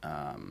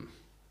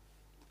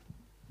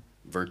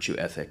virtue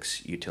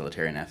ethics,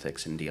 utilitarian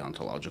ethics, and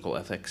deontological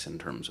ethics in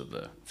terms of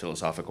the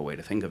philosophical way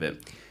to think of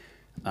it.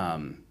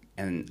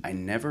 And I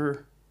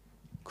never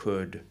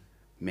could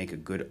make a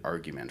good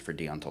argument for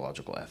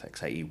deontological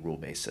ethics, i.e.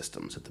 rule-based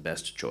systems, that the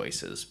best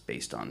choice is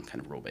based on kind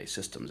of rule-based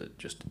systems.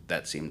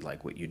 That seemed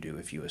like what you do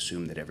if you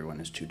assume that everyone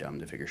is too dumb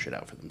to figure shit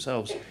out for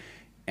themselves.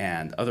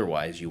 And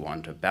otherwise, you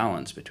want a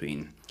balance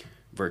between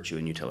virtue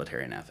and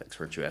utilitarian ethics.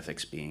 Virtue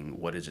ethics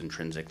being what is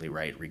intrinsically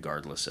right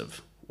regardless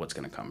of what's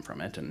going to come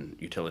from it, and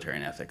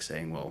utilitarian ethics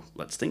saying, well,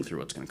 let's think through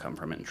what's going to come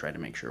from it and try to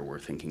make sure we're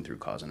thinking through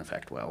cause and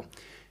effect well.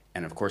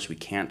 And of course, we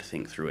can't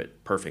think through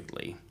it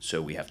perfectly, so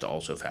we have to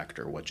also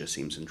factor what just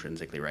seems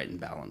intrinsically right and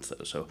balance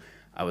those. So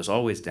I was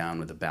always down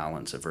with the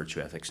balance of virtue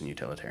ethics and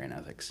utilitarian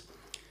ethics.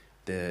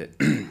 The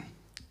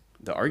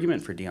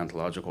argument for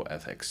deontological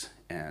ethics,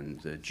 and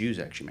the Jews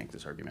actually make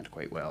this argument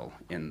quite well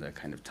in the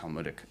kind of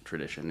Talmudic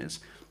tradition, is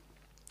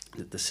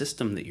that the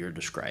system that you're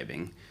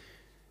describing,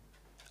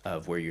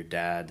 of where your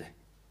dad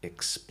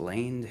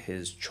explained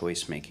his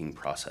choice-making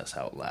process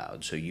out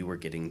loud, so you were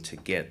getting to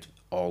get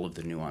all of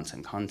the nuance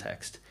and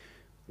context,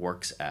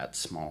 works at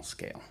small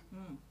scale.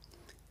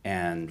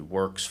 and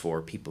works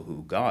for people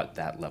who got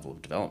that level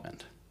of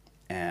development.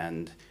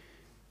 And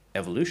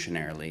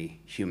evolutionarily,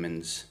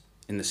 humans,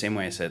 in the same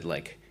way I said,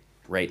 like,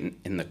 right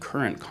in the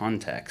current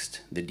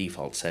context, the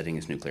default setting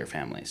is nuclear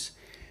families.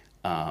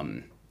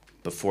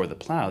 Before the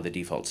plow, the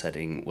default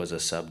setting was a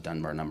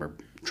sub-Dunbar number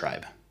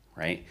tribe,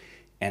 right?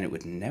 And it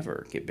would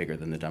never get bigger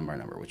than the Dunbar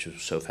number, which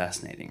was so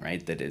fascinating,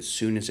 right? That as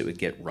soon as it would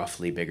get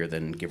roughly bigger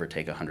than, give or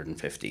take,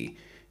 150,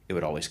 it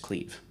would always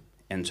cleave.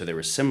 And so there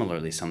was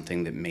similarly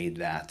something that made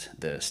that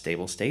the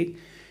stable state.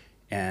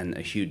 And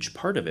a huge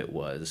part of it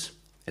was,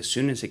 as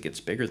soon as it gets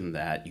bigger than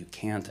that, you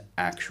can't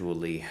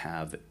actually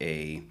have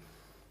a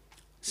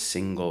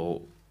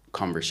single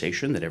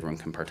conversation that everyone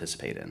can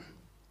participate in.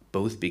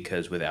 Both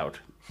because without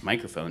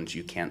microphones,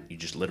 you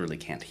just literally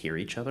can't hear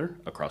each other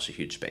across a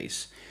huge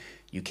space.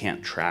 You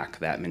can't track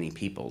that many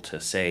people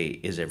to say,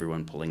 is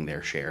everyone pulling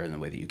their share in the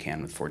way that you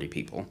can with 40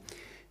 people?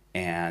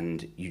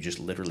 And you just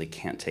literally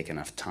can't take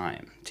enough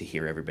time to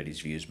hear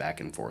everybody's views back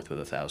and forth with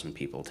 1,000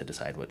 people to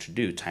decide what to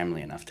do,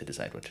 timely enough to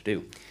decide what to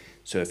do.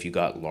 So if you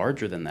got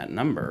larger than that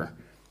number,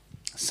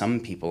 some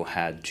people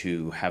had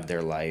to have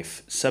their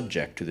life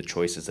subject to the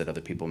choices that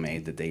other people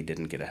made that they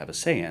didn't get to have a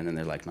say in, and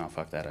they're like, no,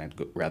 fuck that,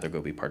 rather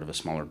go be part of a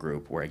smaller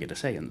group where I get a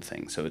say in the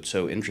thing. So it's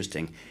so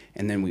interesting.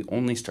 And then we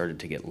only started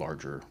to get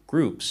larger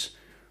groups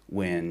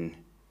when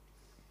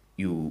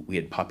we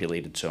had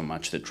populated so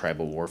much that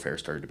tribal warfare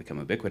started to become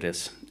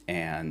ubiquitous,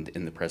 and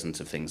in the presence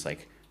of things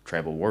like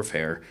tribal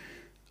warfare,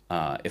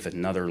 if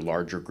another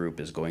larger group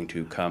is going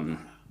to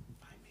come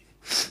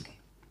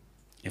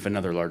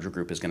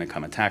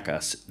attack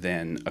us,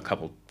 then a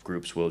couple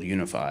groups will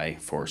unify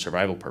for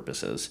survival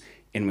purposes,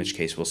 in which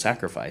case we'll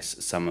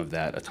sacrifice some of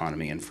that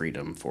autonomy and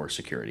freedom for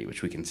security,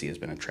 which we can see has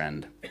been a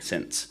trend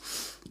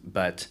since.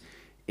 But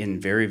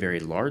in very, very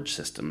large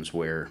systems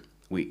where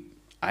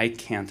I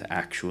can't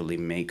actually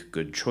make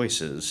good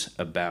choices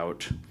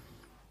about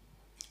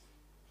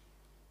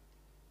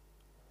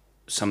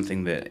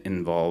something that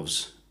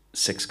involves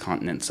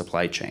 6-continent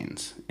supply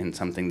chains, in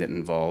something that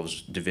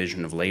involves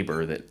division of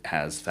labor that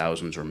has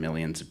thousands or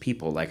millions of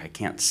people. Like, I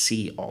can't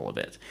see all of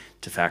it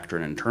to factor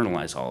and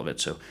internalize all of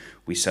it. So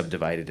we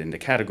subdivide it into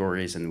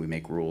categories and we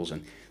make rules.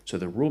 And so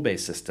the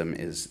rule-based system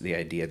is the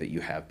idea that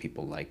you have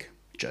people like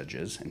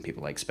judges and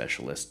people like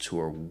specialists who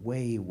are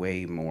way,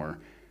 way more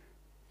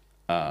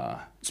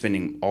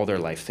spending all their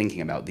life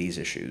thinking about these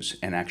issues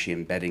and actually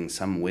embedding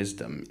some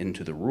wisdom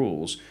into the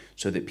rules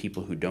so that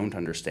people who don't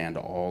understand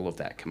all of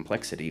that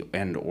complexity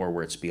and or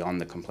where it's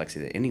beyond the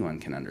complexity that anyone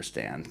can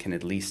understand can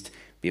at least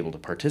be able to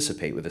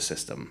participate with the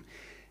system.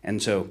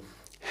 And so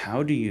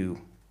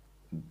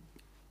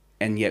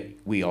and yet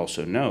we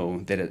also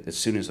know that as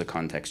soon as the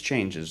context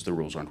changes, the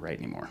rules aren't right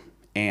anymore.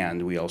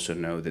 And we also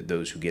know that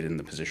those who get in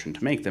the position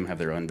to make them have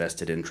their own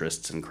vested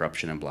interests and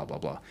corruption and blah, blah,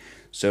 blah.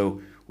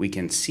 So we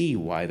can see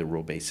why the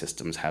rule-based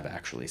systems have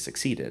actually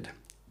succeeded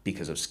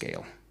because of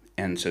scale.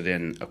 And so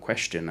then a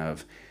question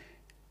of,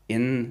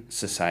 in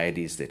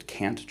societies that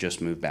can't just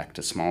move back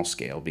to small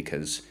scale,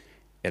 because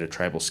at a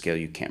tribal scale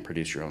you can't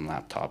produce your own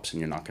laptops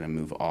and you're not going to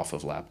move off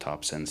of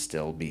laptops and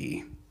still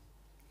be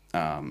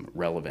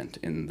relevant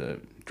in the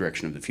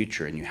direction of the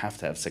future, and you have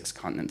to have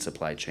 6-continent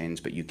supply chains,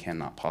 but you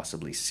cannot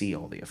possibly see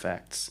all the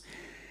effects.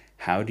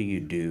 How do you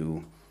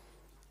do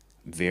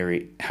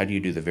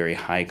the very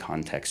high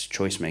context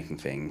choice making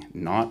thing,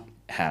 not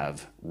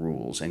have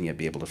rules and yet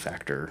be able to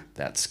factor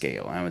that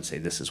scale? I would say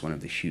this is one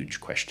of the huge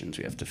questions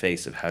we have to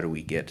face of how do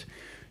we get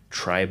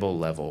tribal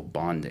level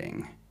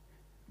bonding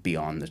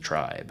beyond the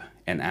tribe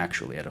and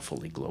actually at a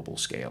fully global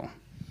scale.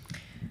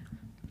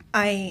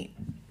 I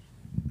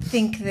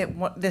think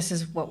that this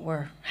is what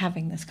we're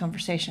having this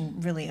conversation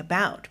really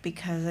about,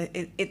 because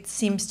it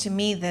seems to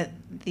me that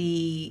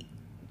the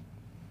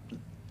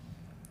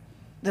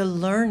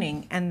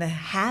learning and the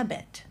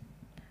habit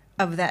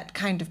of that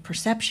kind of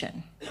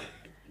perception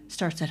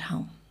starts at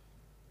home.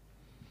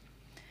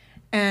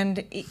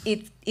 And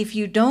if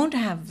you don't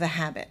have the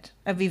habit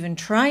of even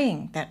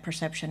trying that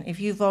perception, if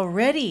you've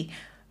already,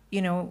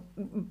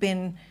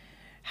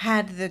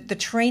 had the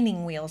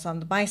training wheels on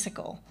the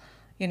bicycle,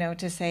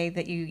 to say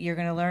that you're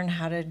going to learn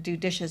how to do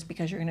dishes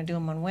because you're going to do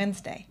them on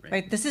Wednesday,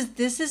 right? This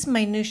is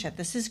minutia.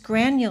 This is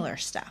granular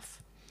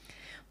stuff.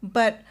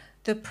 But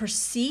the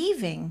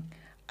perceiving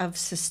of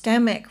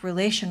systemic,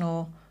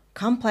 relational,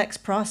 complex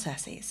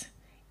processes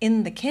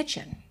in the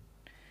kitchen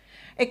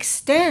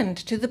extend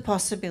to the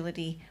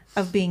possibility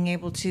of being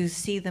able to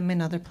see them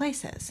in other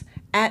places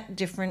at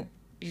different,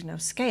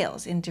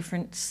 scales, in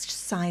different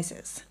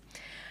sizes.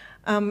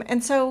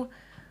 And so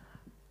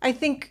I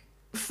think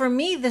for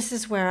me, this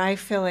is where I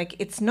feel like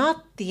it's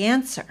not the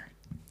answer.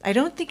 I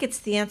don't think it's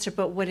the answer,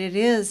 but what it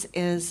is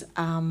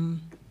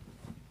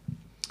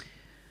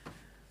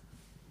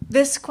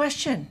this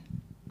question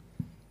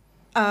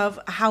of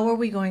how are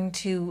we going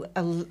to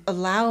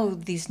allow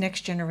these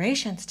next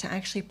generations to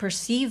actually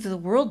perceive the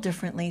world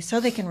differently so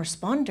they can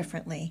respond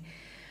differently,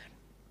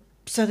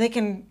 so they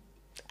can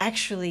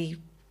actually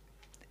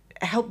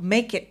help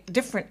make it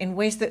different in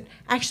ways that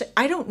actually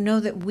I don't know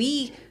that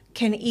we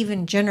can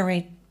even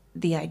generate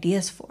the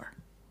ideas for.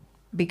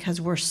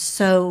 because we're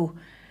so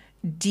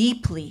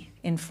deeply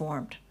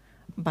informed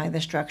by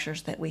the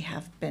structures that we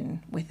have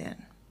been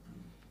within.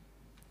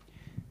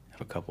 I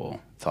have a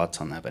couple thoughts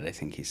on that, but I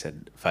think he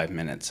said 5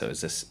 minutes. So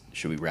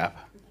should we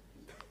wrap?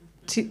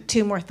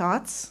 Two more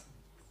thoughts?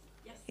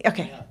 Yes.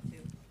 Okay. Yeah.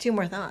 Two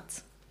more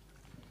thoughts.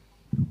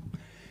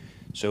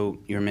 So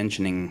you're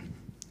mentioning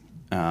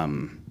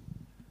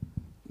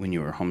when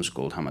you were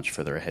homeschooled, how much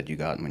further ahead you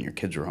got, and when your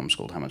kids were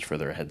homeschooled, how much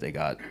further ahead they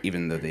got,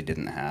 even though they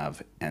didn't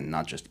have, and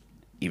not just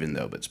even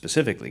though, but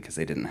specifically because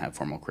they didn't have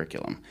formal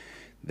curriculum,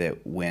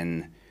 that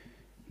when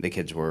the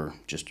kids were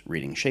just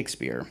reading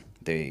Shakespeare,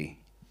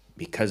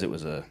 because it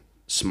was a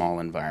small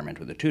environment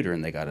with a tutor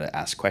and they got to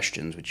ask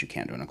questions, which you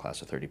can't do in a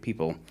class of 30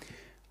 people,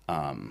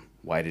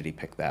 why did he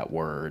pick that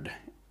word?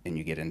 And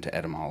you get into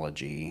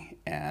etymology,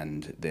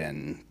 and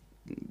then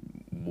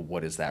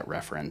what is that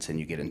reference? And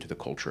you get into the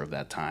culture of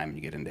that time,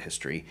 you get into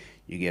history,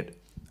 you get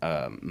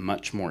a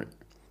much more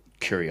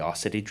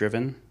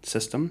curiosity-driven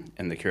system,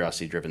 and the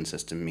curiosity-driven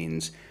system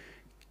means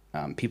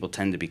people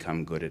tend to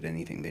become good at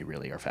anything they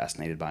really are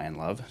fascinated by and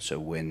love. So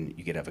when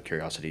you get to have a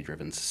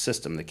curiosity-driven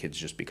system, the kids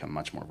just become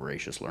much more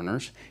voracious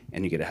learners,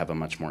 and you get to have a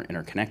much more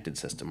interconnected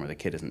system where the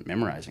kid isn't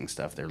memorizing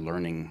stuff, they're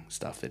learning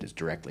stuff that is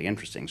directly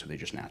interesting, so they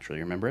just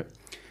naturally remember it.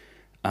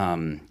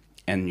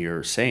 And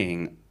you're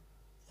saying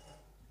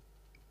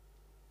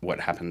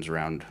what happens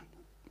around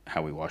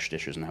how we wash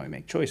dishes and how we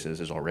make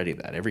choices is already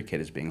that. Every kid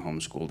is being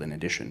homeschooled in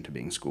addition to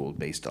being schooled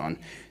based on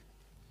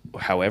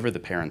however the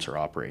parents are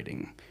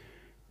operating.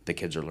 The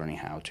kids are learning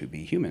how to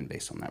be human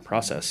based on that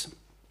process.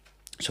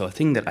 So a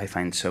thing that I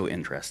find so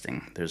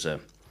interesting, there's a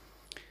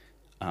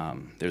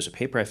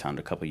paper I found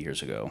a couple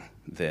years ago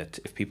that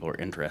if people are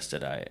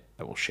interested, I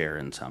will share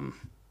in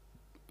some,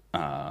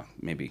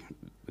 maybe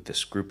with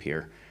this group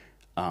here,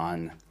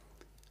 on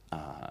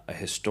a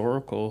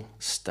historical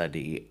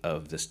study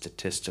of the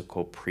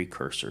statistical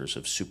precursors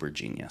of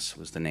supergenius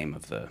was the name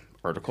of the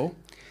article.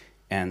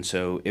 And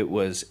so it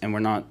was, and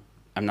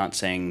I'm not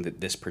saying that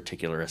this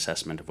particular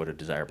assessment of what a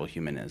desirable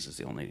human is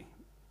the only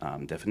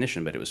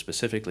definition, but it was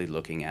specifically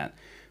looking at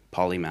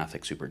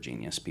polymathic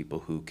supergenius, people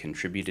who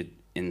contributed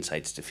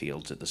insights to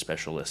fields that the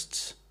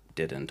specialists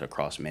didn't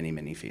across many,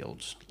 many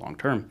fields long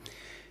term.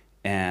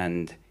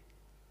 And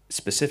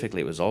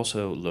specifically, it was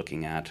also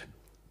looking at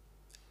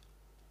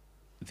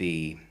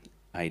the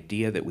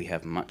idea that we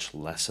have much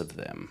less of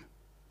them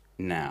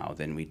now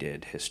than we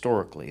did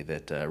historically,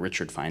 that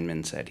Richard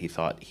Feynman said he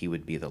thought he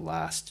would be the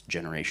last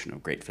generation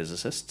of great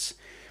physicists.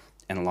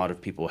 And a lot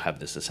of people have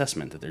this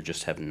assessment that there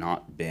just have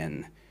not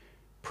been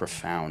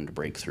profound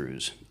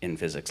breakthroughs in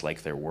physics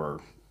like there were,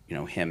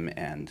 him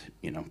and,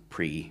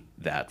 pre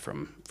that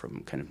from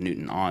kind of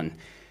Newton on.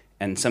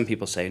 And some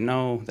people say,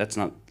 no, that's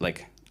not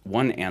like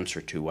one answer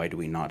to why do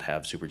we not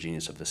have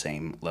supergenius of the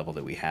same level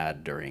that we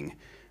had during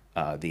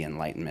the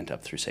Enlightenment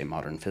up through, say,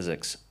 modern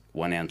physics.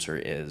 One answer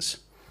is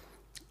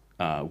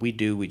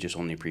we just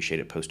only appreciate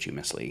it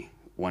posthumously.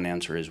 One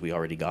answer is we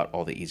already got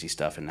all the easy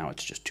stuff and now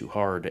it's just too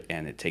hard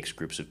and it takes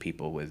groups of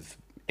people with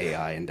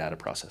AI and data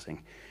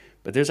processing.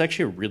 But there's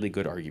actually a really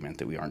good argument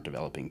that we aren't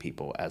developing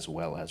people as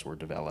well as we're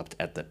developed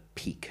at the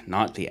peak,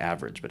 not the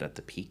average, but at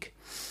the peak.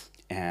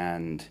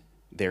 And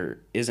there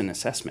is an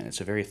assessment,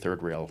 it's a very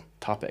third rail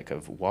topic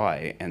of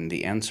why, and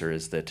the answer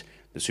is that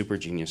the super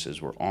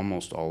geniuses were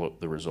almost all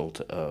the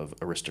result of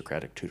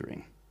aristocratic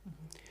tutoring.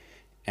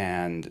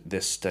 And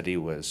this study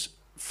was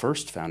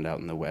first found out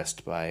in the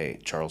West by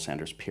Charles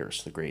Sanders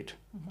Peirce,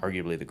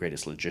 arguably the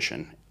greatest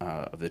logician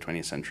of the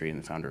 20th century and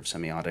the founder of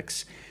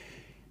semiotics.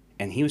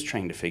 And he was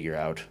trying to figure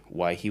out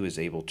why he was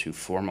able to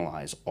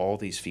formalize all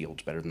these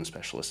fields better than the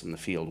specialists in the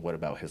field. What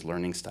about his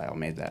learning style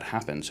made that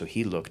happen? So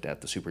he looked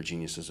at the super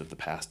geniuses of the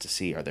past to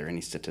see, are there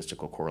any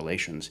statistical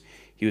correlations?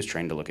 He was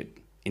trying to look at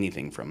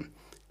anything from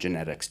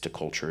genetics to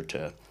culture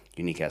to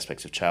unique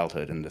aspects of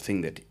childhood. And the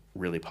thing that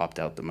really popped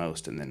out the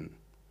most, and then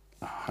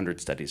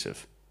 100 studies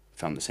have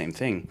found the same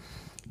thing,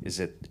 is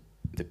that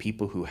the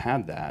people who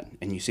had that,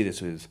 and you see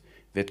this with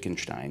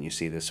Wittgenstein, you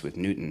see this with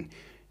Newton,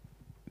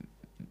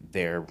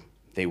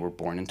 they were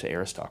born into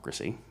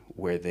aristocracy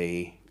where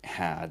they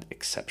had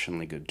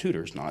exceptionally good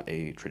tutors, not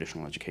a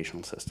traditional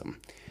educational system.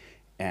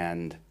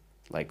 And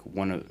like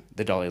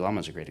the Dalai Lama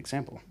is a great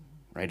example,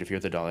 right? If you're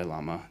the Dalai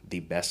Lama,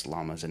 the best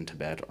lamas in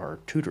Tibet are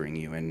tutoring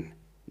you in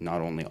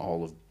not only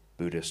all of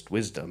Buddhist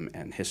wisdom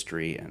and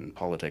history and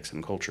politics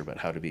and culture, but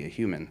how to be a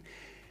human.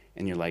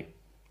 And you're like,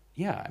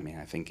 yeah, I mean,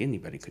 I think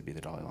anybody could be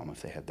the Dalai Lama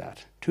if they had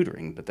that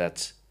tutoring,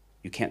 but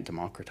you can't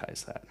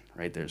democratize that,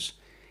 right?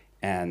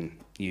 And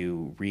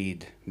you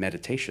read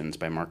Meditations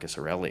by Marcus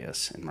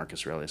Aurelius, and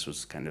Marcus Aurelius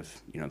was kind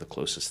of, the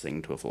closest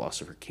thing to a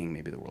philosopher king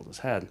maybe the world has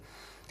had.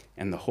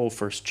 And the whole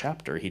first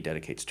chapter he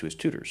dedicates to his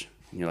tutors.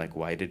 And you're like,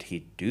 why did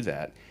he do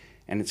that?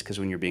 And it's because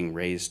when you're being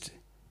raised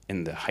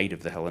in the height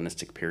of the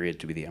Hellenistic period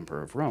to be the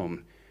emperor of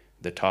Rome,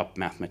 the top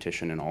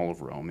mathematician in all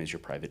of Rome is your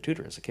private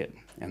tutor as a kid,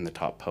 and the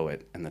top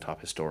poet, and the top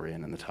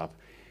historian,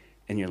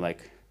 and you're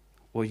like,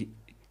 well,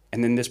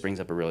 and then this brings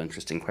up a real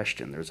interesting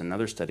question. There's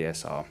another study I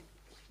saw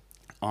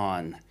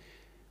on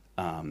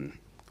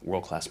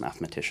world-class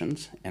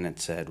mathematicians, and it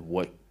said,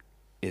 what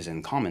is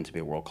in common to be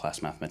a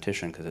world-class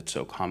mathematician? Because it's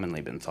so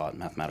commonly been thought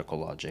mathematical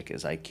logic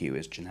is IQ,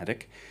 is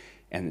genetic,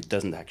 and it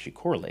doesn't actually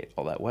correlate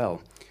all that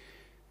well.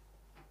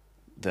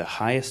 The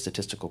highest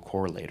statistical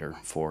correlator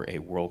for a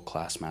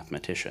world-class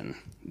mathematician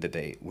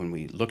when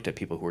we looked at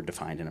people who were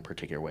defined in a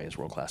particular way as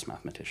world-class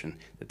mathematician,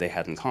 that they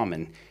had in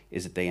common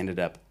is that they ended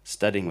up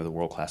studying with a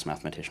world-class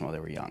mathematician while they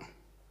were young.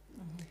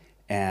 Mm-hmm.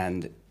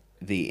 And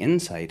the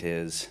insight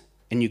is,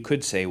 and you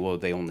could say, well,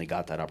 they only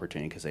got that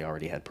opportunity because they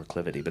already had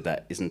proclivity, but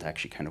that isn't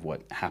actually kind of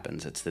what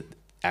happens. It's that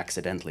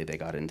accidentally they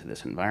got into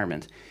this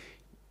environment.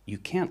 You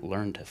can't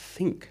learn to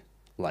think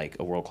like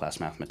a world-class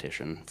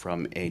mathematician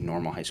from a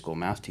normal high school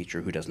math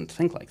teacher who doesn't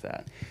think like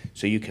that.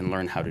 So you can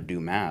learn how to do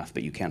math,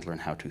 but you can't learn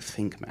how to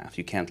think math.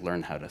 You can't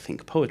learn how to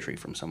think poetry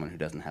from someone who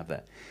doesn't have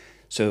that.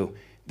 So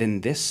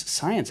then this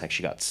science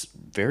actually got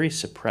very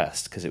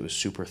suppressed because it was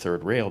super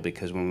third rail,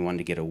 because when we wanted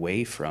to get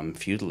away from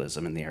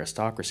feudalism and the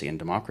aristocracy and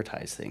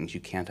democratize things,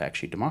 you can't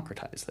actually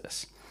democratize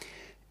this.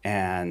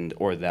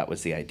 Or that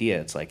was the idea.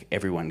 It's like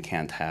everyone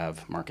can't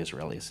have Marcus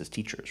Aurelius as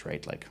teachers,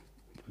 right? Like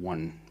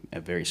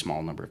a very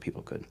small number of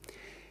people could.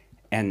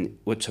 And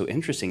what's so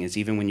interesting is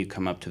even when you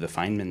come up to the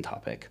Feynman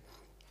topic,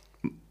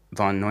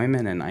 von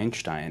Neumann and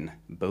Einstein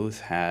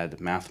both had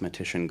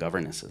mathematician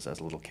governesses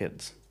as little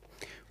kids,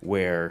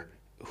 where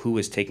who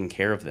was taking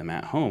care of them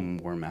at home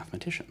were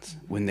mathematicians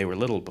when they were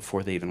little,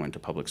 before they even went to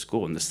public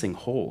school, and this thing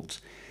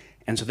holds.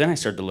 And so then I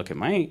started to look at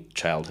my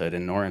childhood,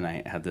 and Nora and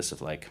I had this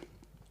of like,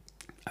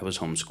 I was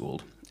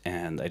homeschooled,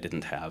 and I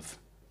didn't have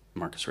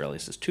Marcus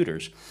Aurelius as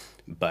tutors,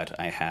 but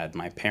I had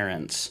my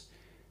parents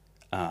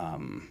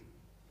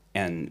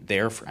and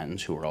their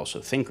friends, who were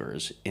also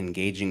thinkers,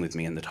 engaging with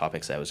me in the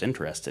topics I was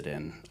interested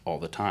in all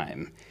the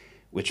time,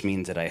 which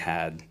means that I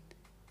had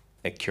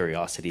a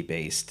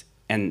curiosity-based.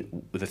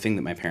 And the thing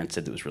that my parents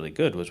said that was really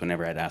good was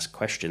whenever I'd ask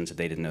questions that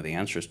they didn't know the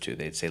answers to,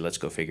 they'd say, let's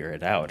go figure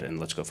it out, and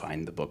let's go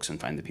find the books and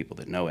find the people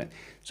that know it.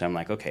 So I'm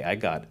like, okay, I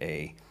got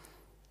a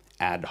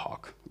ad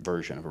hoc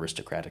version of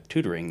aristocratic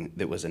tutoring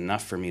that was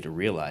enough for me to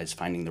realize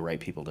finding the right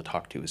people to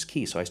talk to is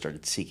key. So I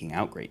started seeking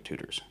out great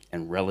tutors.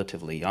 And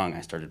relatively young, I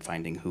started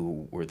finding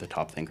who were the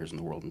top thinkers in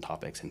the world in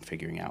topics and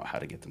figuring out how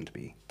to get them to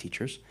be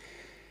teachers.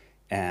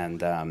 And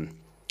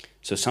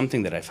so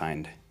something that I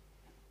find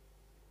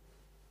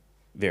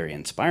very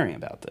inspiring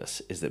about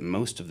this is that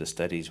most of the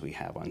studies we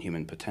have on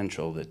human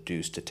potential that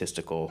do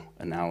statistical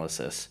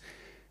analysis,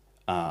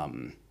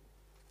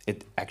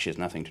 it actually has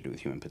nothing to do with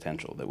human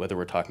potential. That whether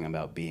we're talking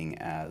about being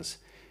as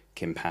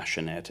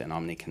compassionate and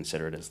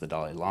omniconsiderate as the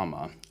Dalai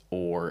Lama,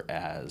 or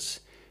as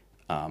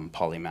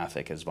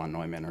polymathic as von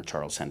Neumann or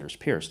Charles Sanders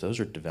Peirce, those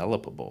are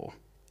developable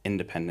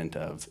independent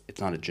of,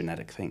 it's not a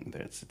genetic thing,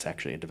 it's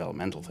actually a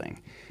developmental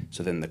thing.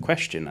 So then the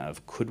question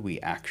of, could we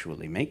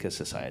actually make a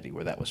society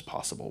where that was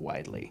possible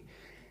widely?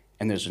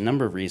 And there's a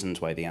number of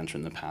reasons why the answer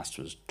in the past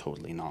was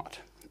totally not.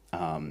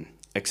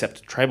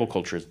 Except tribal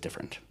culture is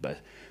different, but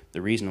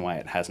the reason why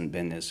it hasn't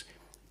been is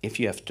if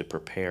you have to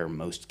prepare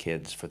most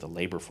kids for the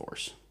labor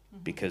force,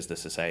 because the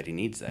society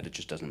needs that, it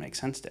just doesn't make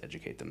sense to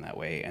educate them that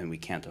way, and we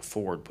can't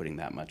afford putting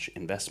that much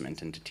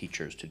investment into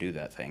teachers to do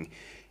that thing.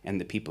 And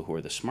the people who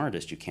are the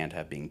smartest, you can't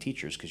have being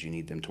teachers because you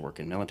need them to work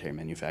in military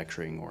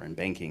manufacturing or in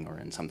banking or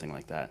in something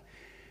like that.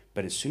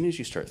 But as soon as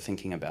you start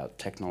thinking about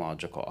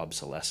technological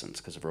obsolescence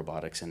because of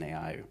robotics and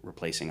AI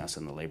replacing us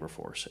in the labor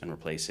force and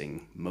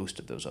replacing most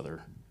of those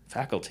other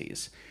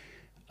faculties,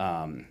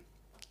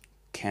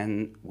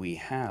 can we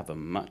have a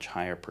much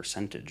higher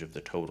percentage of the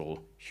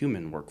total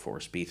human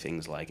workforce be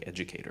things like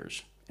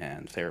educators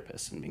and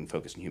therapists and being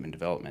focused on human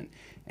development,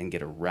 and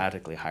get a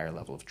radically higher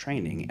level of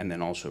training, and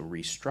then also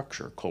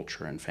restructure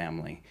culture and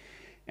family?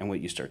 And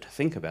what you start to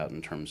think about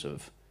in terms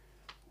of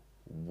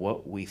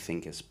what we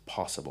think is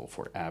possible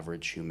for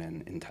average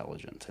human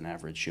intelligence and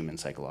average human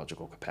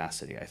psychological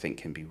capacity, I think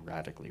can be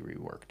radically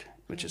reworked,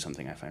 which is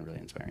something I find really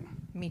inspiring.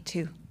 Me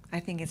too. I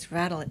think it's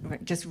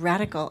just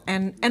radical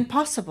and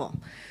possible.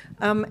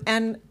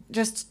 And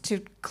just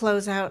to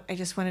close out, I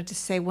just wanted to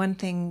say one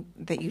thing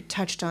that you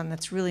touched on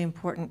that's really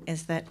important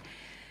is that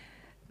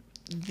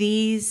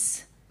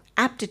these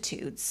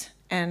aptitudes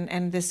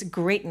and this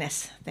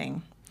greatness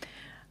thing,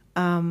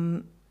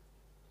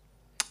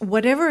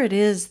 whatever it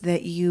is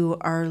that you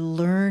are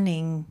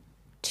learning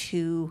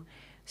to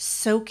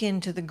soak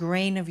into the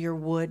grain of your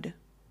wood,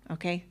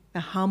 okay, the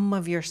hum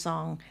of your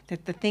song,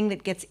 that the thing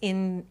that gets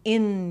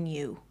in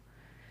you,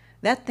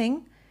 that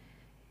thing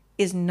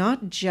is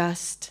not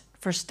just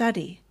for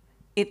study.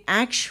 It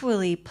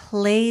actually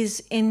plays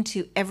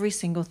into every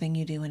single thing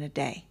you do in a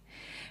day.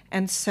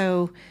 And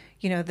so,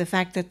 you know, the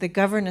fact that the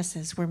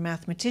governesses were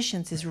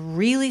mathematicians is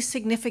really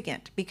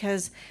significant,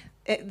 because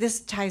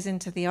this ties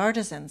into the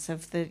artisans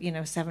of the,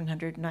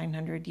 700,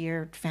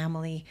 900-year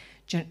family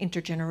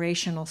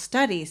intergenerational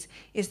studies,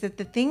 is that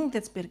the thing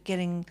that's been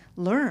getting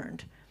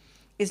learned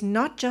is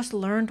not just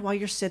learned while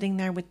you're sitting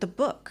there with the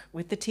book,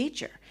 with the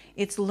teacher.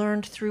 It's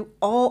learned through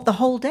the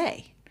whole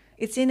day.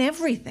 It's in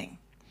everything.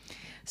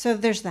 So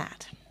there's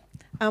that.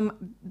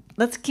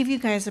 Let's give you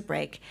guys a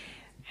break.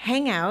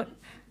 Hang out.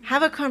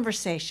 have a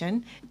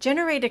conversation,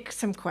 generate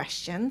some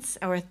questions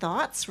or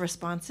thoughts,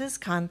 responses,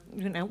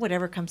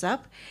 whatever comes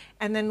up,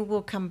 and then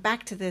we'll come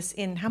back to this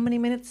in how many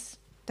minutes,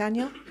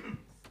 Daniel?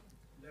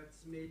 Let's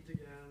meet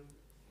again.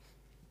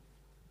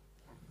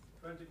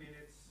 20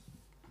 minutes.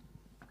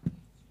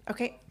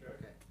 Okay,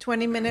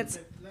 20 minutes.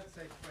 Let's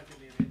say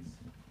 20 minutes.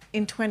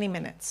 In 20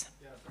 minutes.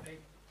 Yeah, so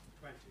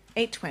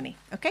 8:20. 8:20.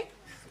 Okay?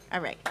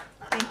 All right.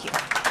 Thank you.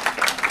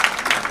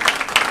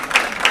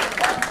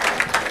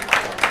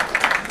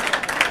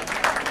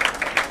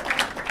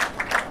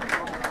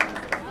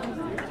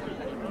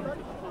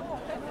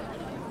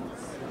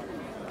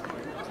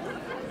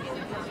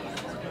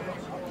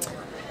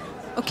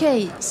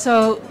 Okay,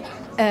 so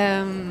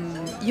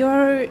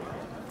you're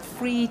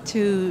free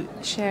to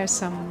share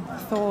some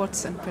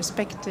thoughts and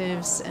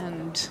perspectives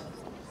and...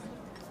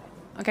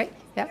 Okay,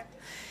 yeah.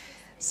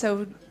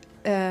 So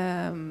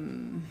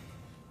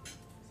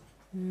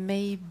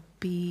maybe...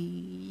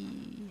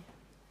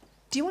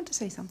 Do you want to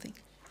say something?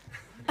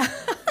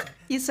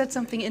 You said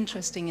something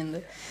interesting in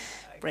the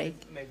break.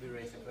 Maybe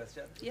raise a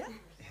question. Yeah.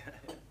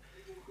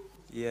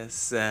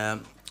 Yes,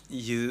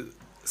 you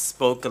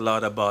spoke a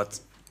lot about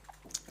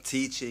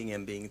teaching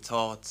and being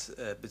taught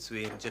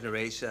between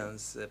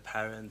generations,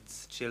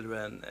 parents,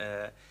 children,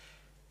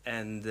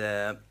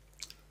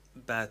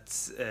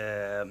 but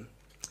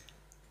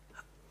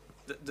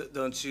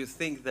don't you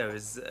think there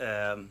is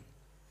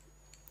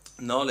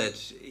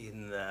knowledge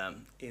in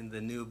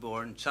the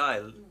newborn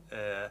child?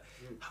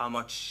 How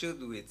much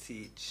should we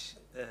teach,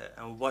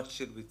 and what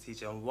should we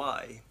teach, and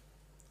why?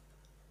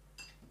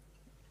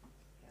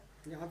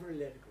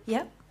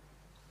 Yeah.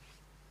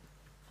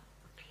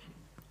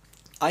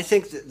 I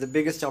think that the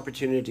biggest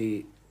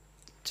opportunity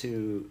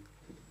to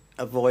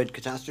avoid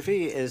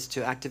catastrophe is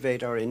to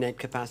activate our innate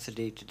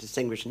capacity to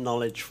distinguish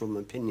knowledge from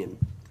opinion.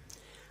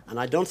 And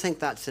I don't think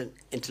that's an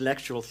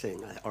intellectual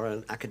thing or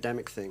an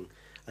academic thing.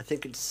 I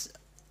think it's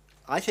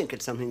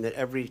something that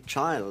every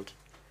child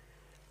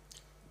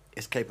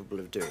is capable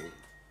of doing.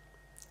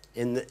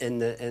 In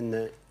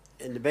the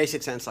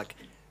basic sense, like,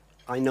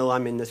 I know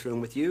I'm in this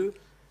room with you,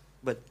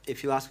 but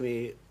if you ask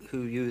me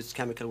who used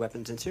chemical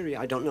weapons in Syria,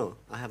 I don't know.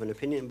 I have an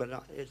opinion, but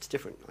it's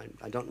different.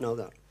 I don't know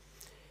that.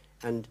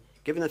 And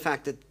given the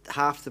fact that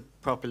half the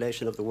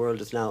population of the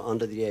world is now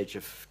under the age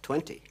of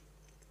 20,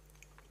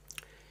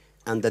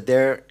 and that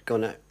they're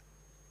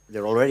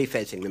already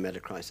facing the meta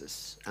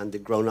crisis, and the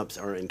grown-ups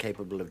are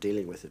incapable of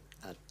dealing with it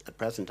at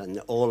present, and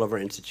all of our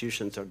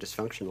institutions are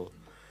dysfunctional.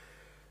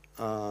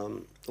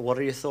 What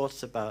are your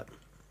thoughts about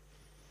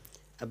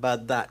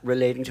that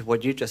relating to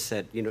what you just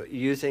said? You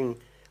know,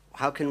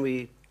 how can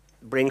we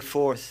bring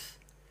forth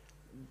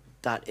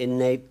that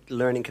innate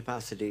learning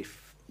capacity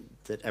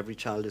that every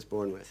child is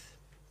born with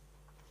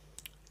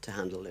to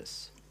handle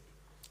this?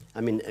 I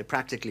mean,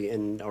 practically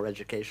in our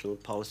educational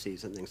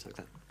policies and things like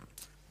that.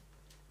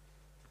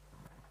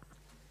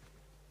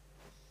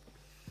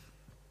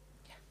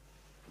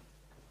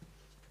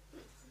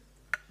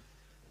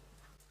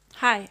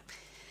 Hi.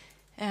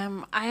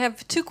 I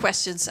have two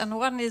questions, and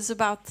one is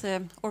about,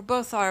 or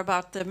both are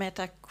about the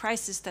meta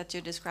crisis that you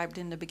described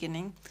in the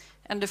beginning.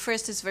 And the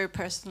first is very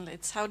personal.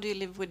 It's how do you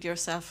live with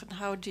yourself, and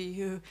how do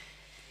you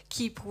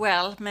keep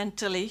well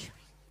mentally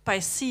by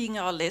seeing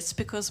all this?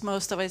 Because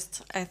most of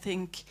us, I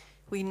think,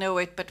 we know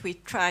it, but we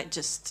try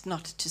just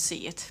not to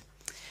see it.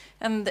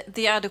 And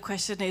the other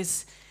question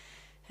is,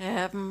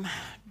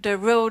 the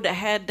road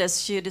ahead,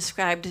 as you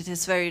described it,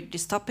 is very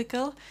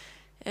dystopical.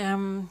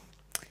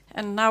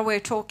 And now we're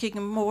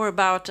talking more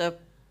about a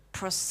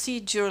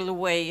procedural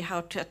way how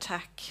to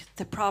attack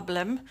the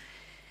problem.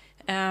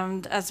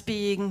 And as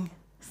being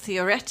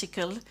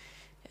theoretical,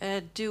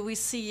 do we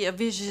see a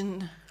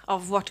vision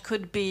of what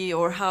could be,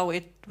 or how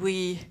a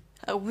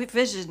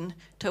vision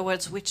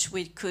towards which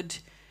we could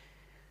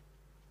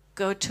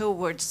go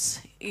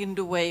towards in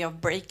the way of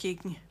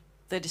breaking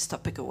the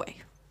dystopical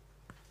way?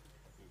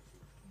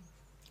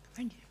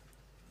 Thank you.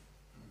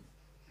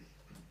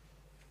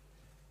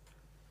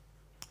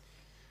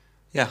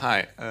 Yeah,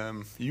 hi.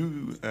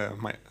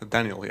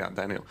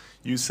 Daniel.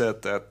 You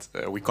said that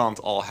we can't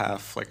all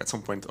have, like at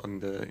some point in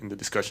the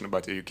discussion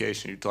about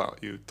education,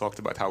 you talked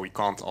about how we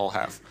can't all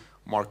have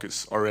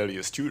Marcus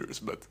Aurelius tutors,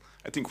 but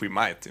I think we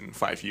might in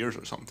 5 years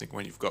or something,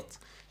 when you've got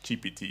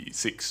GPT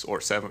 6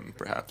 or 7,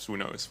 perhaps. Who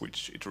knows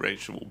which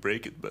iteration will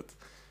break it? But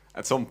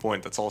at some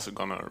point, that's also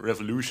gonna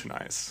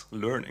revolutionize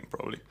learning,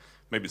 probably.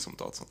 Maybe some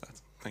thoughts on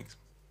that. Thanks.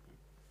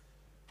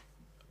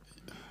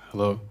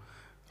 Hello.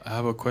 I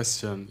have a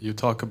question. You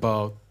talk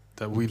about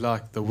that we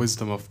lack the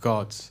wisdom of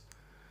gods,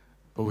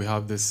 but we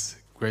have this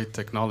great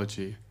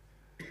technology.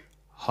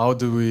 How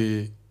do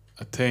we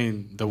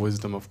attain the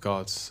wisdom of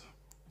gods,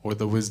 or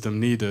the wisdom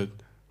needed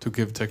to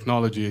give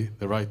technology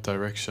the right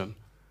direction?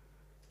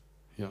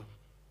 Yeah.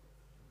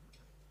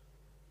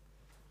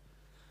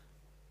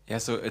 Yeah,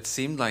 so it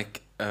seemed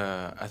like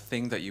a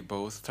thing that you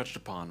both touched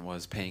upon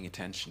was paying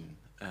attention,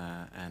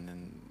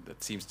 and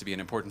that seems to be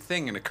an important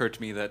thing. And it occurred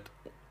to me that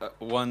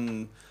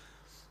one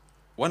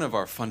of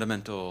the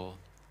fundamental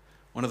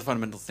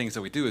things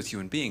that we do as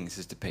human beings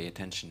is to pay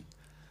attention.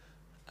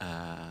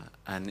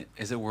 And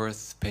is it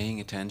worth paying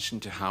attention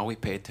to how we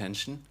pay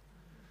attention?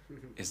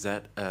 Is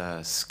that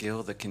a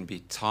skill that can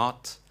be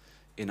taught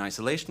in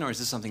isolation, or is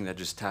this something that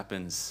just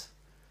happens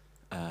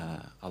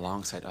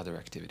alongside other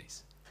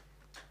activities?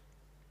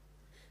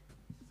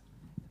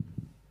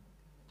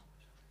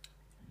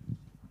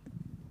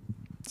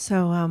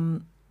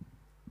 So,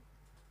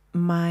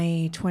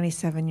 my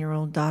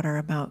 27-year-old daughter,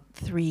 about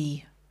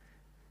 3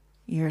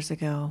 years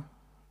ago,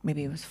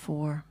 maybe it was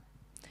 4,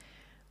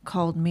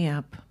 called me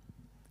up,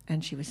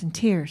 and she was in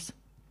tears.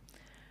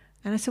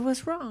 And I said,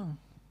 "What's wrong?"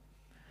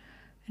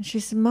 And she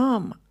said,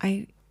 "Mom,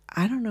 I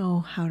don't know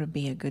how to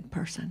be a good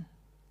person.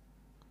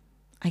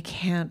 I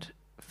can't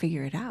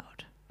figure it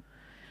out.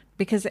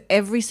 Because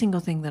every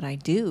single thing that I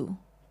do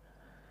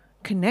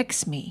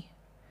connects me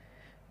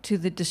to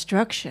the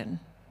destruction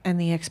and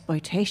the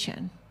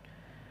exploitation.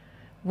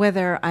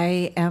 Whether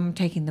I am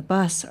taking the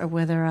bus or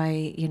whether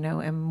I,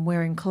 am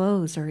wearing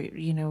clothes or,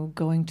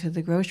 going to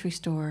the grocery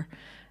store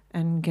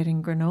and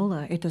getting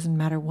granola, it doesn't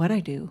matter what I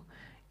do.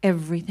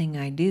 Everything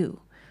I do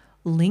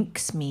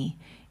links me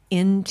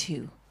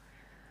into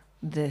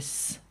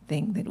this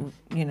thing that,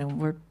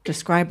 we're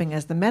describing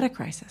as the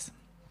meta-crisis.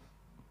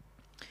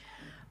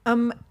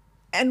 And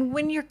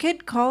when your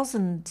kid calls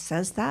and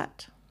says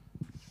that,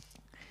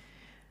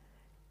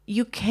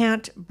 you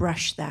can't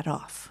brush that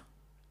off.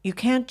 You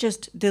can't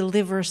just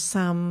deliver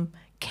some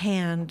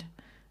canned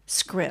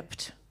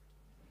script.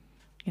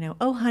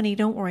 "Oh, honey,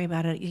 don't worry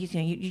about it.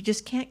 You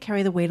just can't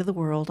carry the weight of the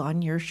world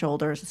on your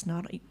shoulders. It's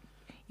not."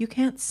 You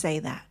can't say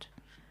that.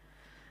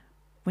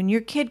 When your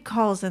kid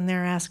calls and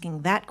they're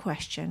asking that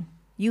question,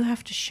 you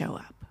have to show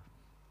up.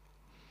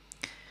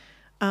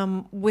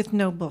 With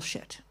no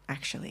bullshit,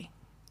 actually.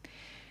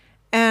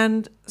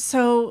 And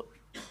so,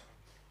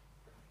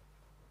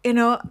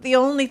 the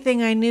only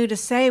thing I knew to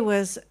say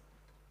was,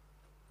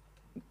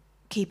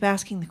 keep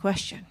asking the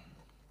question.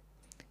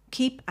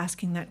 Keep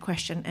asking that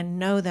question and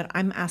know that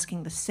I'm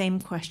asking the same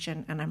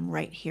question and I'm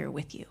right here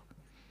with you.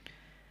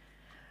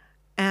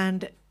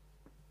 And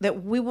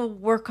that we will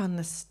work on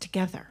this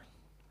together,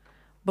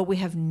 but we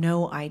have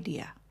no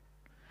idea.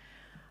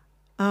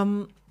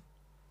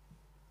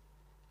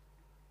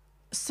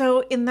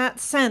 So in that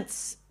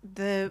sense,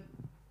 the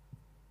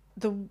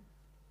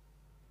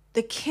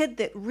kid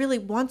that really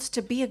wants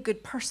to be a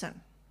good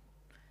person,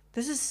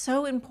 this is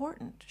so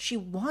important. She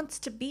wants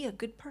to be a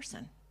good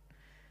person.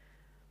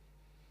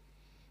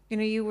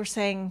 You were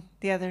saying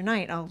the other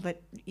night, I'll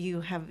let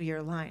you have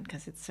your line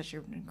because it's such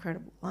an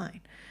incredible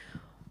line.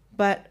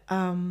 But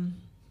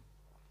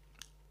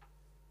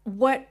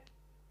what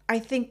I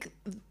think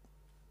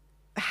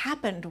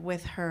happened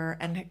with her,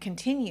 and it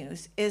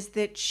continues, is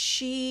that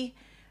she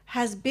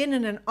has been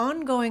in an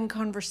ongoing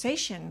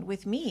conversation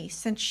with me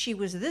since she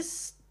was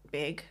this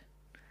big.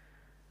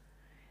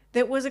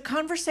 That was a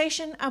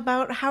conversation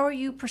about how are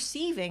you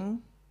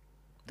perceiving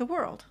the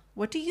world?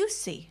 What do you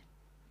see?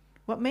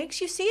 What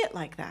makes you see it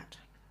like that?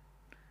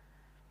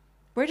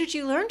 Where did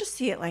you learn to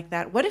see it like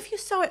that? What if you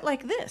saw it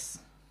like this?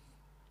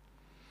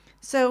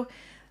 So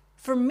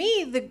for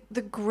me,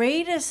 the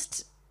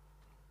greatest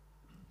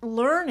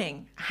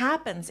learning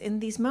happens in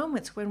these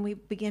moments when we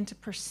begin to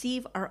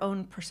perceive our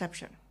own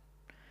perception.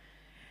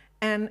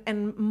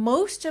 And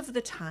most of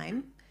the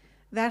time,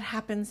 that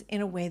happens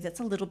in a way that's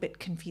a little bit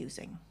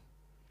confusing.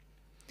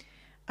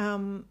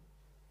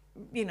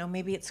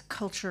 Maybe it's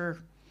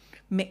culture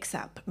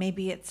mix-up.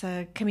 Maybe it's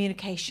a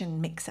communication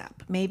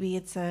mix-up. Maybe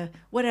it's a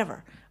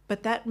whatever.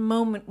 But that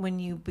moment when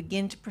you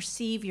begin to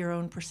perceive your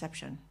own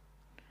perception.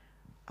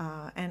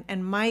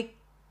 And my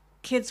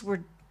kids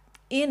were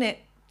in it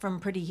from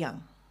pretty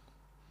young.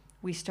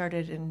 We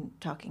started in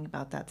talking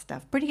about that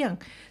stuff pretty young.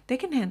 They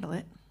can handle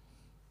it.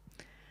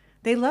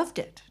 They loved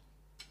it.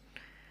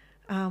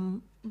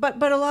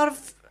 But a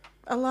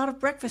lot of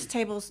breakfast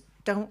tables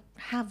don't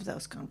have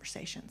those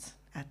conversations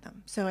at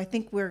them. So I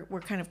think we're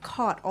kind of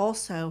caught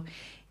also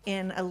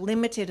in a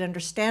limited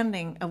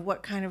understanding of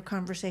what kind of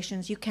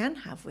conversations you can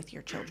have with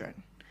your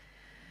children.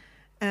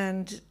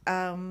 And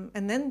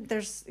then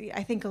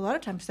I think a lot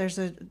of times there's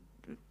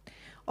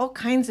all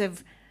kinds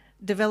of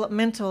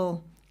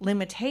developmental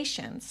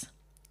limitations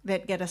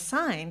that get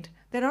assigned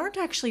that aren't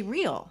actually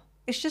real.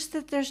 It's just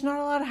that there's not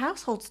a lot of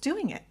households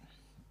doing it.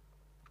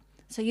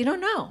 So you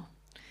don't know.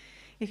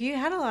 If you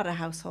had a lot of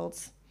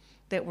households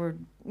that were,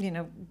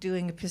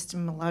 doing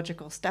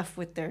epistemological stuff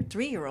with their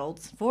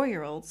 3-year-olds,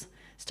 4-year-olds,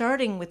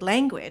 starting with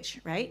language,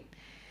 right?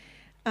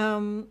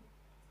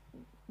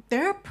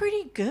 They're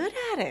pretty good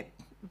at it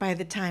by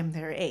the time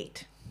they're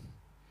 8.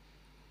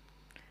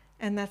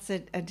 And that's a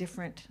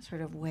different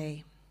sort of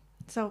way.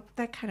 So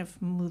that kind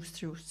of moves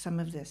through some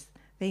of this.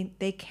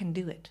 They can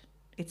do it.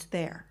 It's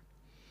there.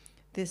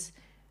 This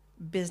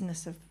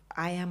business of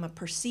I am a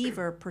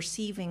perceiver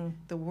perceiving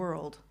the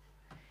world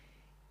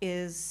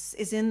is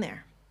in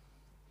there.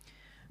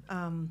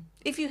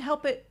 If you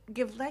help it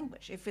give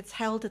language, if it's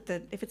held at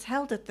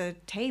the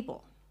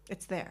table,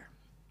 it's there.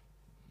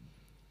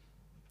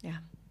 Yeah.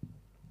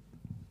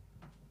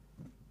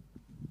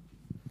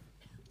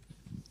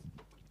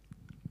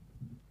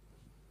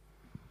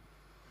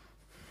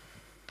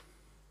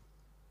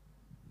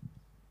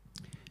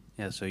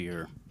 Yeah, so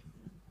your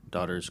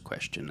daughter's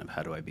question of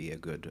how do I be a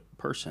good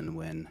person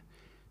when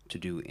to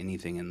do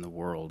anything in the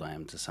world I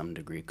am to some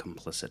degree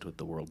complicit with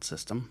the world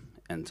system,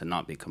 and to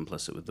not be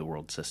complicit with the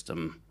world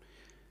system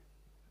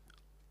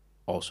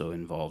also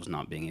involves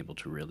not being able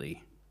to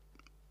really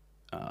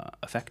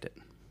affect it.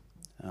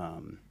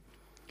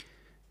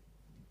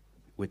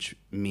 Which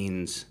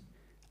means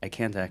I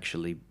can't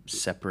actually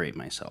separate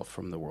myself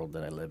from the world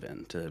that I live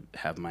in to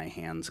have my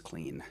hands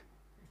clean.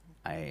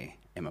 I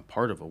am a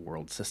part of a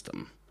world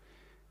system,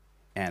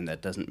 and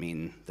that doesn't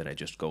mean that I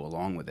just go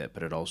along with it,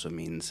 but it also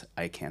means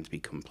I can't be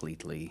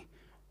completely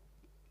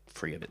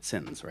free of its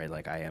sins, right?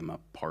 Like, I am a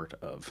part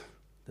of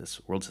this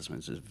world system.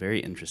 This is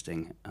very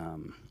interesting,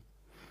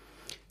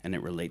 and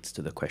it relates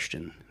to the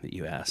question that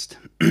you asked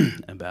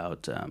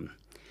about,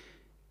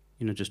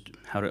 just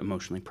how to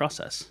emotionally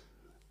process.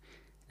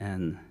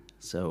 And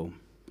so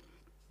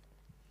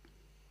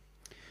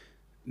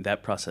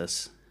that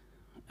process,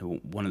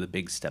 one of the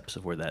big steps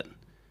of where that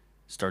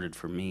started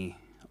for me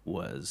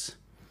was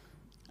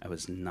I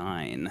was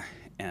 9,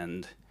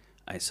 and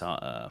I saw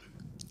a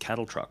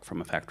cattle truck from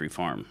a factory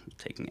farm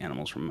taking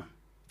animals from a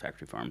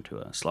factory farm to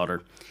a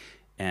slaughter.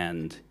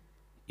 And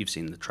you've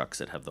seen the trucks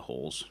that have the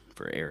holes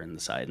for air in the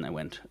side, and I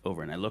went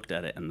over and I looked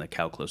at it, and the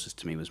cow closest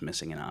to me was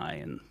missing an eye,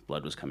 and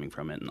blood was coming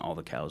from it, and all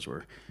the cows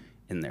were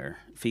in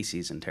their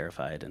feces and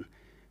terrified, and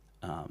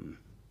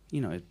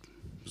it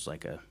was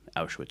like a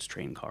Auschwitz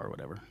train car or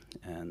whatever.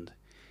 And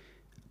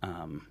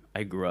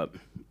I grew up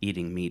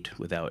eating meat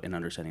without an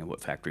understanding of what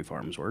factory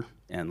farms were,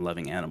 and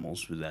loving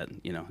animals with that.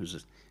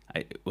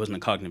 It wasn't a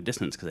cognitive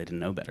dissonance because I didn't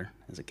know better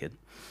as a kid.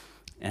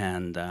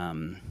 And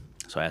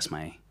so I asked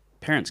my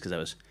parents,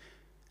 because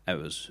I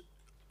was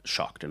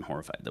shocked and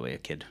horrified the way a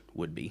kid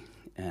would be,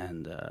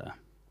 and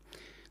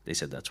they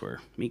said that's where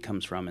meat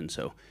comes from. And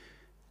so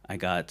I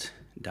got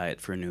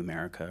Diet for a New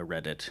America,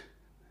 read it,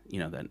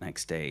 that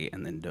next day,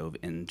 and then dove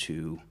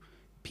into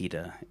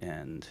PETA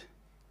and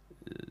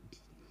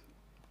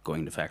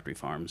going to factory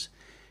farms.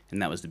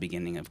 And that was the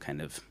beginning of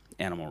kind of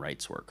animal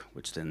rights work,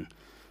 which then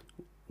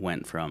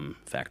went from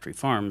factory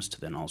farms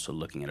to then also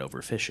looking at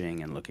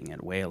overfishing and looking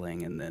at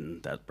whaling, and then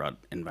that brought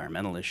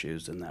environmental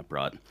issues, and that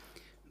brought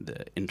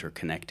the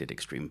interconnected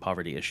extreme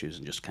poverty issues,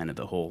 and just kind of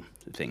the whole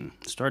thing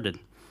started.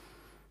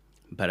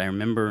 But I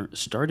remember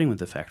starting with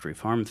the factory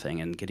farm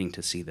thing and getting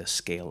to see the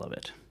scale of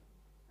it,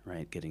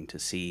 right? Getting to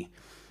see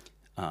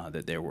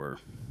that there were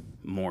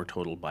more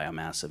total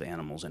biomass of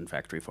animals in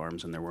factory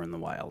farms than there were in the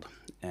wild,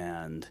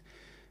 and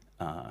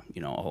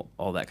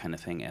all that kind of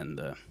thing, and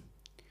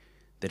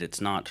that it's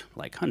not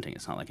like hunting.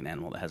 It's not like an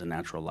animal that has a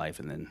natural life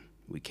and then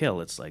we kill.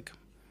 It's like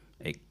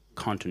a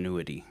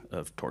continuity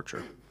of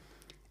torture.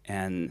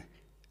 And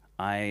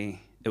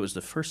it was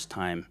the first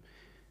time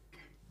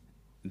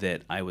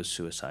that I was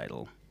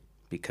suicidal,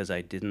 because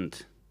I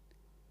didn't,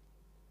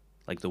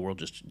 like, the world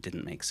just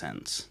didn't make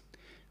sense.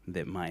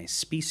 That my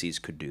species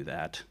could do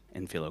that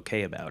and feel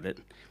okay about it,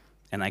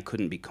 and I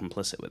couldn't be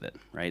complicit with it,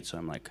 right? So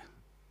I'm like,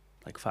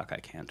 fuck, I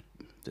can't.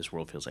 This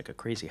world feels like a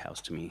crazy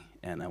house to me,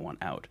 and I want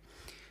out.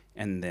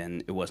 And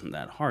then it wasn't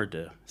that hard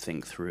to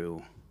think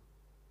through,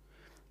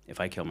 if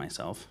I kill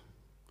myself,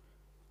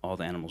 all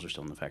the animals are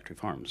still in the factory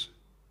farms,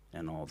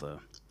 and all the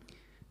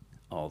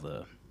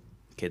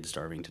kids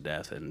starving to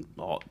death, and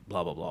all,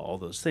 blah, blah, blah, all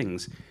those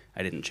things.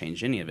 I didn't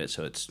change any of it,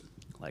 so it's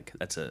like,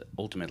 that's a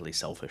ultimately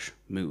selfish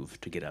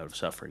move to get out of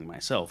suffering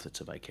myself.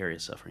 It's a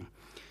vicarious suffering.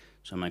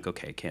 So I'm like,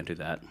 okay, can't do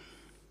that.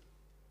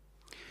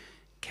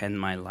 Can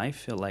my life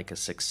feel like a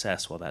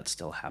success while that's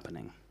still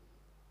happening?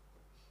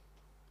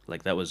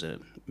 Like, that was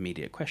an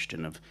immediate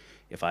question of,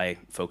 if I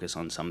focus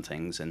on some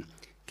things, and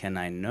can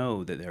I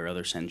know that there are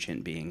other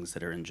sentient beings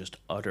that are in just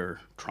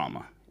utter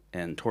trauma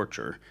and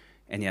torture,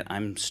 and yet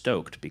I'm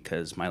stoked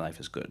because my life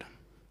is good?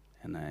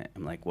 And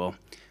I'm like, well,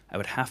 I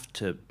would have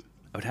to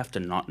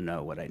not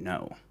know what I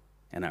know,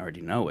 and I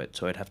already know it,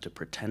 so I'd have to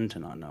pretend to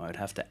not know. I'd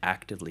have to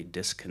actively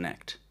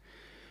disconnect,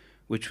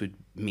 which would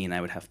mean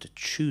I would have to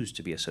choose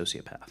to be a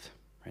sociopath,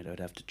 right? I would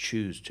have to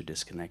choose to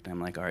disconnect. And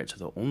I'm like, all right, so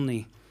the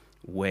only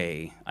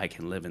way I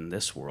can live in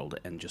this world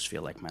and just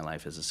feel like my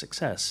life is a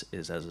success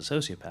is as a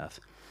sociopath.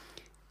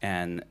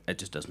 And it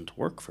just doesn't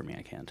work for me.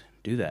 I can't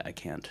do that. I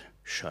can't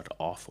shut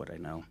off what I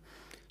know.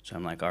 So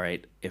I'm like, all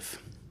right,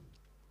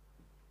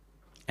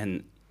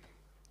 and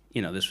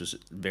this was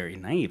very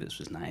naive. This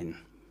was 9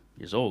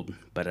 years old,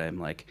 but I'm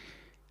like,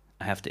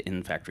 I have to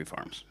end factory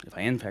farms. If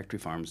I end factory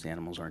farms, the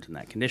animals aren't in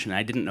that condition.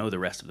 I didn't know the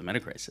rest of the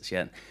meta-crisis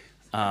yet.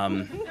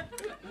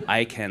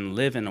 I can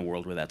live in a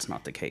world where that's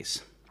not the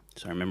case.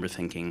 So I remember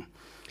thinking,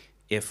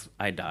 if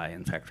I die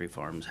and factory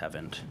farms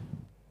haven't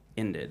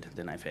ended,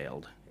 then I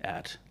failed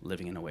at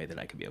living in a way that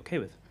I could be okay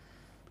with.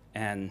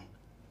 And,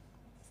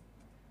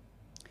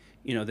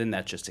 then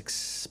that just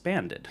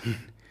expanded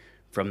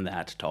from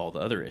that to all the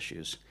other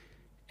issues.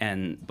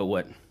 But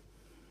what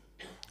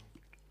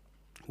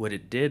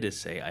it did is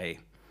say,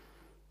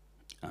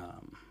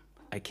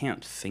 I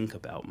can't think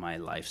about my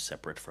life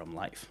separate from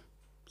life,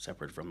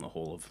 separate from the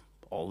whole of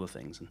all the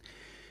things. And,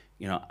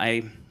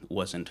 I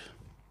wasn't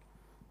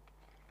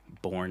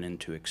born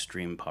into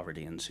extreme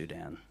poverty in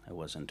Sudan. I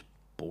wasn't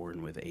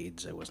born with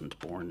AIDS. I wasn't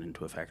born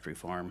into a factory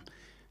farm.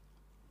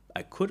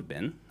 I could have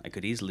been. I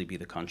could easily be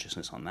the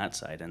consciousness on that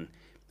side, and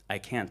I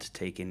can't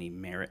take any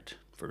merit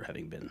for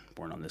having been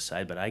born on this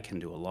side, but I can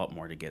do a lot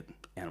more to get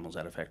animals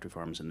out of factory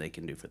farms than they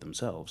can do for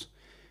themselves.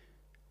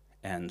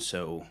 And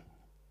so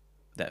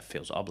that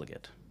feels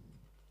obligate,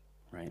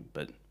 right?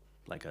 But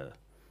like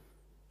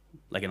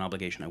an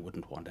obligation I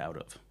wouldn't want out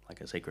of,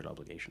 like a sacred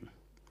obligation.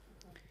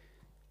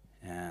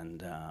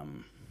 And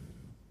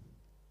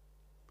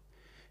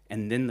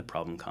then the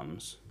problem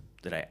comes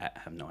that I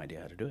have no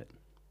idea how to do it.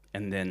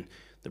 And then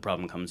the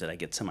problem comes that I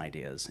get some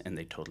ideas and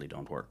they totally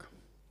don't work,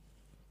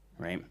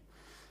 right?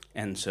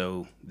 And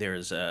so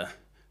there's a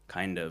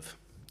kind of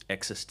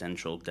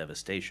existential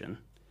devastation.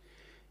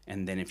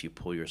 And then if you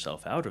pull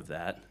yourself out of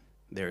that,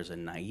 there's a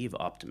naive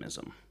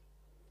optimism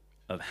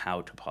of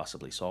how to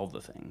possibly solve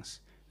the things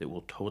that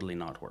will totally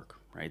not work,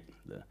 right?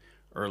 The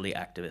early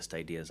activist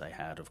ideas I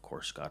had, of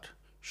course, got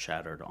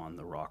shattered on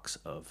the rocks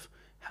of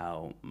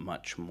how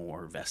much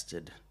more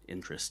vested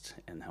interest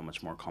and how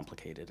much more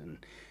complicated,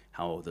 and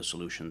how the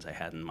solutions I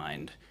had in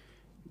mind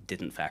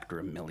didn't factor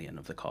a million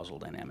of the causal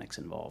dynamics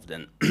involved.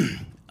 And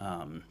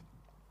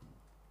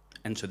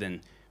and so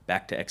then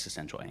back to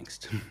existential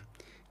angst,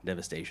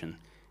 devastation.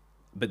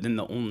 But then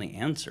the only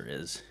answer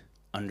is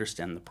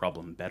understand the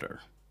problem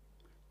better,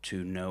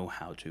 to know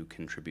how to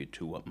contribute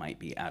to what might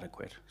be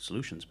adequate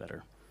solutions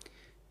better.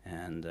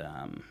 And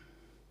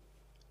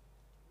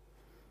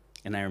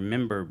I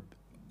remember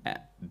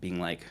being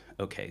like,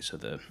 okay, so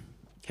the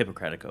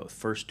Hippocratic Oath,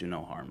 first do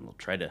no harm, we'll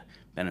try to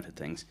benefit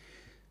things.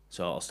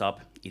 So I'll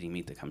stop eating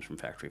meat that comes from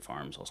factory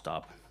farms, I'll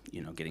stop,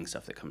 getting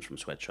stuff that comes from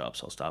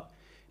sweatshops, I'll stop.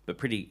 But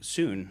pretty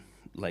soon,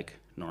 like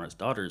Nora's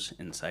daughter's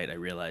insight, I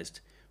realized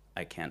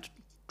I can't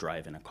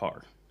drive in a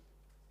car.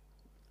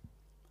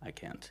 I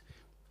can't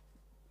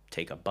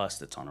take a bus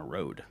that's on a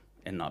road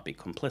and not be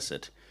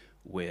complicit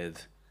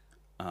with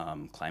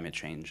climate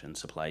change and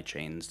supply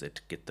chains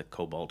that get the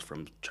cobalt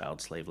from child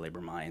slave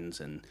labor mines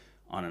and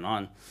on and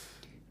on.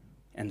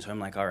 And so I'm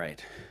like, all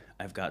right,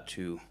 I've got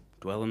to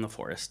dwell in the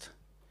forest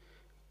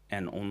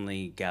and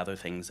only gather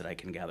things that I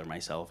can gather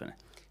myself.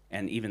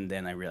 And even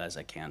then I realize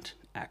I can't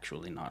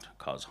actually not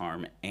cause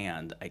harm,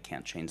 and I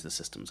can't change the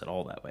systems at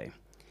all that way.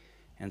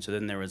 And so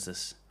then there was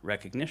this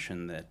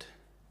recognition that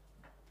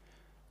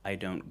I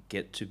don't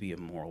get to be a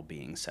moral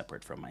being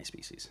separate from my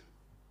species,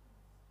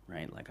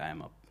 right? Like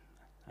I'm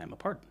a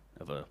part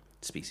of a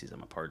species.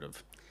 I'm a part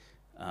of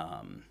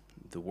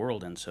the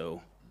world, and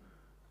so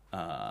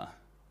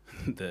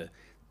the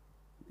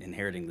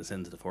inheriting the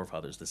sins of the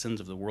forefathers, the sins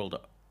of the world,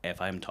 if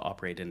I'm to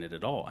operate in it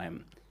at all,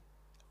 I'm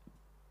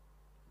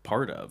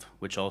part of,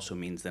 which also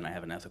means then I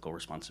have an ethical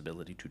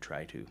responsibility to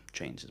try to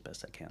change as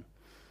best I can.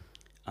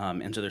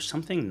 And so there's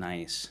something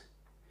nice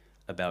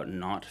about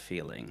not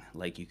feeling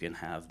like you can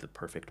have the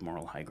perfect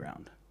moral high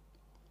ground,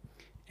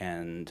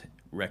 and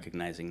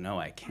recognizing, no,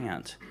 I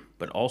can't,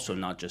 but also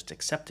not just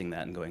accepting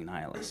that and going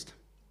nihilist,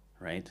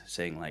 right?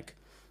 Saying like,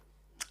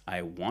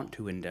 I want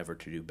to endeavor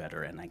to do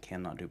better and I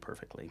cannot do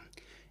perfectly.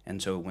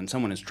 And so when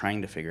someone is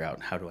trying to figure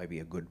out how do I be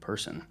a good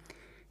person,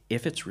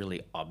 if it's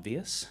really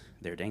obvious,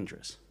 they're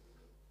dangerous,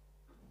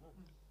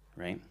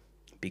 right?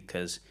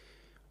 Because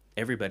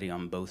everybody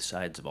on both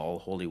sides of all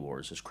holy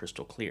wars is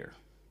crystal clear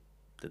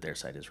that their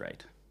side is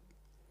right.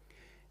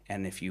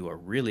 And if you are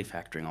really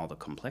factoring all the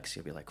complexity,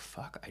 you'll be like,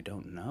 fuck, I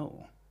don't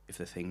know if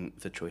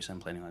the choice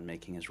I'm planning on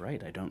making is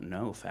right. I don't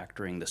know,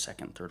 factoring the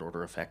second, third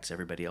order effects,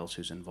 everybody else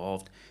who's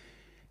involved.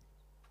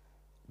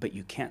 But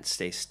you can't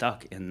stay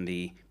stuck in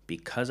the,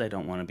 because I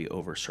don't want to be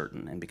over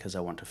certain and because I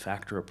want to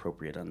factor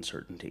appropriate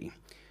uncertainty,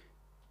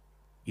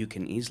 you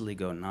can easily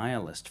go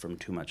nihilist from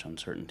too much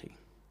uncertainty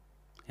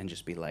and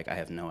just be like, I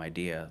have no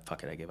idea,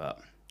 fuck it, I give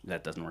up.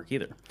 That doesn't work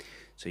either.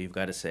 So you've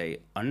got to say,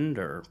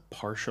 under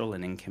partial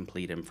and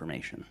incomplete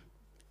information,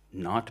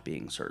 not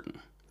being certain,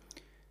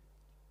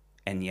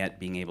 and yet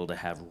being able to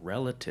have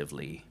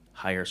relatively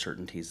higher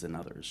certainties than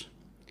others,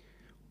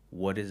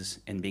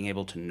 and being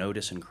able to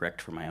notice and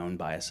correct for my own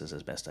biases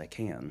as best I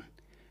can,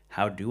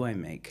 how do I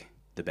make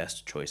the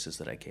best choices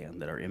that I can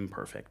that are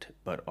imperfect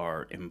but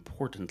are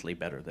importantly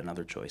better than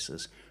other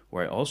choices,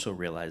 where I also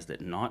realize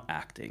that not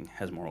acting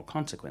has moral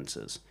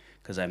consequences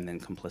because I'm then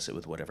complicit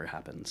with whatever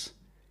happens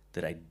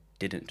that I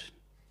didn't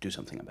do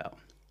something about.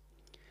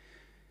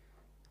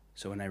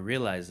 So when I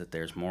realize that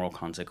there's moral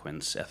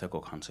consequence, ethical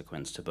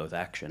consequence to both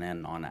action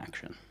and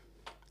non-action,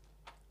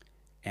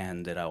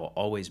 and that I will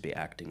always be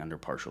acting under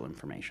partial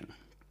information,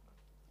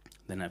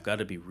 then I've got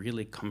to be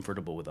really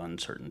comfortable with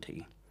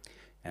uncertainty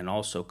and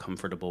also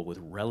comfortable with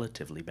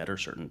relatively better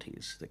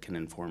certainties that can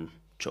inform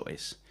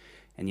choice.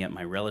 And yet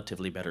my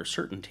relatively better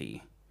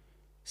certainty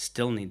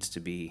still needs to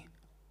be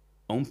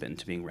open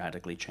to being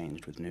radically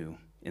changed with new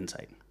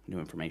insight, new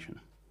information.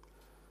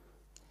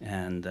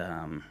 And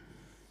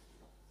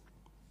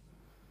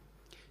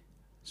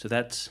so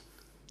that's,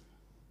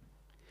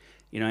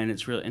 and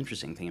it's a real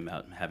interesting thing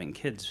about having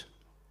kids.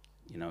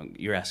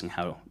 You're asking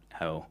how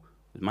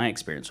with my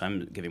experience, so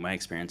I'm giving my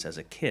experience as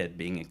a kid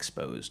being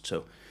exposed.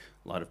 So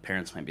A lot of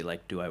parents might be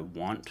like, do I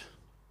want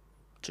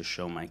to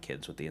show my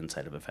kids what the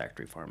inside of a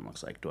factory farm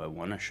looks like? Do I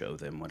want to show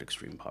them what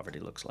extreme poverty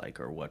looks like,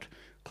 or what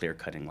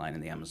clear-cutting line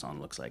in the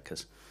Amazon looks like?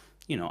 Because,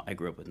 you know, I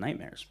grew up with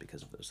nightmares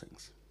because of those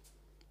things.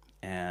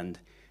 And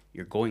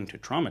you're going to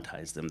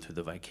traumatize them through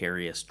the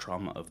vicarious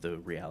trauma of the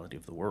reality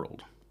of the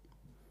world.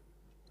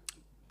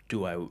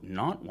 Do I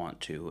not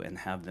want to and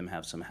have them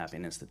have some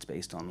happiness that's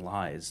based on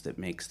lies that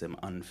makes them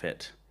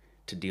unfit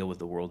to deal with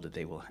the world that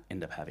they will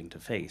end up having to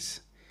face,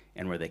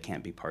 and where they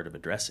can't be part of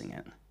addressing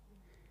it?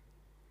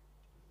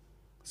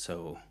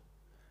 So,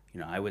 you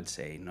know, I would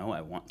say, no,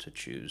 I want to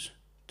choose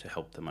to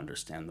help them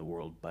understand the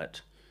world,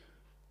 but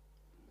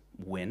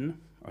when?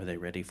 Are they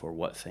ready for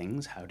what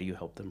things? How do you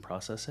help them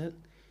process it?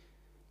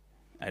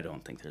 I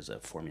don't think there's a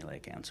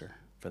formulaic answer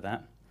for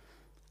that.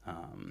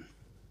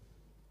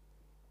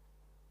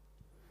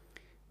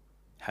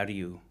 How do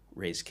you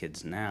raise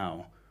kids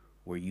now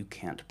where you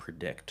can't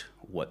predict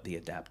what the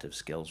adaptive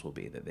skills will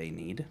be that they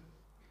need,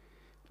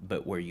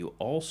 but where you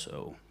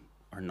also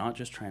are not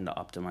just trying to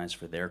optimize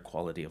for their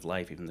quality of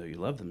life, even though you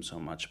love them so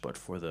much, but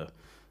for the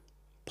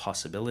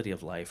possibility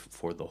of life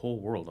for the whole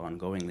world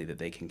ongoingly that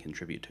they can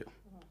contribute to,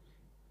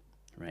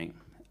 right?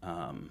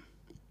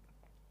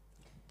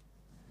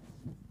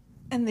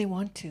 And they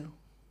want to.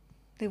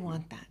 They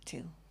want that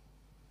too.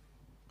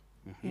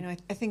 Mm-hmm. You know,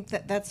 I think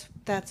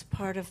that's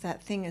part of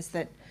that thing, is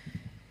that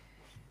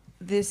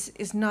this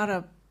is not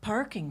a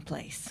parking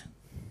place.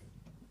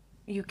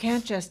 You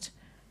can't just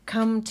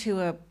come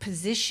to a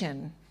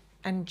position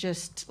and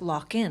just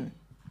lock in.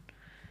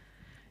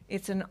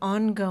 It's an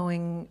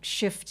ongoing,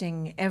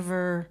 shifting,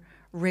 ever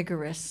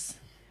rigorous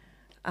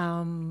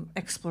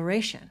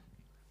exploration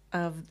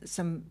of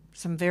some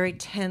very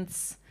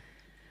tense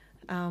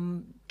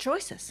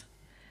choices,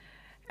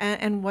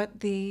 and what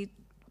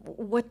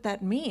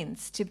that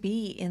means to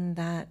be in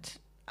that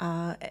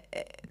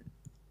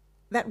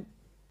that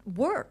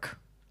work,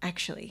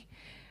 actually,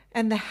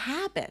 and the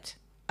habit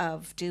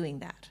of doing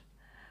that.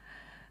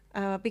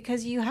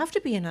 Because you have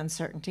to be in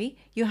uncertainty.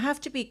 You have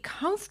to be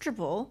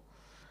comfortable,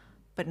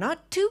 but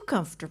not too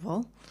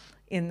comfortable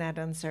in that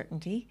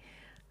uncertainty.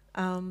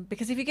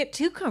 Because if you get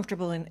too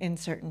comfortable in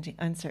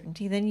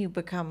uncertainty, then you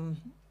become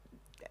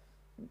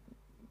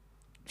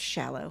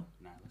shallow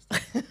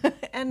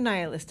and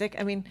nihilistic.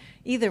 I mean,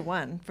 either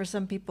one. For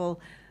some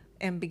people,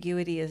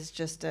 ambiguity is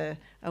just a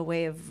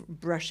way of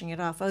brushing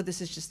it off. Oh,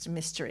 this is just a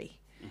mystery.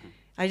 Mm-hmm.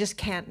 I just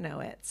can't know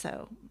it,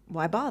 so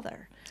why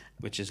bother?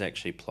 Which is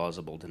actually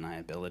plausible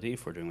deniability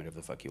for doing whatever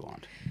the fuck you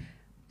want.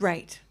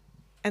 Right.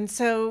 And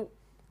so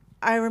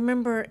I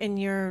remember in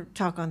your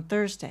talk on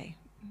Thursday,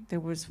 there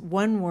was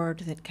one word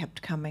that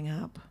kept coming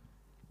up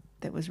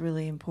that was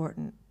really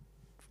important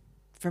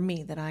for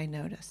me that I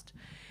noticed.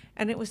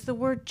 And it was the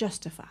word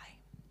justify.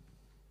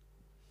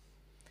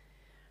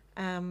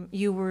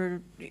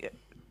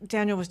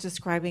 Daniel was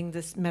describing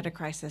this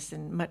meta-crisis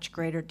in much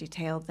greater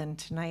detail than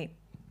tonight.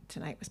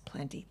 Tonight was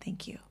plenty,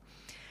 thank you.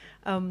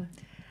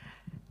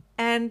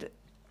 And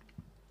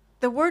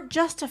the word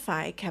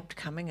justify kept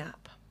coming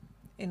up.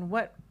 In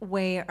what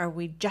way are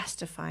we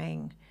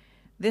justifying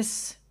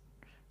this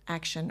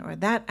action or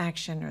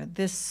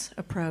this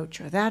approach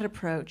or that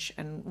approach,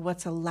 and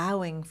what's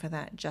allowing for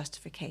that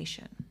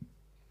justification?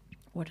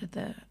 What are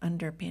the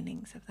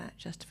underpinnings of that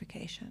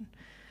justification?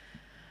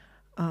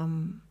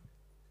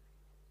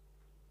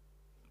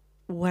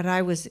 What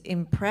I was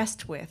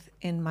impressed with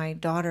in my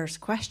daughter's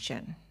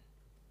question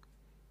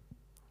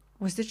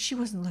was that she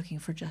wasn't looking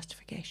for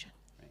justification.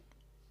 Right.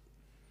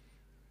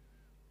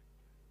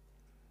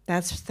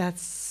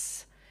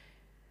 That's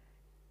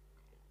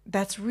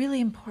really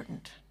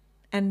important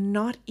and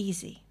not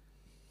easy.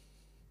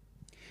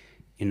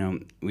 You know,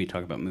 we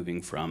talk about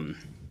moving from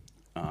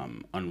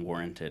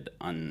unwarranted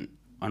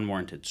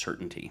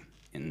certainty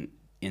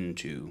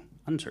into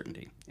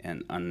uncertainty,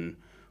 and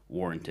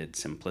unwarranted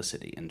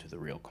simplicity into the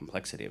real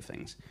complexity of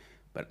things.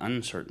 But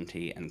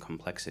uncertainty and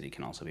complexity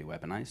can also be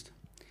weaponized.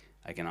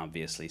 I can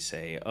obviously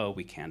say, oh,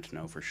 we can't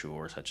know for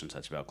sure such and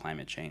such about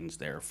climate change,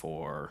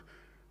 therefore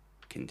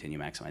continue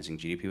maximizing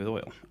GDP with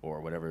oil,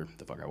 or whatever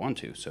the fuck I want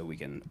to. So we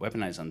can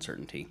weaponize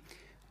uncertainty,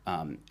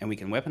 and we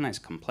can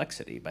weaponize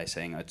complexity by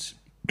saying, it's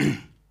you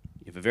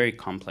have a very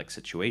complex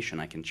situation,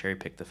 I can cherry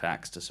pick the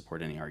facts to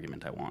support any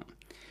argument I want.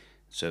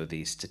 So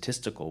the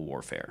statistical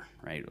warfare,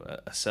 right,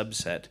 a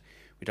subset,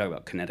 we talk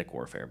about kinetic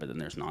warfare, but then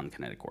there's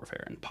non-kinetic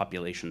warfare, and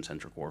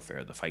population-centric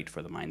warfare, the fight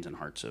for the minds and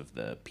hearts of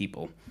the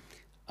people.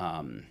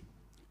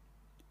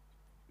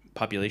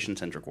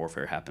 Population-centric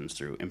warfare happens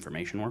through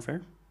information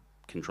warfare,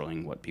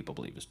 controlling what people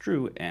believe is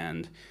true,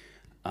 and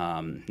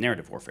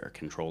narrative warfare,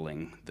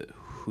 controlling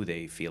who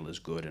they feel is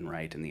good and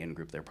right in the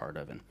in-group they're part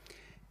of.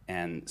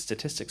 And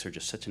statistics are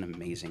just such an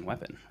amazing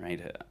weapon,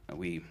 right?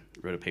 We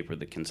wrote a paper at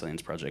the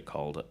Kinsaleans Project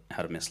called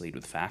How to Mislead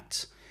with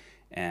Facts,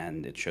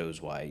 and it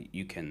shows why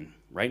you can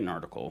write an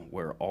article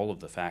where all of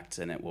the facts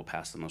in it will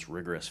pass the most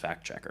rigorous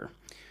fact checker.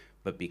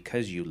 But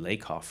because you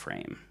Lakoff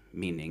frame,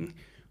 meaning,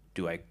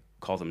 do I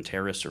call them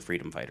terrorists or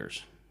freedom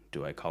fighters?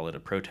 Do I call it a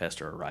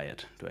protest or a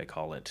riot? Do I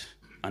call it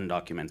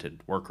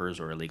undocumented workers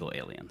or illegal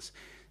aliens?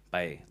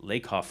 by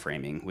Lakoff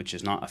framing, which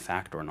is not a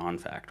fact or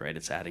non-fact, right?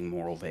 It's adding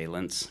moral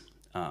valence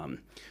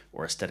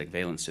or aesthetic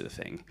valence to the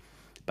thing.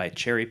 By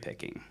cherry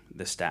picking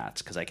the stats,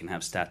 because I can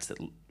have stats that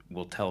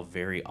will tell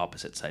very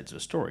opposite sides of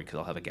a story, because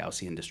I'll have a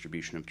Gaussian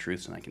distribution of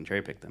truths and I can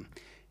cherry pick them.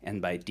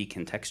 And by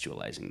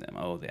decontextualizing them,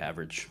 oh, the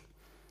average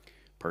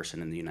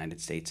person in the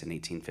United States in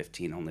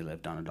 1815 only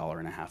lived on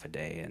 $1.50 a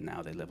day, and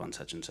now they live on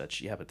such and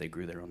such. Yeah, but they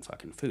grew their own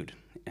fucking food,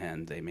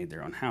 and they made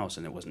their own house,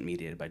 and it wasn't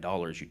mediated by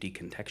dollars. You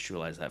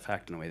decontextualize that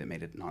fact in a way that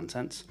made it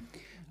nonsense.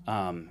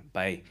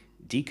 By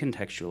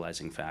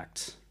decontextualizing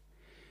facts,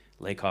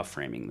 Lakoff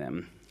framing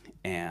them,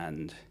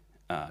 and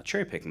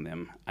cherry picking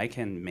them, I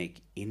can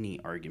make any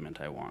argument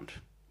I want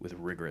with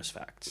rigorous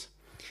facts.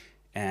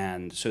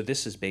 And so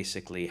this is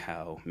basically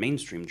how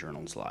mainstream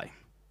journals lie.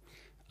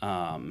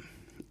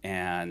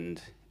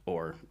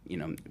 Or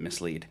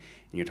mislead.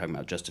 And you're talking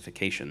about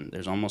justification.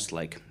 There's almost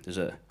like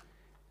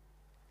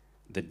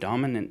the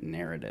dominant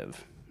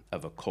narrative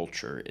of a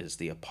culture is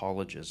the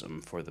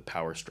apologism for the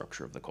power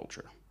structure of the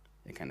culture.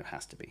 It kind of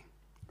has to be,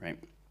 right?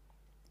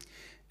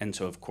 And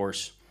so, of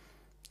course,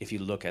 if you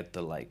look at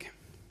the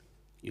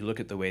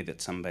way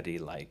that somebody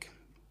like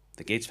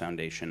the Gates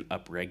Foundation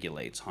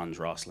upregulates Hans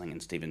Rosling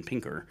and Steven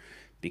Pinker,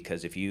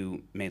 because if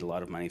you made a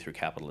lot of money through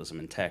capitalism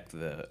and tech,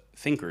 the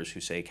thinkers who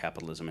say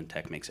capitalism and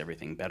tech makes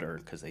everything better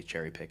because they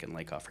cherry pick and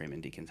Lakoff frame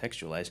and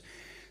decontextualize,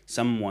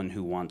 someone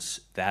who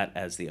wants that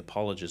as the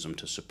apologism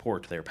to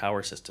support their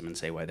power system and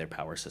say why their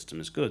power system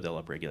is good,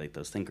 they'll upregulate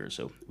those thinkers.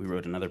 So we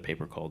wrote another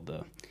paper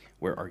called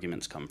Where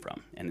Arguments Come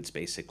From, and it's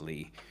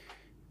basically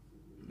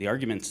the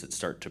arguments that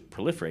start to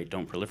proliferate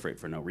don't proliferate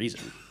for no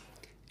reason,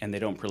 and they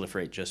don't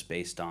proliferate just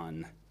based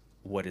on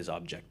what is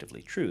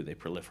objectively true. They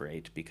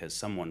proliferate because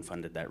someone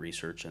funded that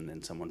research, and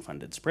then someone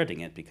funded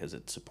spreading it because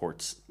it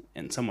supports,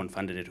 and someone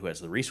funded it who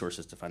has the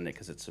resources to fund it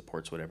because it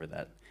supports whatever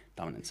that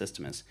dominant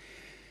system is.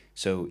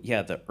 So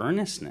yeah, the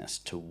earnestness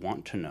to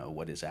want to know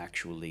what is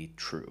actually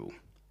true,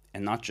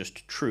 and not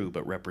just true,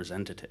 but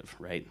representative,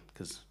 right?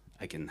 Because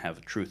I can have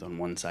a truth on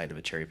one side of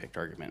a cherry-picked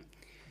argument.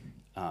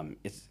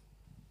 It's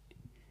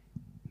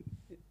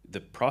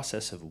the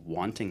process of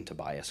wanting to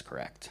bias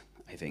correct,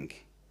 I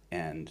think,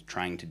 and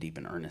trying to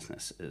deepen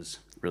earnestness is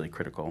really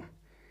critical.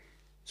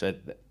 So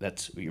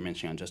that's what you're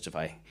mentioning on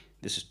Justify.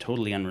 This is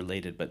totally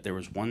unrelated, but there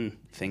was one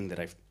thing that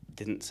I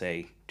didn't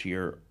say to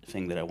your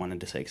thing that I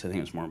wanted to say, because I think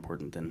it was more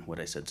important than what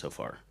I said so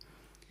far.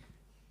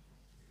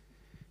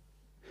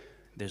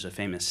 There's a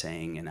famous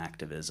saying in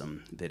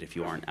activism that if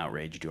you aren't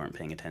outraged, you aren't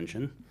paying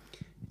attention.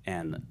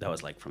 And that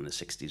was like from the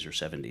 60s or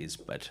 70s,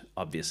 but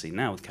obviously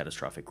now with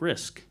catastrophic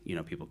risk,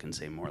 people can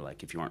say more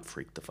like, if you aren't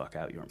freaked the fuck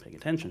out, you aren't paying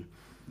attention.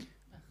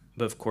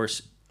 But of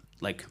course,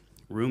 like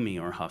Rumi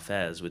or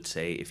Hafez would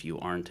say, if you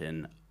aren't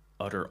in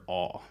utter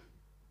awe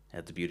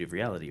at the beauty of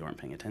reality, you aren't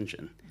paying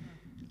attention.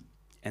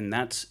 And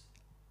that's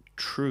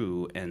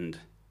true, and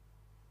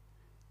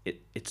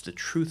it's the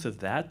truth of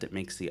that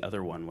makes the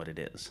other one what it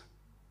is.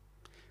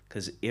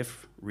 Because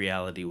if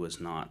reality was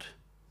not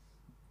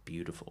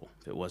beautiful,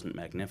 if it wasn't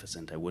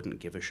magnificent, I wouldn't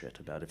give a shit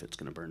about if it's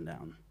going to burn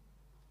down.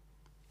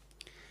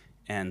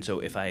 And so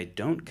if I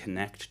don't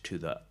connect to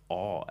the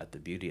awe at the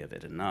beauty of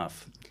it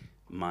enough,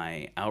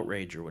 my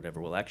outrage or whatever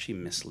will actually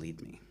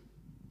mislead me,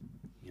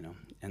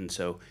 And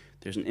so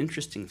there's an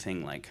interesting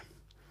thing, like,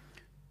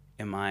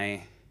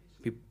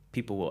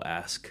 people will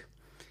ask,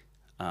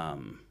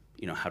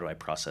 how do I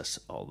process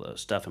all the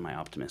stuff? Am I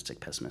optimistic,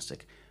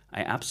 pessimistic?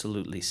 I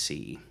absolutely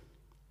see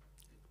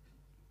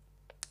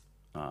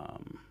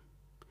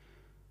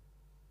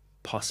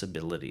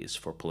possibilities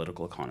for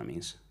political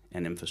economies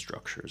and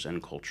infrastructures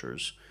and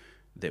cultures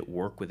that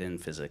work within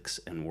physics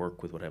and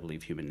work with what I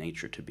believe human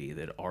nature to be,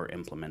 that are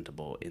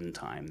implementable in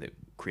time, that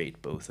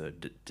create both a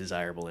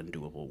desirable and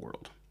doable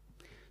world.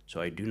 So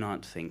I do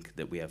not think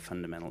that we have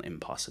fundamental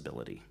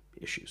impossibility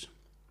issues.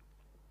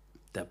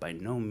 That by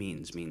no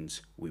means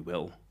means we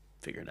will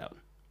figure it out,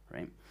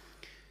 right?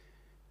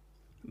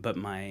 But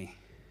my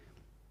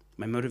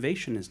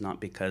motivation is not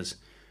because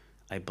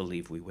I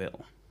believe we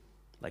will.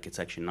 Like, it's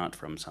actually not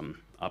from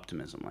some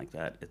optimism like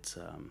that. It's,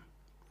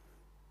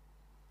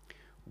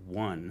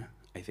 one,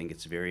 I think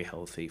it's very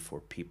healthy for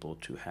people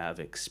to have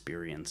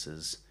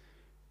experiences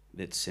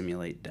that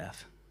simulate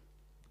death.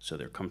 So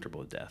they're comfortable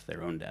with death,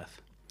 their own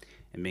death.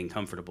 And being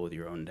comfortable with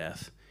your own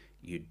death,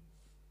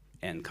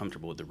 and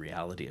comfortable with the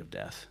reality of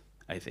death,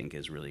 I think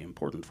is really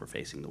important for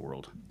facing the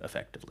world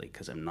effectively,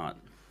 because I'm not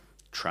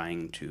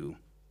trying to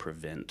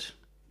prevent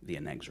the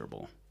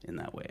inexorable in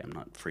that way. I'm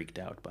not freaked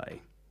out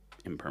by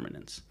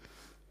impermanence.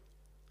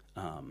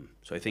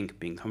 So I think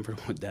being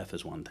comfortable with death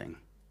is one thing.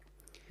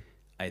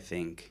 I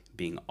think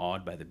being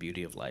awed by the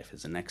beauty of life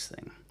is the next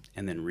thing.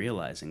 And then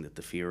realizing that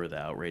the fear or the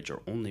outrage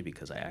are only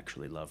because I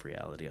actually love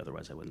reality,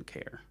 otherwise I wouldn't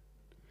care.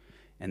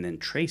 And then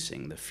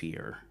tracing the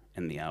fear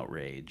and the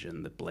outrage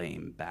and the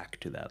blame back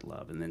to that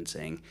love, and then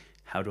saying,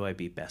 how do I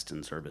be best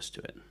in service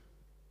to it?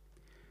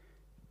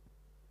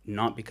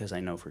 Not because I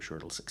know for sure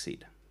it'll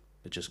succeed,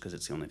 but just because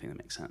it's the only thing that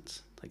makes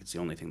sense. Like, it's the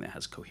only thing that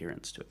has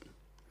coherence to it.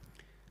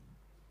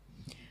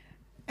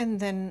 And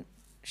then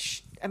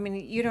I mean,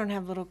 you don't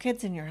have little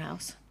kids in your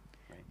house.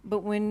 Right. But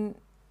when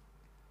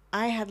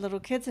I had little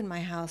kids in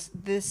my house,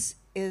 this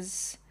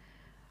is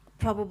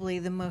probably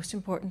the most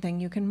important thing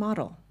you can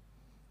model.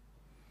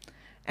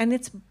 And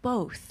it's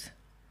both.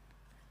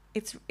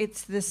 It's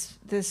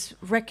this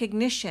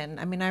recognition.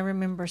 I mean, I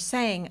remember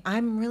saying,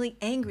 I'm really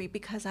angry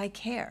because I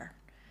care,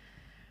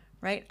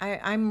 right?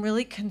 I'm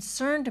really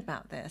concerned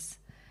about this.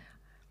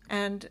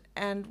 And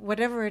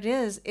whatever it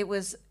is,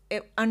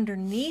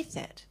 underneath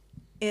it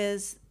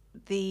is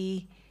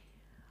the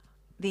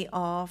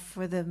awe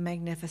for the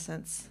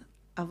magnificence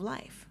of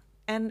life.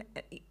 And,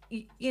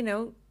 you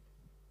know,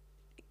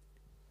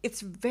 it's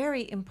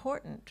very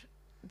important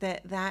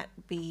that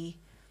be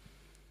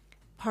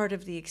part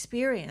of the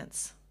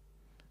experience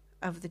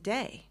of the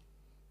day,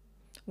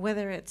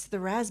 whether it's the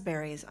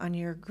raspberries on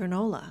your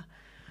granola,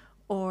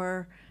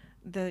 or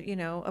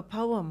a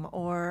poem,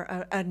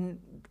 or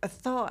a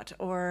thought,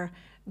 or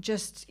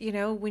just,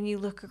 when you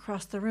look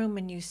across the room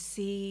and you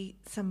see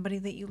somebody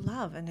that you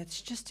love, and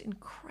it's just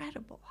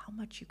incredible how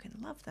much you can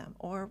love them,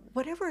 or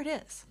whatever it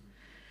is.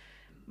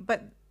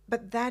 But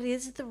that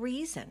is the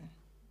reason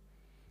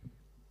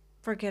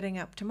for getting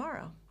up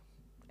tomorrow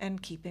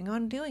and keeping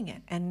on doing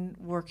it and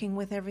working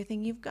with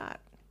everything you've got.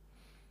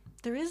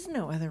 There is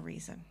no other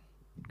reason,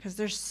 because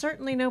there's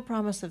certainly no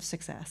promise of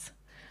success,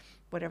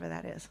 whatever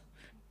that is,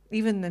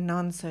 even the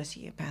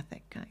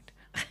non-sociopathic kind.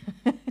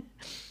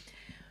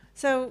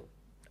 So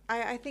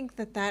I think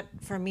that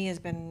for me has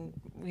been,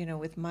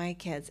 with my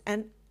kids.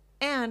 And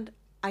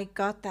I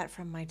got that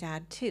from my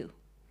dad too.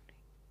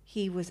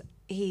 He would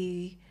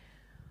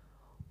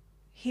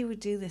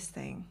do this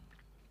thing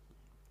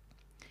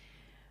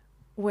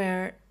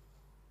where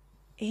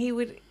he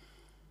would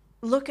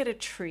look at a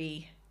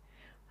tree,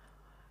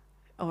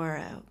 or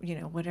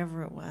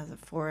whatever it was, a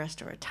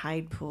forest or a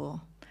tide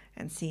pool,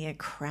 and see a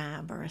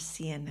crab or a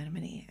sea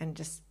anemone, and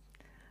just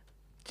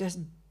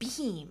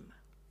beam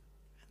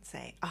and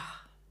say,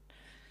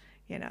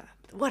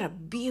 what a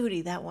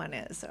beauty that one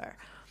is, or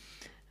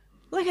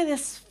look at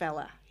this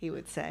fella, he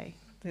would say,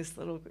 this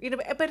little,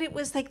 but it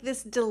was like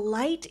this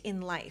delight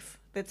in life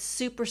that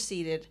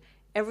superseded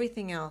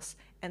everything else,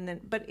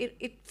 but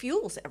it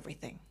fuels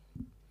everything.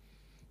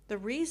 The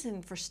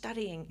reason for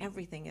studying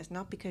everything is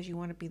not because you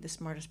want to be the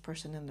smartest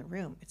person in the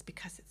room. It's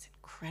because it's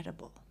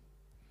incredible.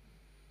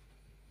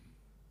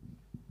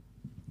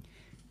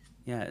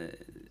 Yeah,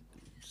 it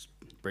just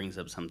brings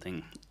up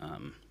something,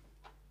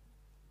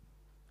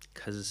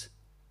 because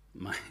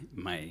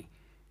my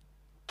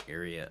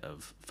area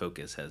of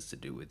focus has to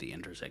do with the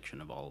intersection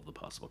of all of the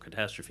possible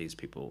catastrophes.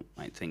 People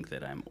might think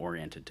that I'm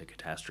oriented to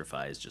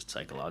catastrophize just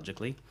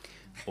psychologically,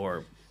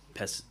 or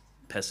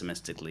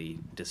pessimistically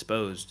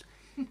disposed.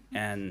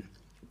 And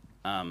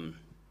I'm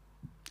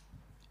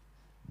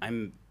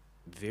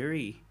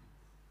very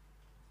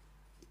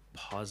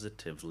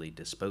positively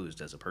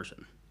disposed as a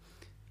person.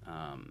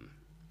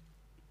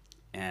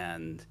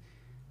 And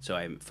so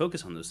I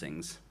focus on those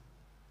things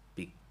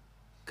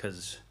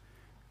because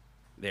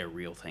they're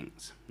real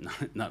things,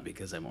 not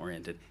because I'm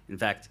oriented. In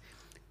fact,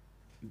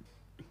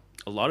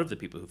 a lot of the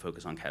people who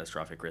focus on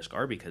catastrophic risk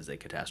are because they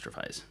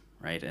catastrophize,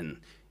 right? And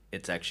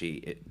it's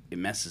actually, it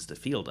messes the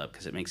field up,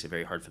 because it makes it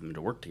very hard for them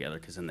to work together,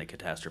 because then they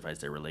catastrophize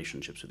their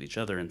relationships with each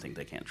other and think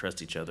they can't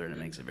trust each other, and it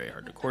makes it very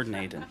hard to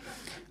coordinate.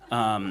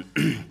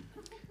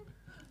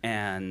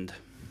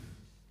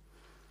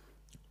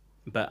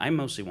 But I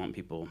mostly want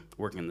people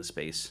working in the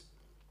space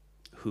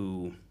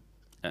who,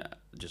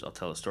 I'll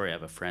tell a story. I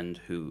have a friend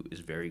who is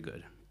very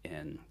good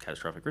in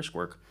catastrophic risk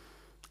work,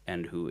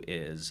 and who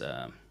is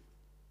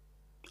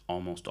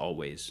almost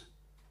always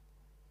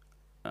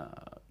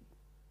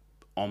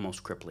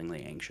almost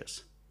cripplingly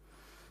anxious.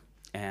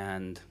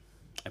 And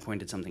I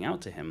pointed something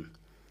out to him,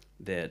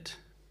 that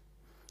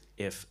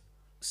if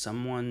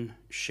someone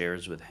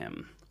shares with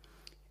him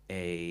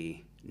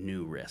a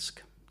new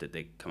risk that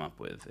they come up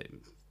with,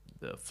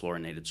 the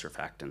fluorinated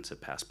surfactants have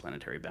passed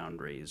planetary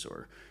boundaries,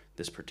 or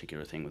this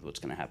particular thing with what's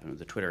going to happen with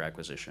the Twitter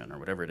acquisition, or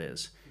whatever it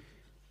is,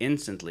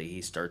 instantly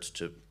he starts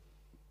to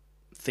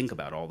think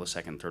about all the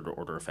second, third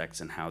order effects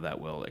and how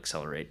that will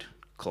accelerate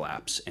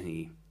collapse, and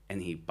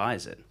he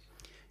buys it.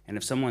 And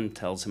if someone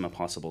tells him a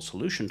possible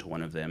solution to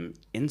one of them,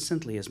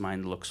 instantly his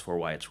mind looks for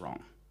why it's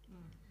wrong.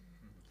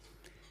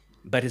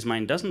 But his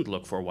mind doesn't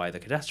look for why the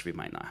catastrophe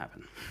might not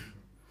happen.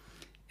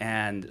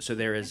 And so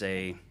there is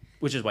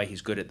which is why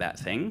he's good at that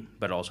thing,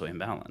 but also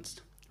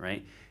imbalanced,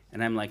 right?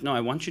 And I'm like, no,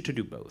 I want you to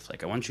do both.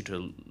 Like, I want you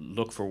to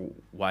look for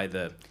why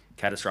the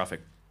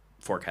catastrophic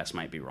forecast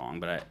might be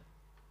wrong,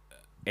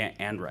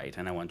 and right,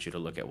 and I want you to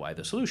look at why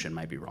the solution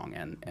might be wrong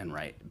and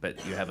right.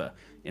 But you have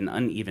an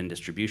uneven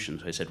distribution.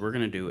 So I said, we're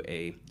going to do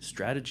a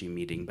strategy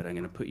meeting, but I'm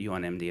going to put you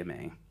on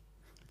MDMA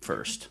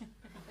first,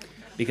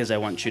 because I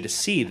want you to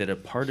see that a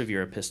part of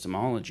your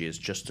epistemology is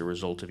just a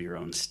result of your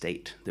own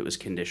state that was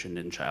conditioned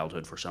in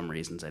childhood for some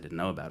reasons I didn't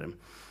know about him.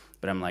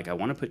 But I'm like, I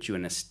want to put you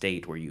in a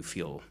state where you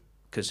feel,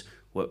 because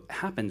what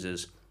happens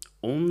is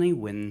only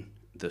when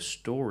the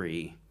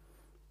story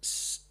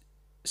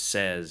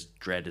says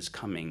dread is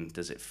coming,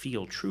 does it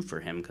feel true for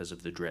him because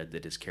of the dread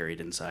that is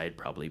carried inside?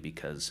 Probably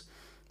because,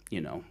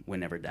 you know,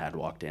 whenever Dad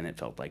walked in, it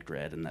felt like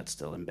dread, and that's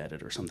still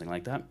embedded or something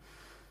like that.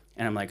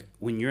 And I'm like,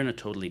 when you're in a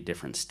totally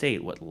different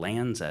state, what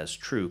lands as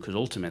true, because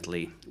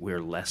ultimately we're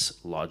less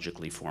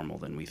logically formal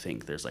than we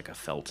think. There's like a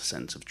felt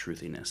sense of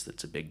truthiness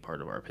that's a big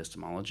part of our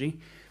epistemology.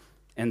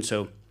 And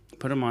so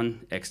put him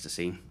on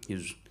ecstasy. He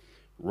was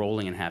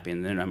rolling and happy,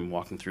 and then I'm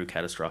walking through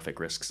catastrophic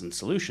risks and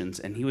solutions,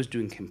 and he was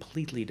doing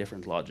completely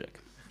different logic.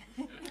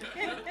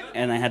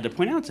 And I had to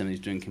point out to him he's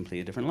doing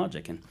completely different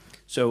logic. And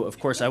so, of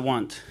course, I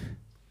want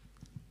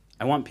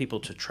people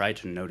to try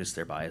to notice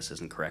their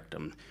biases and correct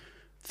them,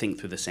 think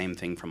through the same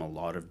thing from a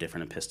lot of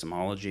different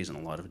epistemologies and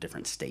a lot of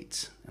different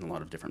states and a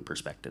lot of different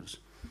perspectives.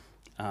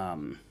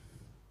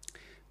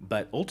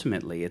 But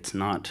ultimately, it's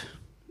not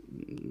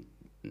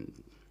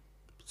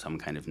some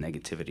kind of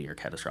negativity or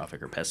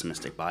catastrophic or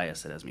pessimistic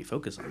bias that has me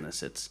focus on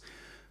this. It's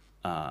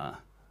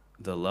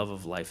the love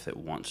of life that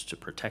wants to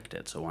protect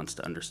it, so wants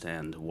to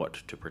understand what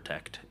to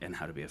protect and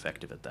how to be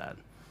effective at that.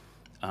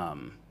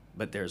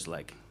 But there's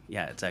like,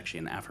 yeah, it's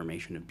actually an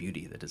affirmation of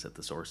beauty that is at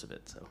the source of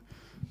it. So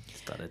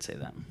just thought I'd say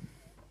that.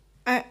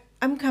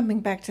 I'm coming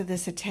back to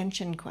this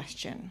attention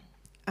question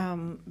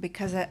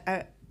because,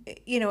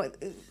 you know,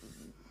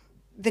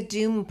 the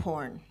doom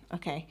porn,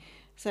 okay?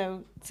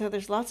 So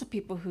there's lots of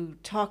people who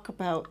talk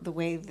about the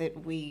way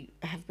that we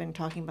have been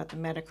talking about the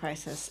meta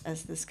crisis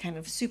as this kind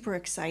of super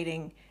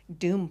exciting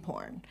doom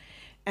porn.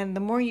 And the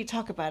more you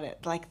talk about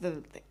it, like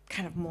the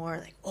kind of more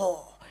like,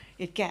 oh,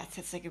 it gets,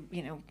 it's like,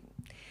 you know,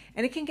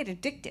 and it can get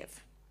addictive.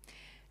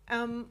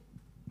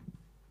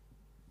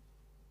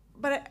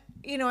 But,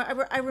 you know,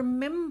 I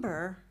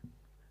remember,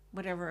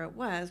 whatever it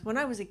was, when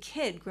I was a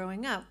kid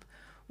growing up,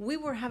 we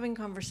were having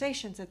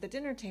conversations at the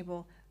dinner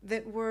table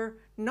that were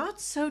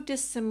not so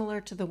dissimilar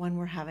to the one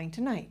we're having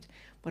tonight.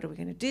 What are we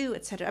going to do,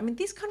 etc. I mean,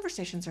 these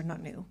conversations are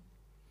not new.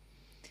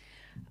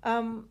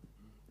 And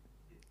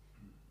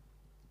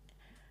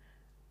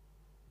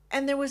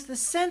there was the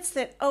sense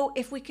that, oh,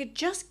 if we could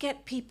just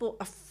get people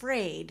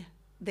afraid,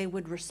 they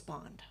would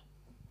respond.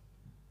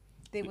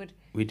 They would.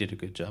 We did a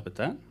good job at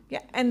that.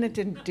 Yeah, and it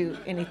didn't do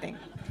anything.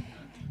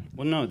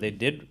 Well, no, they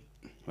did.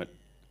 What?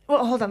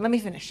 Well, hold on, let me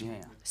finish.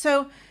 Yeah.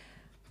 So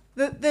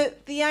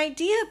the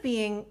idea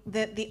being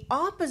that the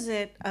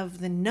opposite of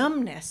the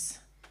numbness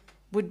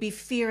would be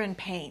fear and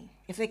pain.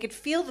 If they could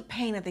feel the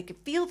pain and they could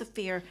feel the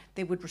fear,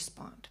 they would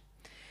respond.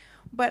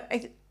 But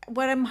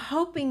what I'm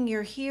hoping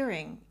you're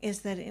hearing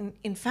is that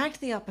in fact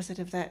the opposite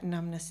of that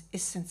numbness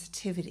is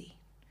sensitivity.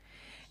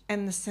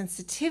 And the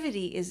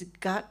sensitivity is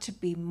got to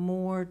be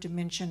more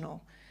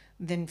dimensional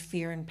than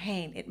fear and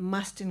pain. It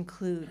must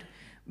include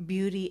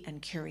beauty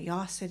and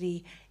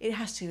curiosity. It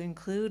has to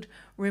include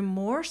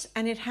remorse,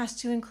 and it has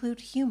to include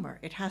humor.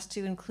 It has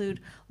to include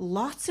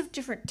lots of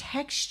different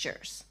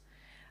textures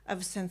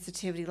of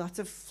sensitivity, lots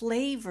of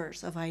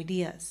flavors of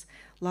ideas,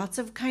 lots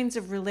of kinds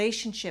of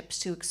relationships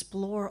to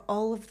explore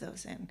all of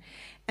those in.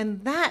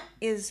 And that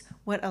is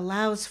what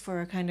allows for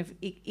a kind of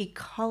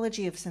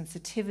ecology of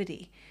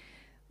sensitivity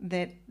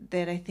that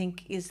I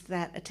think is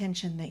that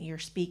attention that you're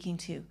speaking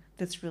to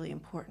that's really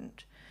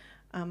important.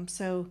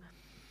 So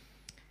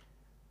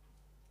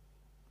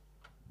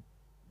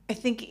I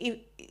think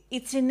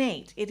it's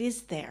innate. It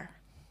is there.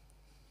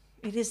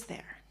 It is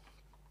there.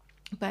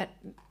 But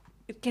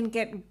it can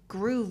get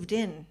grooved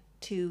in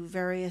to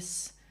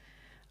various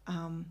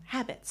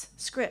habits,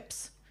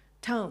 scripts,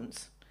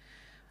 tones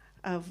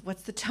of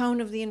what's the tone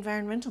of the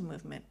environmental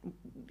movement.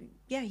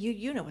 Yeah,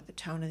 you know what the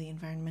tone of the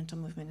environmental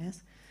movement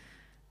is,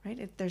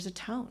 right? There's a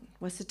tone.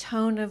 What's the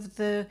tone of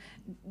the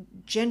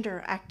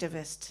gender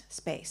activist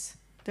space?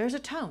 There's a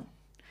tone.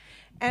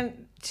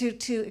 And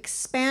to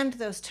expand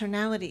those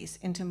tonalities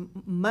into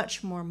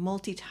much more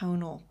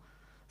multi-tonal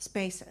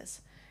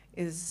spaces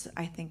is,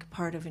 I think,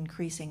 part of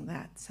increasing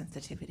that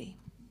sensitivity.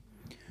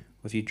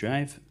 Well, if you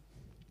drive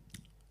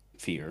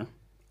fear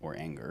or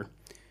anger,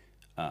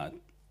 a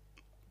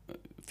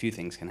few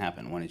things can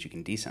happen. One is you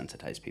can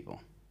desensitize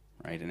people,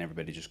 right? And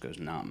everybody just goes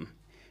numb.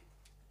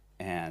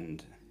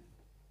 And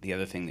the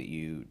other thing that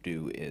you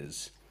do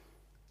is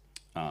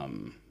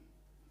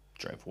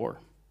drive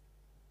war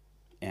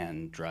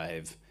and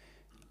drive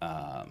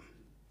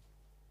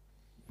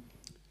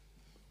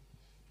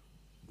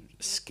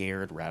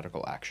scared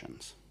radical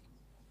actions.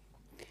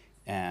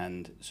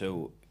 And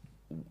so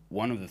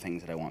one of the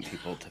things that I want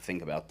people to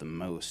think about the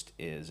most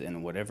is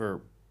in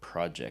whatever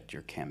project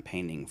you're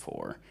campaigning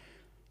for,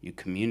 you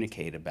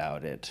communicate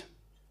about it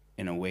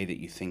in a way that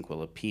you think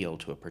will appeal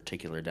to a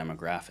particular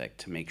demographic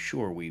to make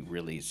sure we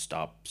really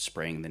stop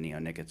spraying the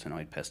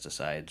neonicotinoid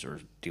pesticides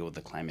or deal with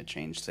the climate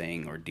change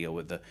thing or deal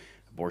with the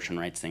abortion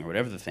rights thing or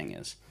whatever the thing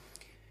is.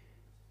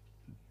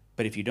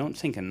 But if you don't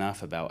think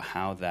enough about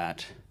how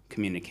that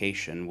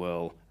communication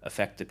will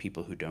affect the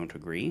people who don't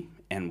agree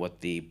and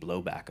what the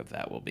blowback of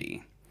that will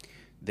be,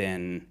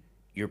 then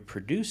you're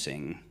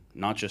producing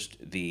not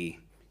just the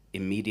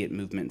immediate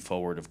movement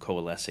forward of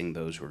coalescing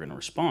those who are going to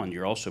respond,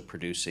 you're also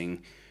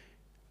producing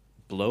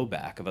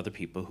blowback of other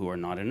people who are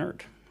not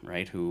inert,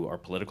 right? Who are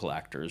political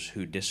actors,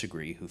 who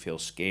disagree, who feel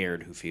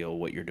scared, who feel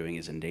what you're doing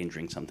is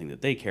endangering something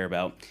that they care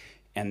about.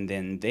 And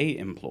then they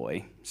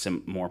employ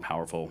some more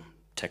powerful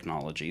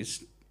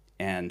technologies.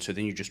 And so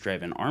then you just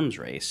drive an arms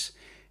race,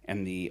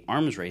 and the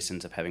arms race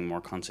ends up having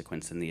more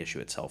consequence than the issue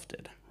itself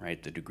did,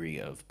 right? The degree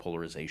of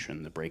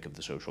polarization, the break of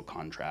the social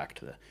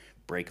contract, the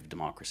break of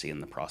democracy in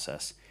the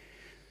process.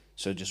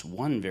 So just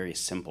one very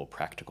simple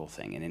practical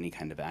thing in any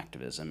kind of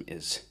activism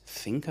is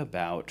think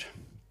about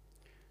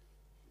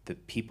the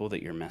people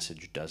that your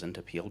message doesn't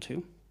appeal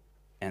to,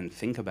 and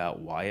think about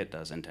why it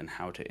doesn't and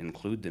how to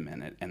include them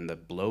in it and the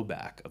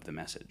blowback of the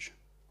message,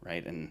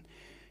 right? And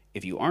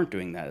if you aren't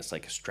doing that, it's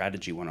like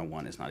strategy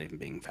 101 is not even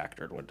being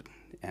factored.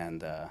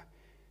 And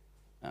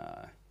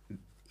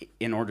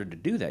in order to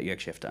do that, you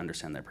actually have to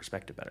understand their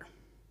perspective better.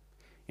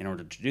 In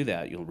order to do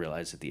that, you'll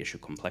realize that the issue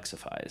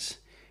complexifies,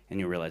 and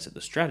you'll realize that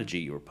the strategy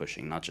you were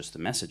pushing, not just the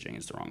messaging,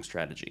 is the wrong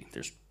strategy.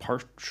 There's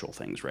partial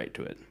things right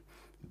to it,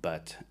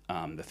 but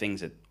the things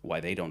that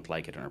why they don't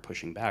like it and are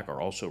pushing back are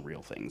also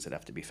real things that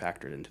have to be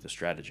factored into the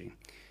strategy.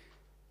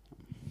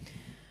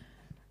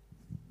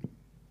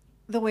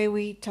 The way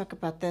we talk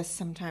about this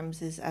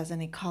sometimes is as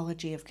an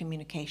ecology of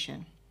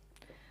communication,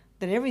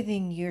 that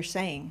everything you're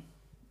saying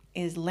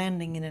is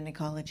landing in an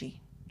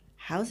ecology.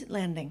 How's it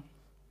landing?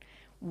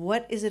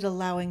 What is it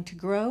allowing to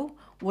grow?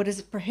 What is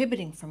it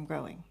prohibiting from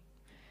growing?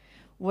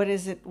 What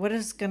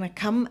is going to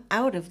come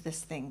out of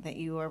this thing that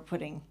you are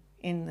putting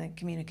in the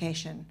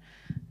communication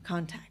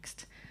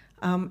context?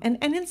 And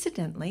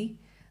incidentally,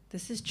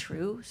 this is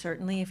true,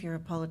 certainly if you're a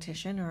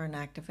politician or an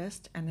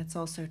activist, and it's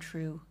also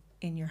true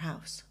in your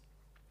house.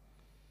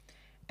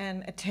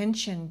 And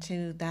attention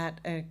to that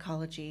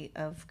ecology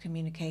of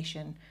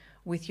communication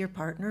with your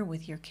partner,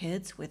 with your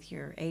kids, with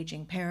your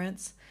aging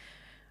parents,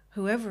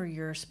 whoever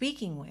you're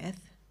speaking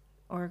with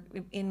or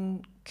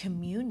in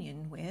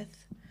communion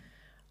with,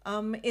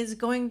 is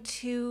going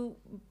to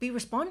be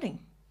responding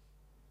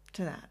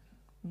to that.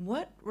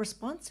 What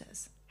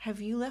responses have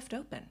you left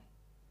open?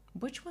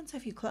 Which ones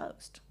have you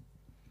closed?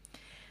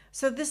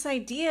 So this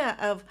idea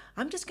of,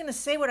 I'm just going to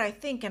say what I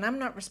think and I'm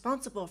not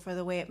responsible for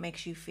the way it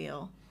makes you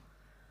feel,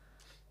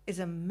 is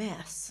a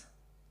mess.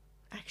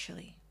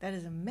 Actually, that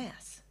is a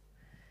mess.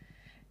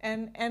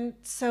 And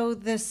so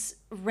this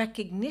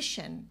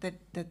recognition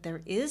that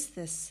there is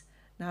this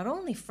not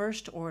only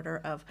first order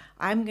of,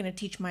 I'm going to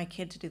teach my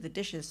kid to do the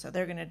dishes, so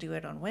they're going to do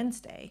it on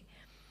Wednesday,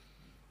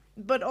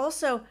 but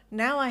also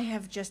now I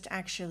have just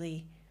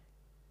actually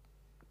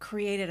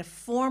created a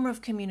form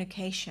of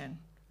communication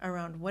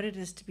around what it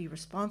is to be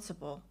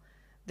responsible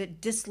that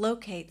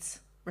dislocates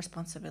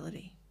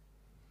responsibility.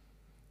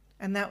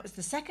 And that was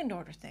the second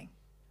order thing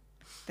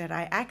that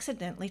I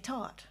accidentally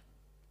taught,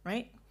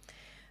 right?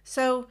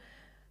 So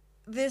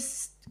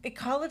this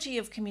ecology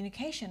of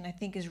communication, I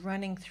think, is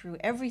running through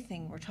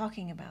everything we're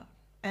talking about.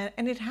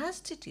 And it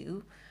has to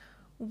do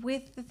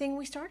with the thing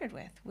we started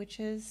with, which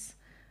is,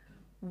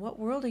 what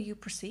world are you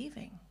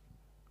perceiving?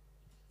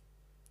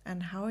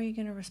 And how are you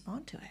going to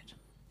respond to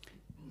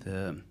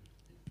it?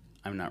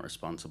 I'm not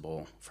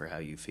responsible for how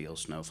you feel,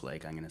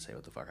 snowflake, I'm going to say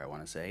what the fuck I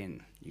want to say,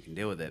 and you can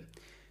deal with it,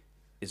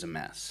 is a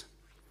mess.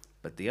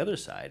 But the other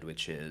side,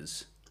 which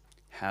is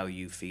how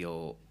you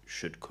feel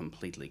should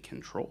completely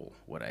control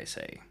what I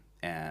say,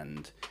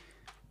 and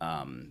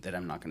that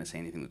I'm not going to say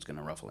anything that's going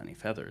to ruffle any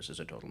feathers, is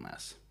a total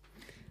mess.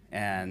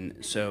 And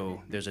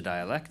so there's a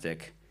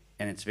dialectic,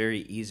 and it's very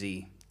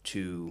easy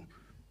to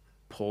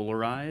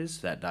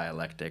polarize that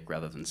dialectic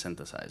rather than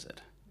synthesize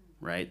it,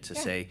 right? To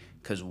say,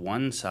 because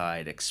one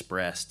side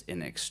expressed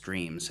in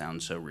extreme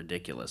sounds so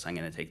ridiculous, I'm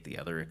going to take the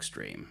other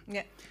extreme.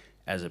 Yeah.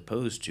 As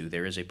opposed to,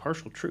 there is a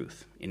partial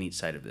truth in each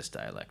side of this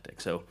dialectic.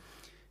 So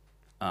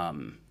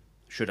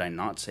should I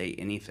not say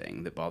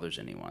anything that bothers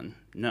anyone?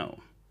 No.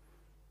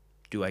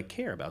 Do I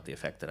care about the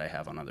effect that I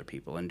have on other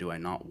people, and do I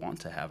not want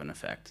to have an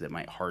effect that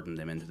might harden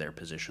them into their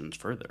positions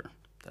further?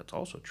 That's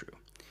also true,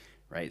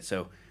 right?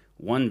 So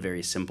one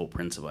very simple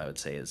principle I would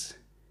say is,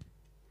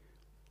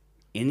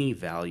 any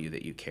value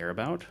that you care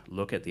about,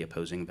 look at the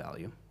opposing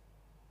value,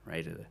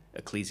 right?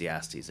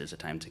 Ecclesiastes, there's a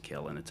time to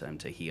kill and a time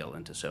to heal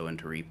and to sow and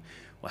to reap.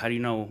 Well, how do you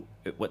know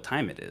what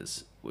time it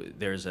is?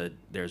 There's a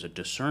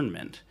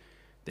discernment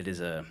that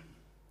is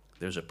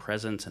there's a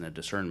presence and a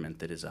discernment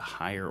that is a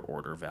higher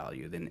order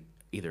value than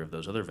either of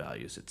those other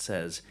values. It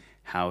says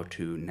how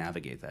to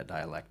navigate that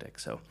dialectic.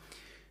 So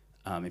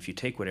if you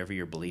take whatever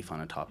your belief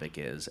on a topic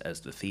is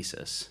as the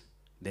thesis,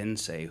 then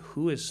say,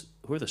 who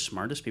are the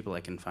smartest people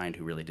I can find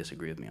who really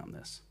disagree with me on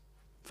this?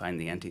 Find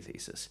the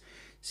antithesis.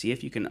 See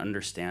if you can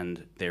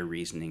understand their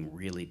reasoning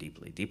really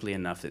deeply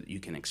enough that you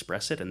can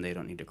express it and they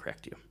don't need to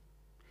correct you.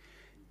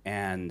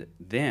 And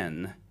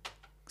then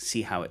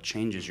see how it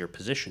changes your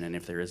position, and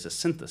if there is a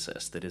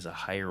synthesis that is a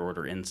higher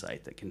order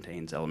insight that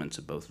contains elements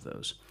of both of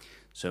those.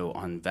 So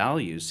on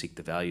values, seek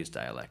the values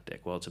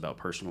dialectic. Well, it's about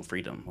personal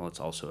freedom. Well, it's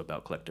also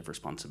about collective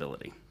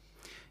responsibility.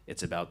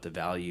 It's about the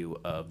value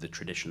of the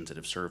traditions that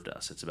have served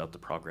us. It's about the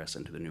progress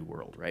into the new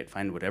world, right?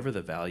 Find whatever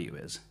the value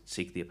is,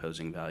 seek the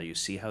opposing value,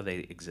 see how they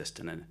exist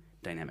in a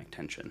dynamic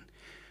tension.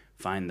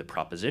 find the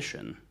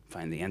proposition,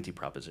 find the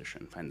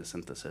anti-proposition, find the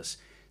synthesis.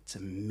 It's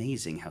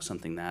amazing how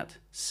something that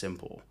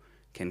simple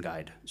can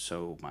guide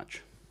so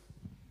much.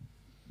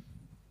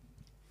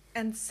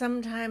 And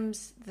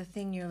sometimes the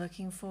thing you're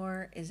looking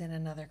for is in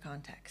another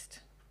context.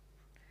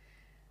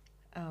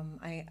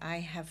 I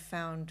have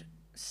found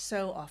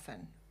so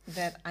often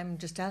that I'm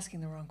just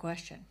asking the wrong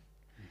question.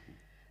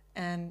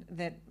 And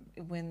that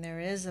when there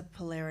is a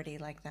polarity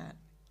like that,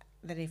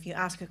 that if you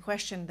ask a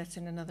question that's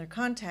in another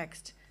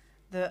context,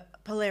 the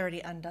polarity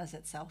undoes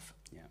itself.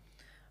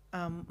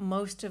 Yeah.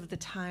 Most of the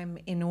time,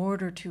 in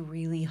order to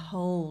really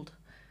hold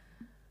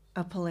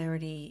a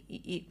polarity,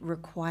 it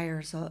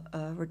requires a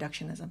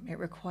reductionism. It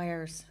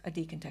requires a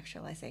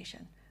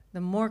decontextualization.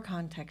 The more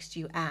context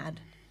you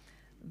add,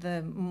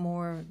 the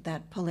more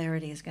that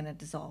polarity is going to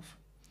dissolve.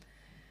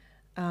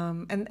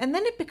 And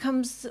then it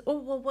becomes, oh,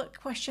 well, what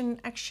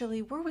question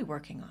actually were we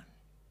working on?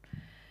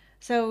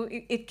 So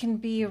it can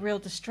be a real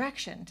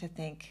distraction to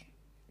think,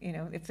 you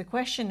know, if the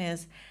question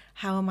is,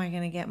 how am I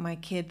going to get my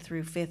kid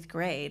through 5th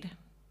grade?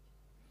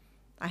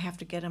 I have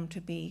to get him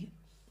to be,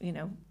 you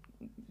know,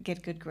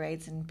 get good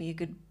grades and be a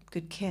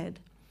good kid.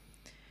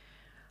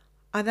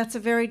 That's a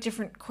very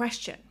different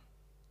question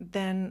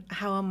than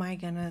how am I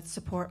going to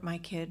support my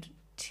kid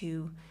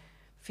to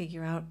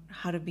figure out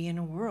how to be in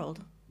a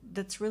world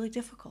that's really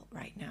difficult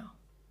right now.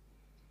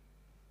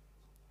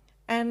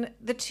 And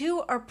the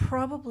two are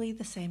probably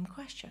the same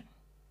question.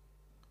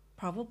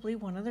 Probably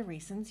one of the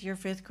reasons your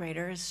 5th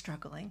grader is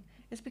struggling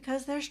is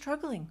because they're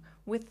struggling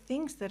with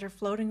things that are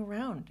floating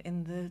around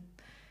in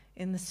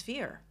the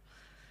sphere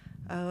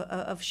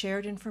of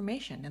shared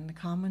information and the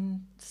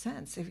common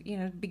sense. If, you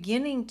know,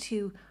 beginning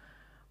to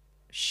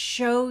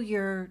show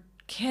your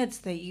kids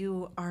that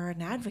you are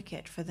an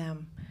advocate for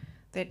them,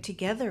 that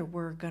together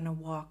we're going to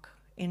walk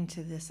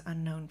into this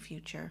unknown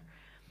future,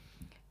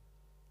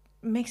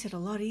 makes it a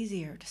lot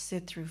easier to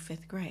sit through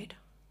 5th grade.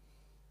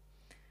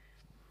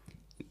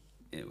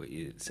 What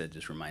you said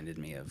just reminded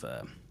me of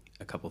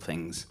a couple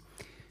things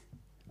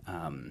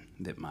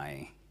that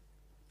my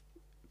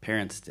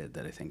parents did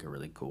that I think are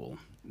really cool,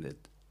 that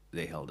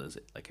they held as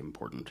like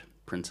important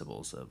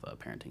principles of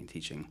parenting and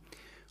teaching.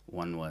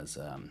 One was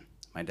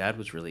my dad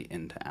was really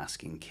into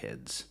asking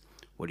kids,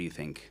 what do you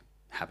think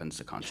happens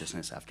to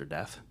consciousness after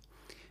death?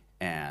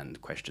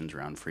 And questions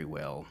around free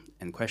will,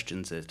 and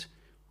questions that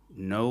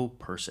no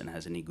person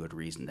has any good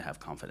reason to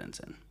have confidence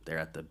in. They're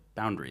at the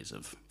boundaries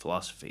of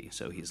philosophy.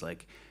 So he's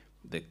like,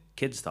 the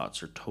kids'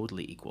 thoughts are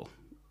totally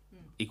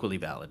equally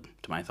valid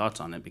to my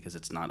thoughts on it, because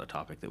it's not a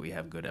topic that we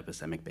have good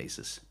epistemic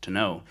basis to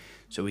know.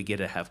 So we get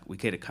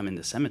to come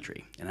into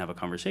symmetry and have a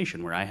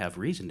conversation where I have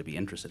reason to be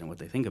interested in what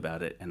they think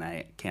about it, and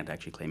I can't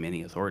actually claim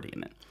any authority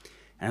in it.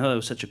 And I thought it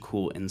was such a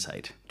cool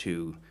insight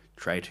to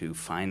try to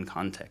find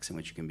context in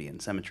which you can be in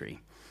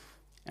symmetry.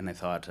 And I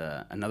thought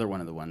another one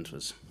of the ones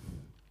was,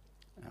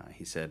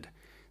 he said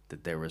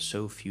that there were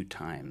so few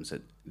times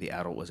that the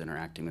adult was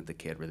interacting with the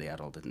kid where the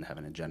adult didn't have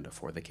an agenda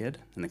for the kid,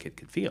 and the kid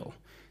could feel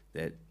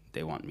that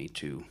they want me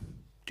to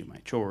do my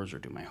chores or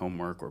do my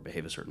homework or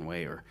behave a certain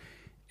way,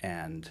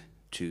 and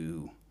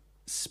to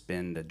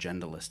spend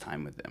agendaless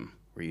time with them,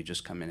 where you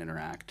just come and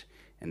interact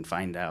and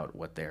find out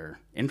what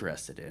they're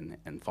interested in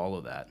and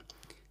follow that,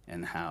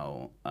 and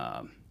how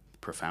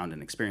profound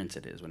an experience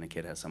it is when a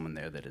kid has someone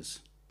there that is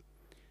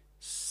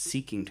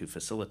seeking to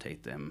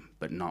facilitate them,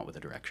 but not with a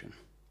direction.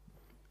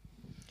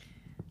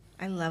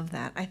 I love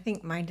that. I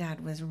think my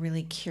dad was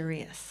really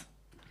curious.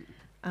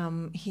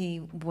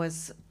 He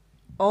was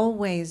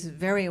always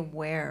very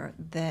aware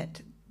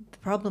that the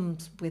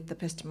problems with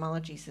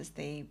epistemologies is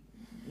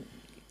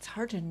it's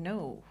hard to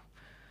know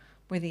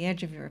where the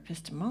edge of your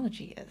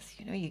epistemology is.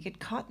 You know, you get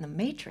caught in the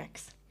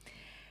matrix.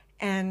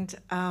 And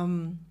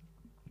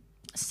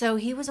so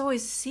he was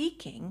always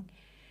seeking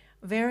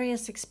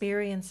various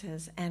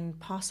experiences and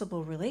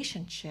possible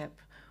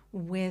relationship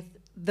with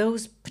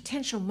those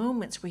potential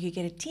moments where you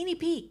get a teeny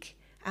peek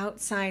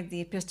outside the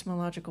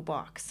epistemological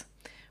box,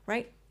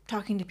 right?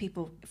 Talking to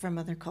people from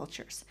other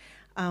cultures.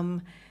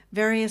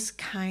 Various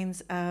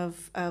kinds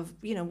of,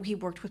 you know, he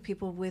worked with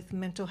people with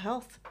mental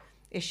health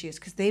issues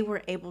because they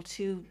were able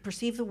to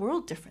perceive the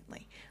world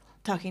differently.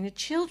 Talking to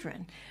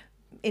children,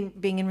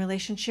 being in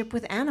relationship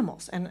with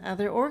animals and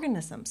other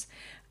organisms.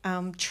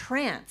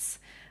 Trance,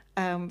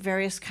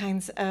 various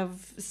kinds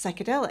of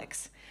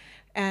psychedelics.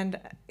 And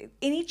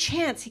any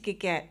chance he could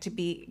get to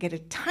get a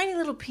tiny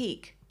little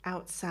peek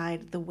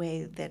outside the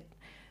way that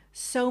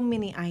so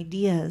many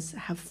ideas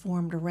have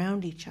formed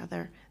around each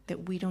other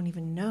that we don't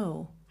even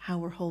know how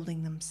we're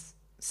holding them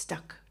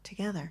stuck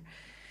together.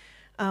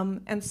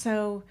 And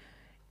so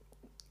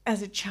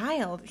as a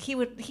child, he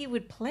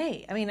would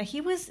play. I mean,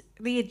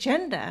 the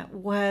agenda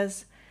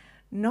was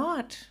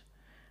not,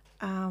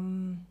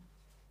 the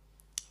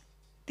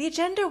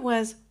agenda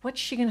was, what's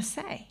she gonna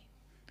say?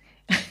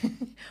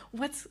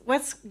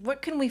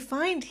 What can we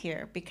find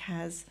here?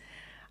 Because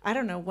I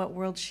don't know what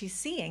world she's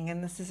seeing,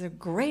 and this is a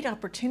great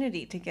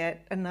opportunity to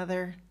get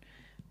another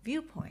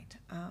viewpoint.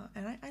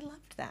 And I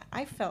loved that.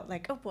 I felt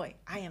like, oh boy,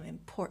 I am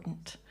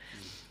important.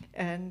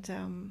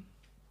 And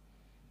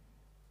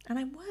And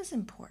I was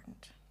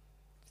important.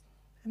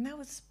 And that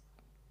was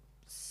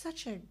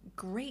such a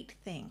great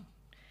thing,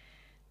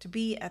 to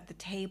be at the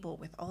table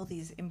with all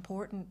these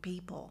important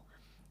people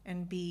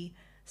and be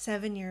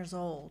 7 years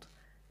old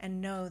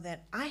and know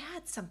that I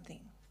had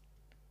something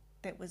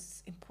that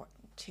was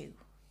important too.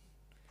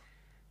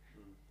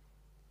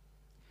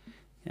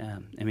 Yeah,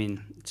 I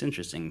mean, it's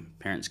interesting.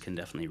 Parents can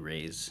definitely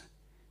raise,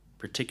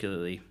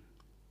 particularly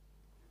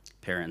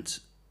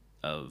parents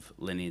of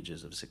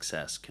lineages of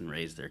success, can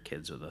raise their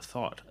kids with a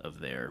thought of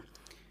their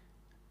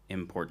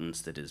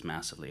importance that is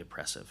massively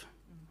oppressive,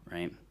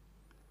 right?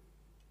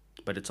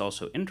 But it's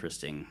also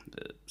interesting,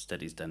 the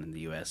studies done in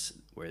the US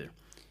where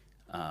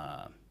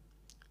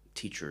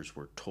teachers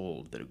were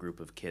told that a group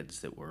of kids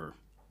that were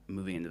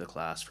moving into the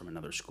class from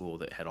another school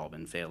that had all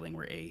been failing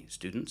were A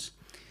students.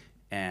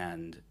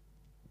 And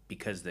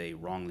because they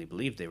wrongly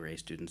believed they were A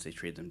students, they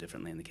treated them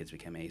differently and the kids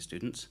became A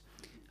students.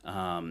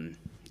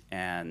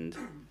 And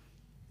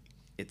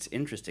it's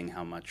interesting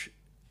how much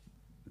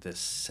the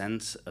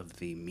sense of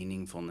the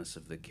meaningfulness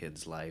of the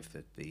kid's life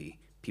that the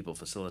people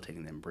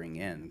facilitating them bring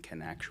in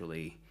can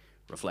actually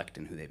reflect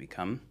in who they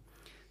become.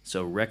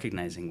 So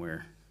recognizing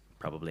we're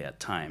probably at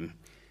time,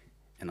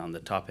 and on the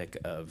topic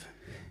of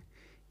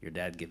your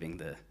dad giving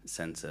the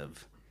sense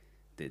of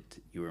that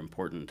you were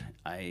important,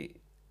 I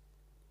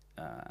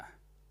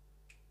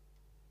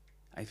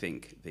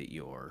think that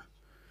your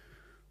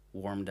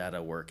warm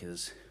data work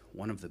is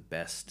one of the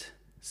best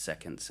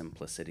second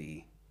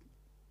simplicity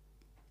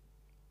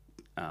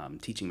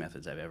teaching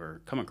methods I've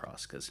ever come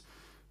across, because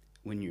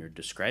when you're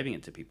describing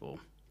it to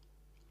people,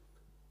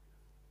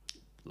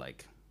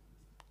 like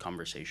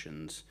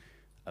conversations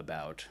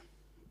about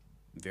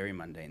very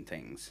mundane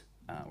things,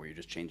 where you're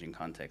just changing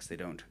context, they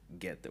don't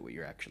get that what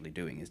you're actually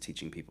doing is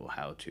teaching people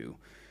how to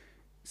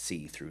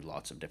see through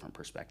lots of different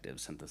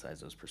perspectives, synthesize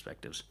those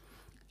perspectives.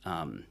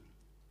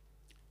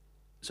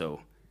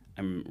 So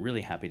I'm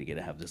really happy to get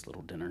to have this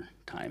little dinner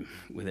time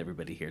with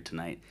everybody here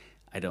tonight.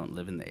 I don't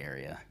live in the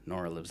area.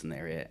 Nora lives in the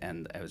area,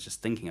 and I was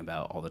just thinking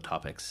about all the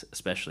topics,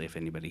 especially if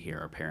anybody here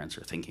are parents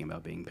or thinking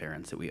about being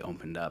parents, that we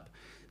opened up,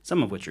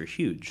 some of which are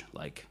huge,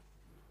 like,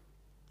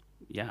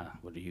 yeah,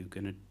 what are you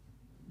gonna,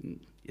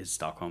 is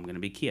Stockholm gonna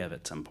be Kiev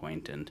at some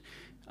point, and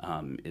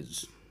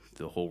is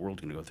the whole world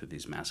gonna go through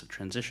these massive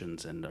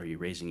transitions, and are you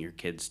raising your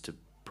kids to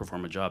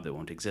perform a job that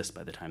won't exist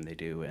by the time they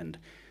do, and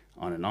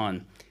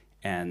on,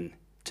 and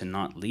to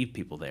not leave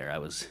people there. I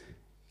was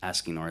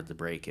asking Nora at the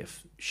break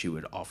if she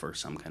would offer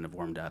some kind of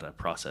warm data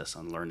process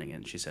on learning,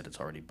 and she said it's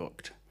already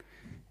booked.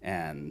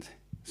 And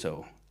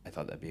so I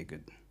thought that'd be a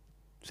good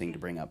thing to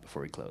bring up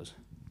before we close.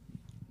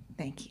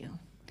 Thank you.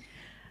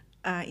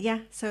 Yeah,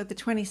 so the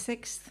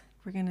 26th,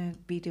 we're going to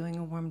be doing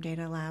a warm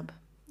data lab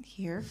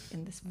here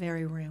in this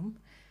very room.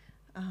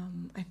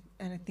 And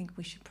I think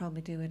we should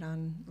probably do it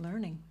on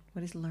learning.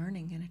 What is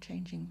learning in a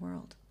changing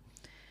world?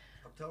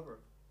 October.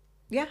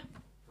 Yeah.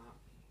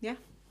 Yeah,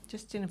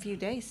 just in a few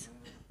days.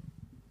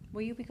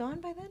 Will you be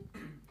gone by then?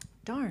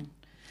 Darn.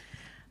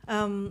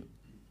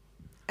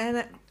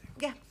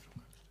 Yeah.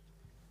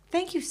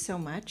 Thank you so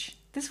much.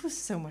 This was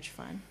so much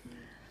fun.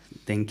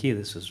 Thank you.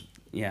 This was,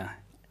 yeah.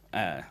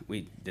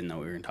 We didn't know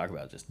what we were going to talk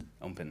about, just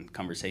open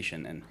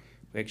conversation. And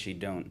we actually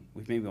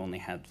we've maybe only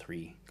had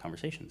 3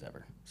 conversations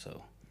ever.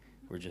 So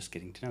we're just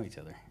getting to know each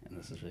other. And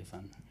this is really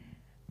fun.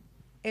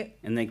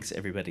 And thanks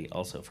everybody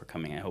also for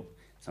coming. I hope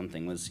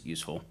something was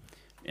useful,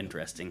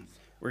 interesting.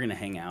 We're going to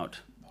hang out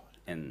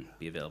and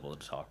be available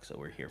to talk, so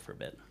we're here for a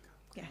bit.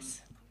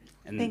 Yes.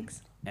 And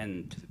thanks.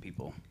 And to the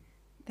people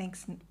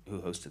thanks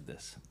who hosted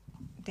this.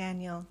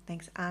 Daniel,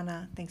 thanks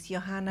Anna, thanks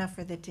Johanna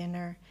for the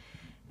dinner,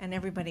 and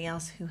everybody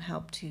else who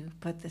helped to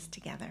put this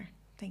together.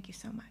 Thank you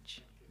so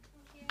much.